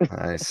Mansion.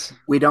 Nice.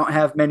 We don't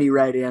have many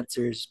right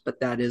answers,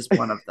 but that is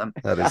one of them.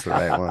 That is the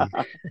right one.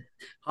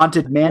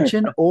 Haunted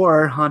Mansion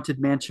or Haunted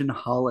Mansion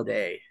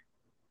Holiday?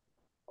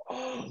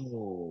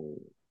 Oh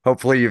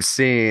Hopefully you've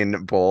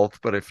seen both,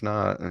 but if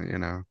not,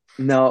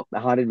 no,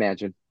 Haunted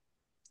Mansion.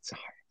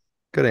 Sorry,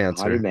 good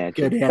Haunted answer.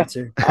 Good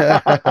Mansion. answer.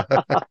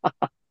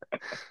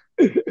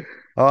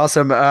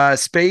 Awesome.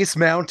 Space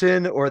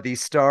Mountain or the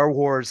Star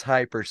Wars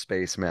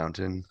Hyperspace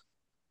Mountain?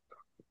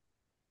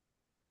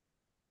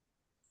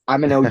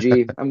 I'm an OG.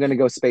 I'm gonna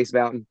go Space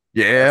Mountain.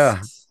 Yeah,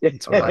 Yes.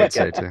 that's I what I'd like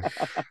say it. too.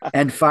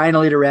 And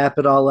finally, to wrap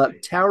it all up,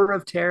 Tower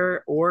of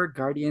Terror or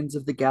Guardians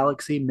of the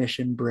Galaxy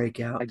Mission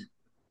Breakout?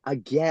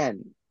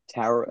 Again,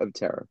 Tower of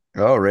Terror.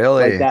 Oh, Like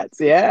really? that's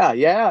yeah,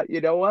 yeah.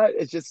 You know what?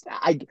 It's just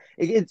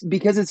it's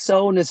because it's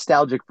so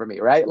nostalgic for me,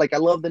 right? Like I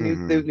love the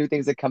Hmm. new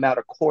things that come out.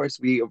 Of course,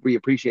 we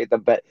appreciate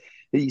them, but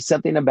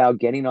something about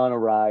getting on a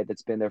ride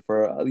that's been there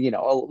for a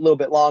little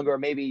bit longer.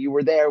 Maybe you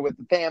were there with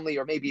the family,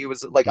 or maybe it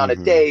was like on a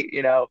Hmm.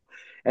 date.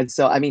 And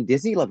so I mean,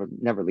 Disney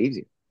never leaves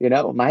you.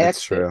 My That's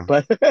ex did, true.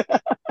 but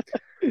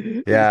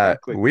Yeah,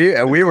 exactly.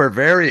 we were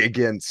very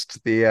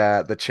against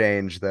the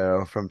change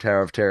though from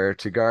Tower of Terror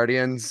to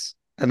Guardians,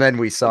 and then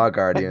we saw Then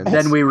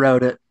Guardians, we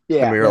wrote it. and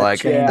Yeah, we were That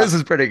like, yeah, "This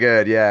change. is pretty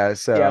good." Yeah, yep,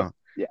 so yeah.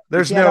 You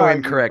there's can't no argue,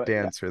 incorrect but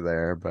yeah, answer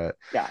there, but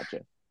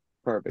gotcha.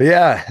 Perfect.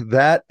 yeah,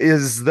 that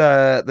is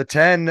the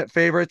 10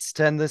 favorites,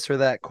 10 this or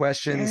that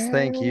questions.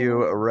 Thank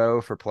you, Yeah.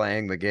 Ro, for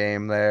playing the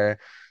game there.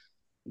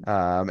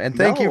 And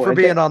thank you No, for and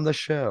being on the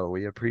show.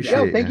 We Yeah. yo,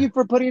 appreciate thank you. you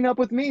for putting up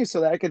with me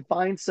so that I could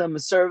find some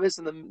service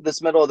in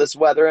this middle of this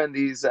weather and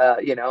these,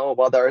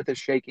 while the earth is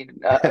shaking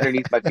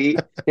underneath my feet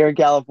here in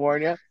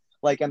California,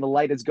 like, and the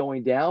light is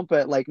going down.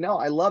 But like, no,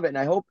 I love it, and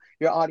I hope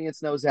your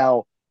audience knows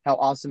how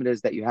awesome it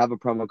is that you have a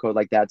promo code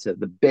like that to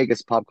the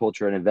biggest pop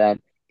culture and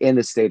event in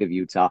the state of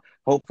Utah.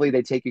 Hopefully,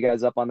 they take you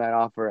guys up on that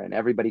offer, and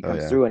everybody Oh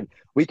comes yeah. through, and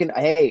we can.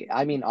 Hey,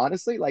 I mean,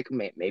 honestly, like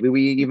maybe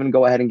we even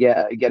go ahead and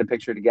get a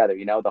picture together.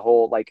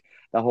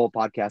 The whole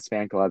podcast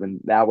fan club, and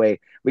that way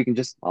we can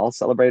just all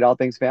celebrate all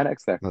things Fan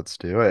X there. Let's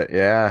do it.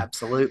 Yeah.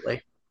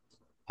 Absolutely.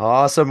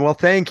 Awesome. Well,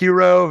 thank you,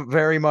 Ro,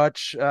 very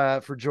much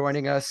for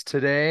joining us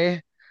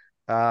today.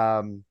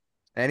 Um,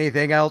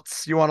 Anything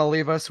else you want to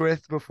leave us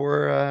with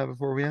before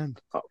we end?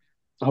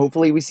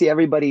 Hopefully, we see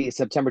everybody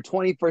September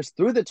 21st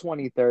through the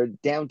 23rd,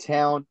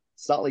 downtown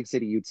Salt Lake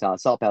City, Utah,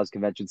 Salt Palace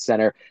Convention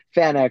Center.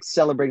 FanX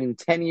celebrating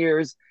 10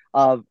 years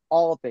of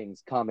all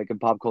things comic and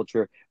pop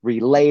culture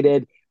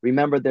related.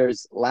 Remember,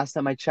 last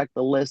time I checked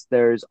the list,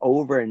 there's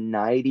over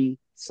 90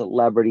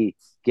 celebrity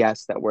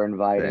guests that we're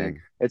inviting.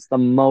 Dang. It's the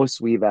most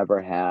we've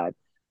ever had,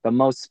 the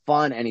most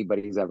fun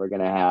anybody's ever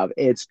going to have.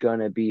 It's going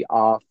to be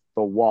off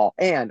the wall.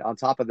 And on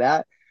top of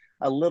that,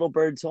 a little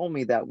bird told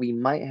me that we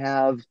might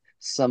have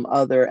some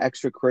other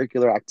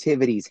extracurricular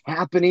activities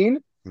happening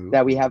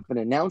that we Ooh. haven't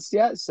announced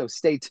yet. So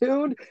stay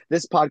tuned.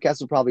 This podcast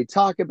will probably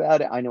talk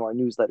about it. I know our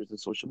newsletters and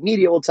social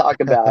media will talk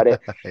about it,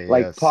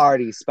 like Yes.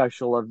 parties,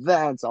 special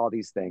events, all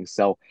these things.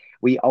 So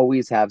we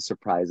always have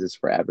surprises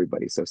for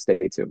everybody. So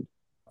stay tuned.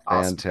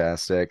 Awesome.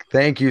 Fantastic.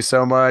 Thank you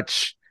so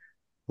much.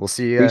 We'll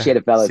Appreciate it, see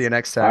you fellas.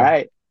 next All time.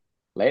 right.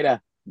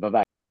 Later. Bye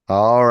bye.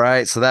 All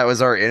right. So that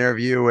was our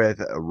interview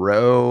with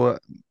Ro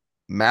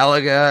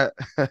Malaga.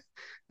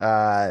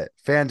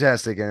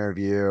 Fantastic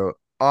interview.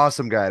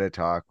 Awesome guy to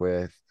talk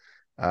with.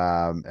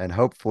 And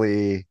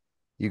hopefully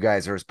you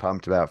guys are as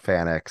pumped about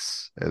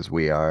FanX as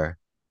we are.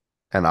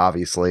 And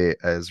obviously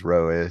as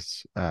Ro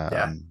is.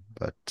 Yeah.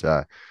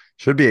 But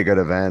should be a good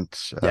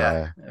event.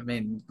 Yeah. I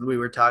mean, we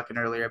were talking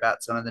earlier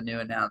about some of the new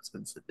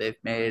announcements that they've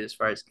made as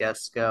far as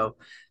guests go.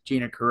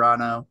 Gina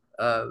Carano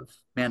of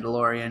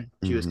Mandalorian.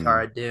 She was Mhm.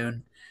 Cara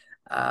Dune.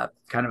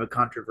 Kind of a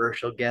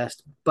controversial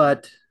guest,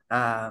 but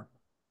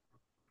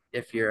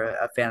if you're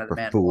a fan of the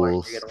For Mandalorian, you're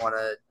fools. going to want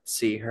to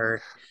see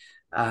her.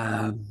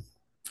 Um,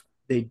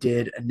 they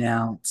did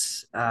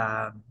announce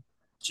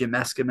Jim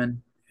Eskeman,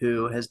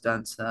 who has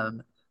done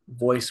some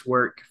voice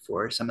work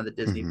for some of the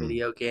Disney Mhm.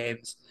 video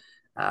games.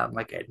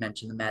 Like I had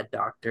mentioned, the Mad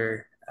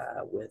Doctor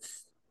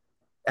with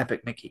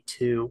Epic Mickey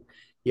 2.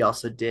 He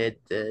also did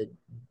the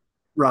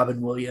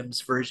Robin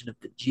Williams version of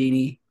the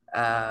Genie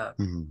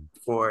Mhm.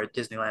 for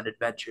Disneyland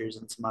Adventures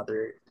and some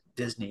other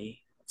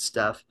Disney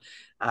stuff.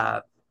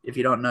 Uh, if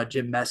you don't know,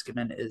 Jim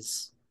Meskimen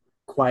is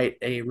quite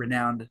a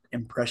renowned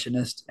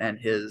impressionist, and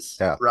his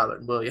Yeah.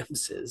 Robin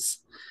Williams is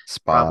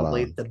Spot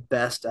probably on. the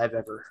best I've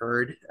ever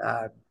heard.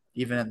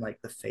 Even in like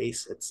the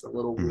face, it's a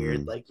little weird.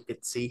 Mhm. Like you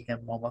could see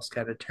him almost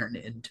kind of turn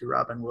into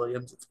Robin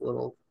Williams. It's a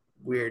little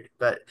weird,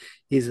 but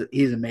he's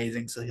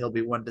amazing. So he'll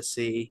be one to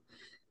see.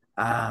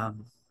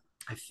 Um,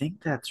 I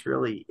think that's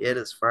really it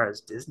as far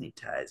as Disney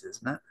ties,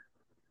 isn't it?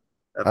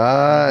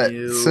 Of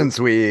new. Since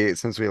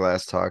we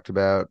last talked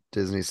about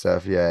Disney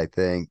stuff, yeah, I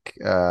think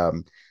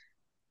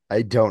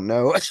I don't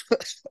know.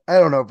 I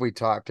don't know if we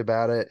talked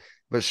about it,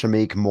 but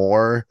Shamik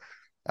Moore,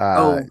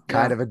 Oh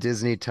kind yeah, of a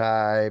Disney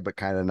tie, but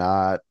kind of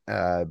not.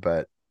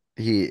 But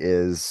he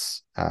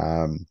is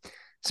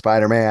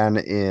Spider-Man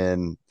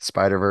in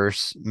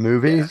Spider-Verse yeah.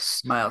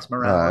 movies. Miles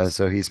Morales.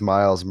 So he's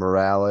Miles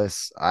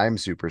Morales. I'm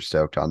super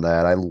stoked on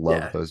that. I love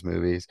Yeah, those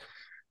movies.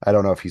 I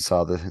don't know if you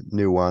saw the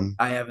new one,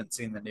 I haven't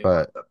seen the new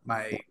one, but but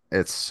my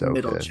it's so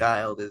middle good.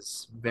 child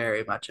is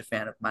very much a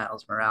fan of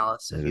Miles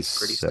Morales, so It is he's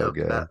pretty so stoked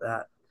good. about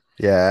that.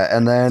 Yeah,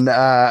 and then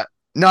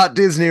not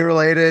Disney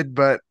related,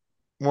 but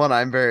one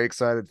I'm very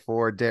excited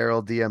for,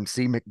 Daryl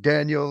DMC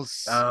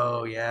McDaniels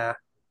Oh yeah,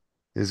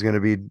 is going to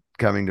be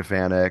coming to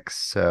FanX.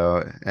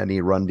 So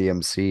any Run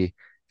DMC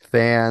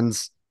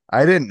fans,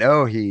 I didn't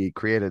know he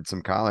created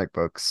some comic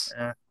books.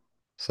 yeah.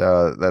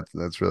 So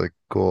that's really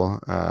cool.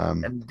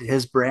 And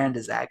his brand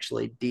is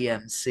actually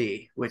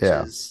DMC, which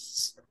Yeah.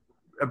 is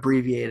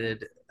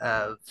abbreviated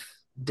of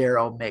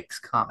Daryl Makes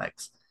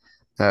Comics.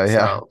 Oh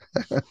yeah.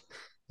 So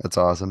That's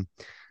awesome.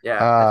 yeah, I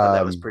thought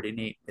that was Um pretty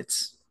neat.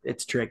 It's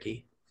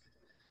tricky.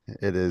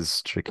 it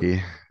is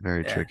tricky,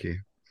 very Yeah, tricky.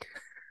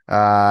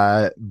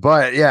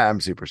 But yeah, I'm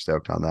super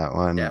stoked on that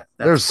one. yeah,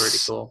 that's pretty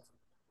There's cool.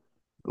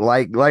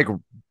 like like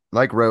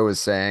like Ro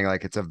was saying,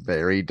 like it's a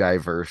very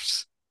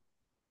diverse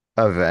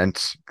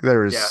event. Yeah,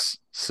 There's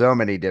so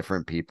many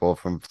different people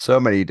from so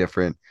many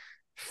different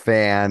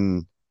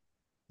fan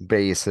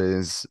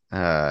bases.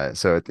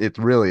 So it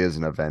really is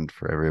an event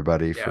for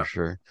everybody for yeah,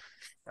 sure.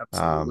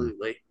 Um,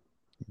 absolutely.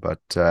 but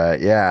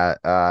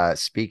yeah,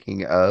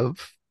 speaking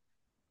of,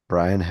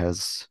 Brian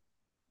has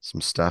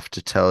some stuff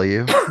to tell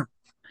you.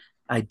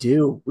 I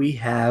do. We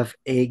have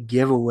a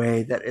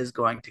giveaway that is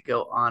going to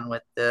go on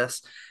with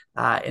this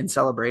in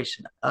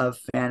celebration of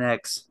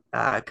FanX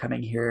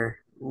coming here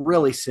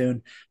really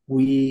soon.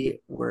 We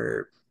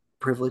were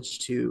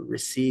privileged to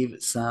receive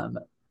some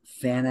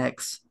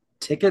FanX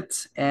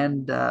tickets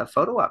and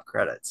photo op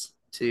credits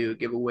to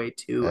give away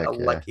to a Heck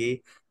yeah.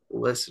 lucky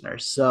listener.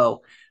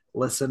 So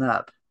listen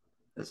up.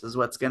 This is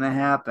what's going to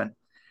happen.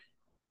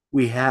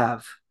 We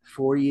have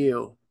for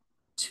you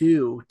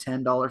two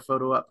 $10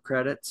 photo up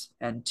credits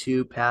and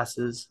two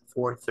passes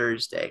for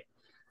Thursday.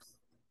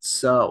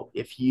 So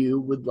if you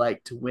would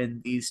like to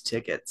win these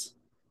tickets,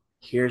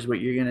 here's what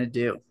you're going to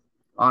do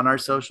on our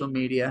social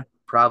media,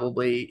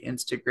 probably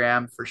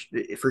Instagram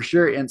for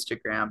sure,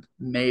 Instagram,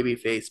 maybe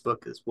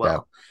Facebook as Yeah.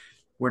 well.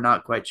 We're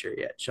not quite sure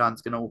yet.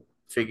 Sean's going to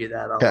figure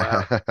that all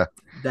out.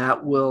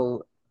 That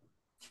will,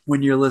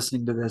 when you're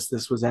listening to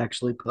this was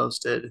actually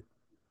posted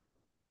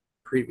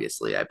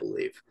previously, I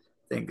believe.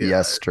 I think it was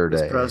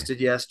Yesterday. posted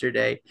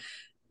yesterday.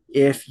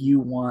 If you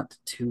want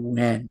to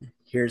win,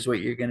 here's what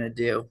you're going to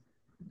do.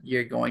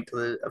 You're going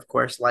to, of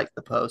course, like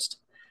the post.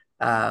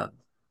 Uh,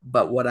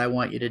 but what I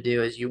want you to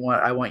do is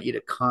I want you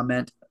to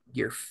comment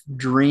your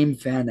dream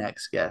Fan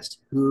X guest.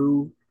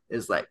 Who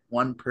is like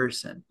one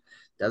person?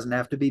 Doesn't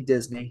have to be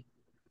Disney.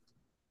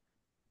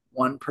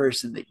 One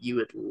person that you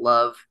would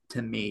love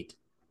to meet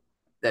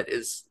that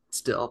is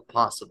still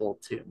possible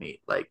to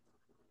meet. Like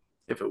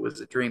if it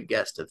was a dream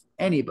guest of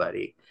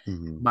anybody,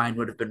 mine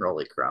would have been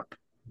Rolly Crump,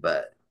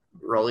 but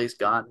Rolly's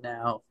gone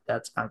now.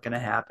 That's not going to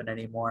happen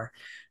anymore.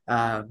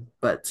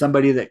 But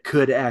somebody that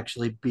could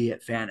actually be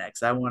at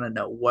FanX. I want to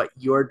know what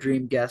your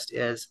dream guest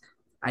is.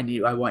 I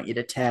want you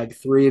to tag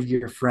 3 of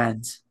your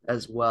friends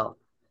as well.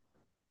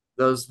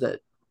 Those that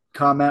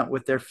comment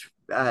with their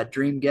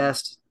dream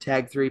guest,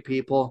 tag 3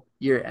 people.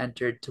 You're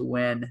entered to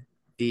win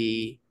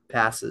the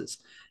passes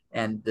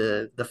and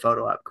the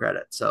photo op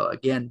credits. So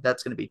again,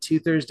 that's going to be 2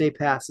 Thursday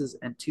passes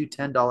and 2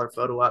 $10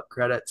 photo op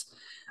credits.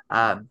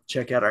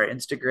 Check out our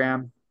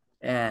Instagram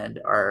and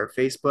our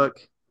Facebook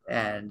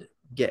and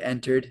get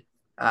entered.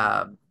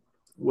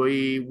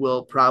 We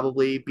will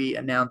probably be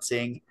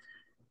announcing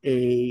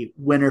a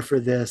winner for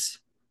this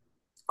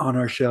on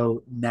our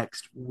show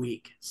next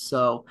week.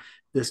 So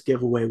this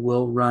giveaway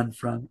will run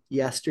from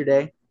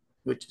yesterday,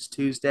 which is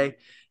Tuesday,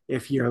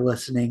 if you're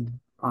listening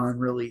on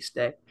release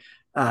day.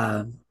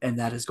 And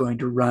that is going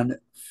to run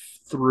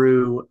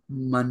through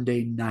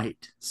Monday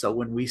night. So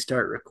when we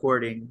start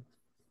recording,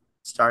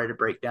 sorry to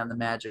break down the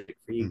magic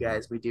for you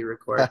guys. We do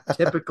record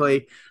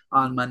typically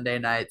on Monday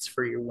nights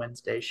for your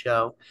Wednesday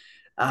show.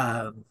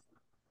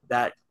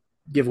 That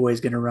giveaway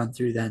is going to run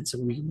through then. So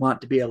we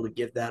want to be able to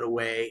give that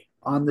away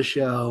on the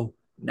show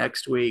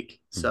next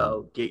week.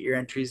 So get your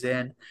entries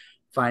in,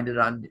 find it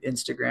on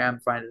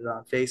Instagram, find it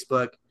on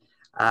Facebook.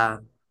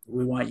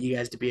 We want you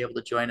guys to be able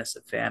to join us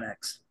at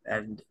FanX.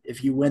 And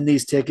if you win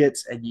these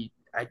tickets, and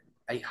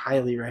I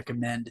highly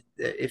recommend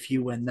that if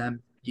you win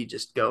them, you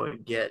just go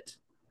and get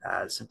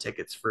some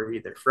tickets for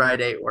either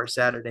Friday or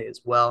Saturday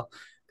as well,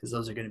 because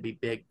those are going to be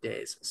big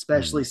days,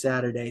 especially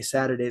Saturday.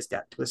 Saturday's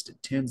got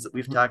Twisted Tunes that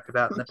we've talked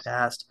about in the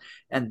past,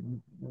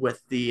 and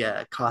with the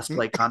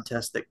cosplay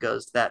contest that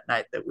goes that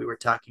night that we were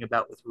talking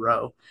about with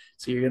Roe.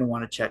 So you're going to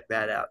want to check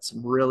that out.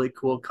 Some really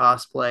cool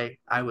cosplay.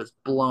 I was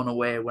blown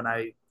away when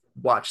I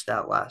watched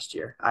that last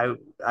year.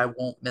 I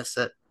won't miss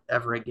it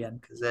ever again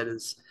because it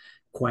is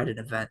quite an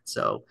event.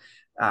 So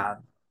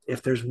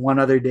if there's one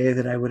other day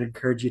that I would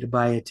encourage you to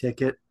buy a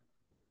ticket,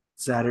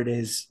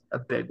 Saturday's a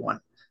big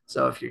one.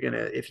 So if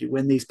you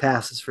win these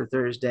passes for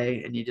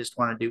Thursday and you just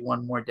want to do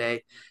one more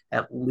day,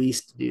 at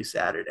least do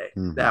Saturday.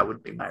 That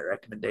would be my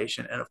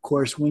recommendation. And of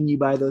course, when you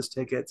buy those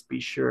tickets, be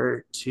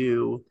sure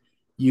to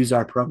use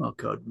our promo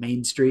code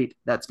Main Street.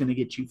 That's going to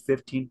get you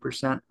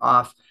 15%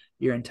 off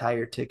your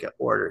entire ticket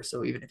order.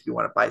 So even if you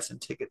want to buy some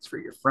tickets for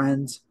your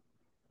friends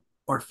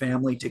or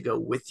family to go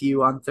with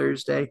you on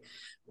Thursday,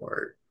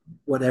 or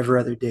whatever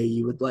other day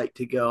you would like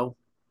to go,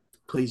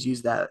 please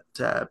use that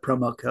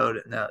promo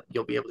code, and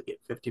you'll be able to get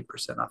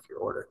 15% off your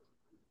order.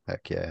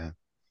 Heck yeah.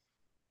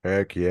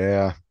 Heck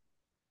yeah.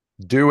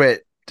 Do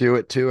it. Do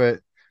it to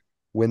it.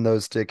 Win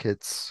those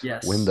tickets.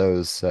 Yes. Win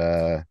those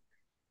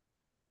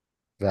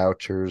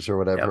vouchers or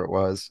whatever it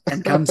was.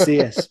 And come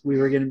see us. We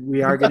are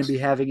gonna be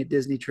having a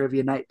Disney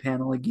trivia night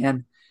panel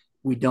again.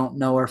 We don't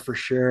know our for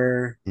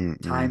sure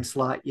time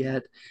slot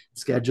yet.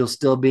 Schedule's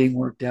still being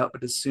worked out,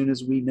 but as soon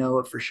as we know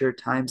a for sure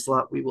time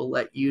slot, we will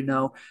let you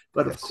know.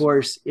 But of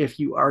course, if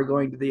you are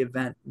going to the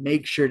event,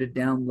 make sure to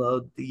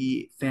download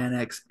the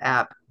FanX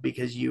app,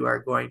 because you are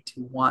going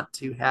to want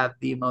to have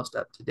the most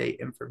up-to-date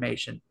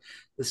information.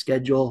 The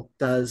schedule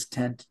does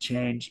tend to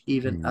change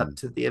even up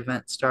to the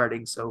event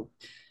starting. So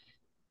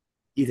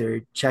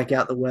either check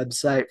out the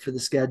website for the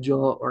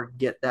schedule or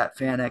get that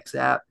FanX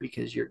app,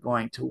 because you're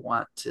going to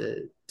want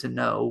to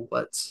know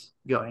what's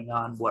going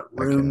on, what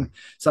room.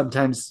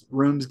 Sometimes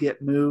rooms get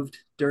moved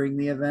during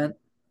the event.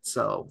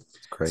 So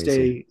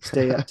stay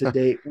up to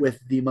date with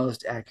the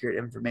most accurate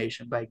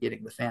information by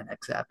getting the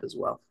FanX app as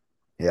well.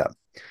 Yeah.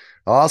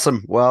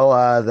 Awesome.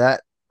 Well,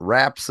 that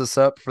wraps us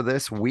up for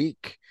this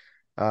week.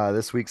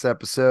 This week's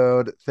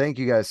episode. Thank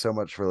you guys so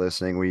much for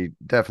listening. We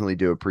definitely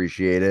do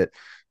appreciate it.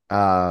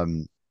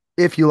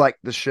 If you like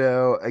the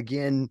show,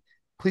 again,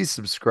 please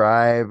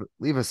subscribe,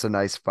 leave us a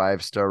nice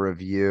 5-star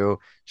review,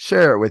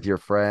 share it with your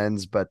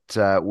friends. But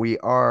we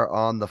are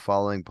on the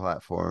following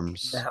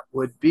platforms. That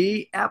would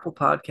be Apple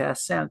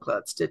Podcasts,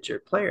 SoundCloud,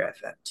 Stitcher, Player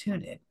FM,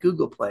 TuneIn,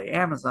 Google Play,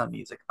 Amazon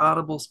Music,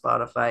 Audible,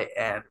 Spotify,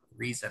 and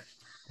Reason.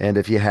 And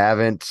if you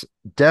haven't,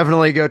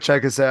 definitely go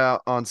check us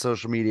out on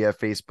social media: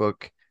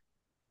 Facebook,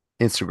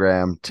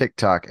 Instagram,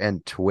 TikTok,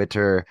 and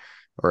Twitter,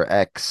 or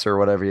X, or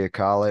whatever you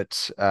call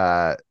it.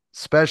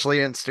 Especially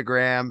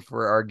Instagram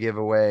for our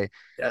giveaway.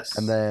 Yes.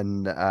 And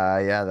then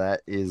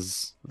that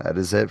is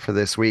it for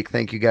this week.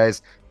 Thank you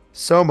guys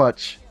so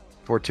much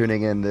for for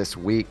tuning in this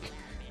week.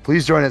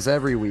 Please join us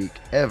every week,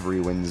 every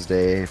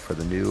Wednesday, for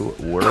the new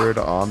Word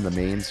on the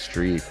Main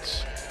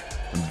Street.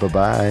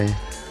 Bye-bye.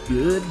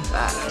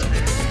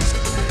 Goodbye.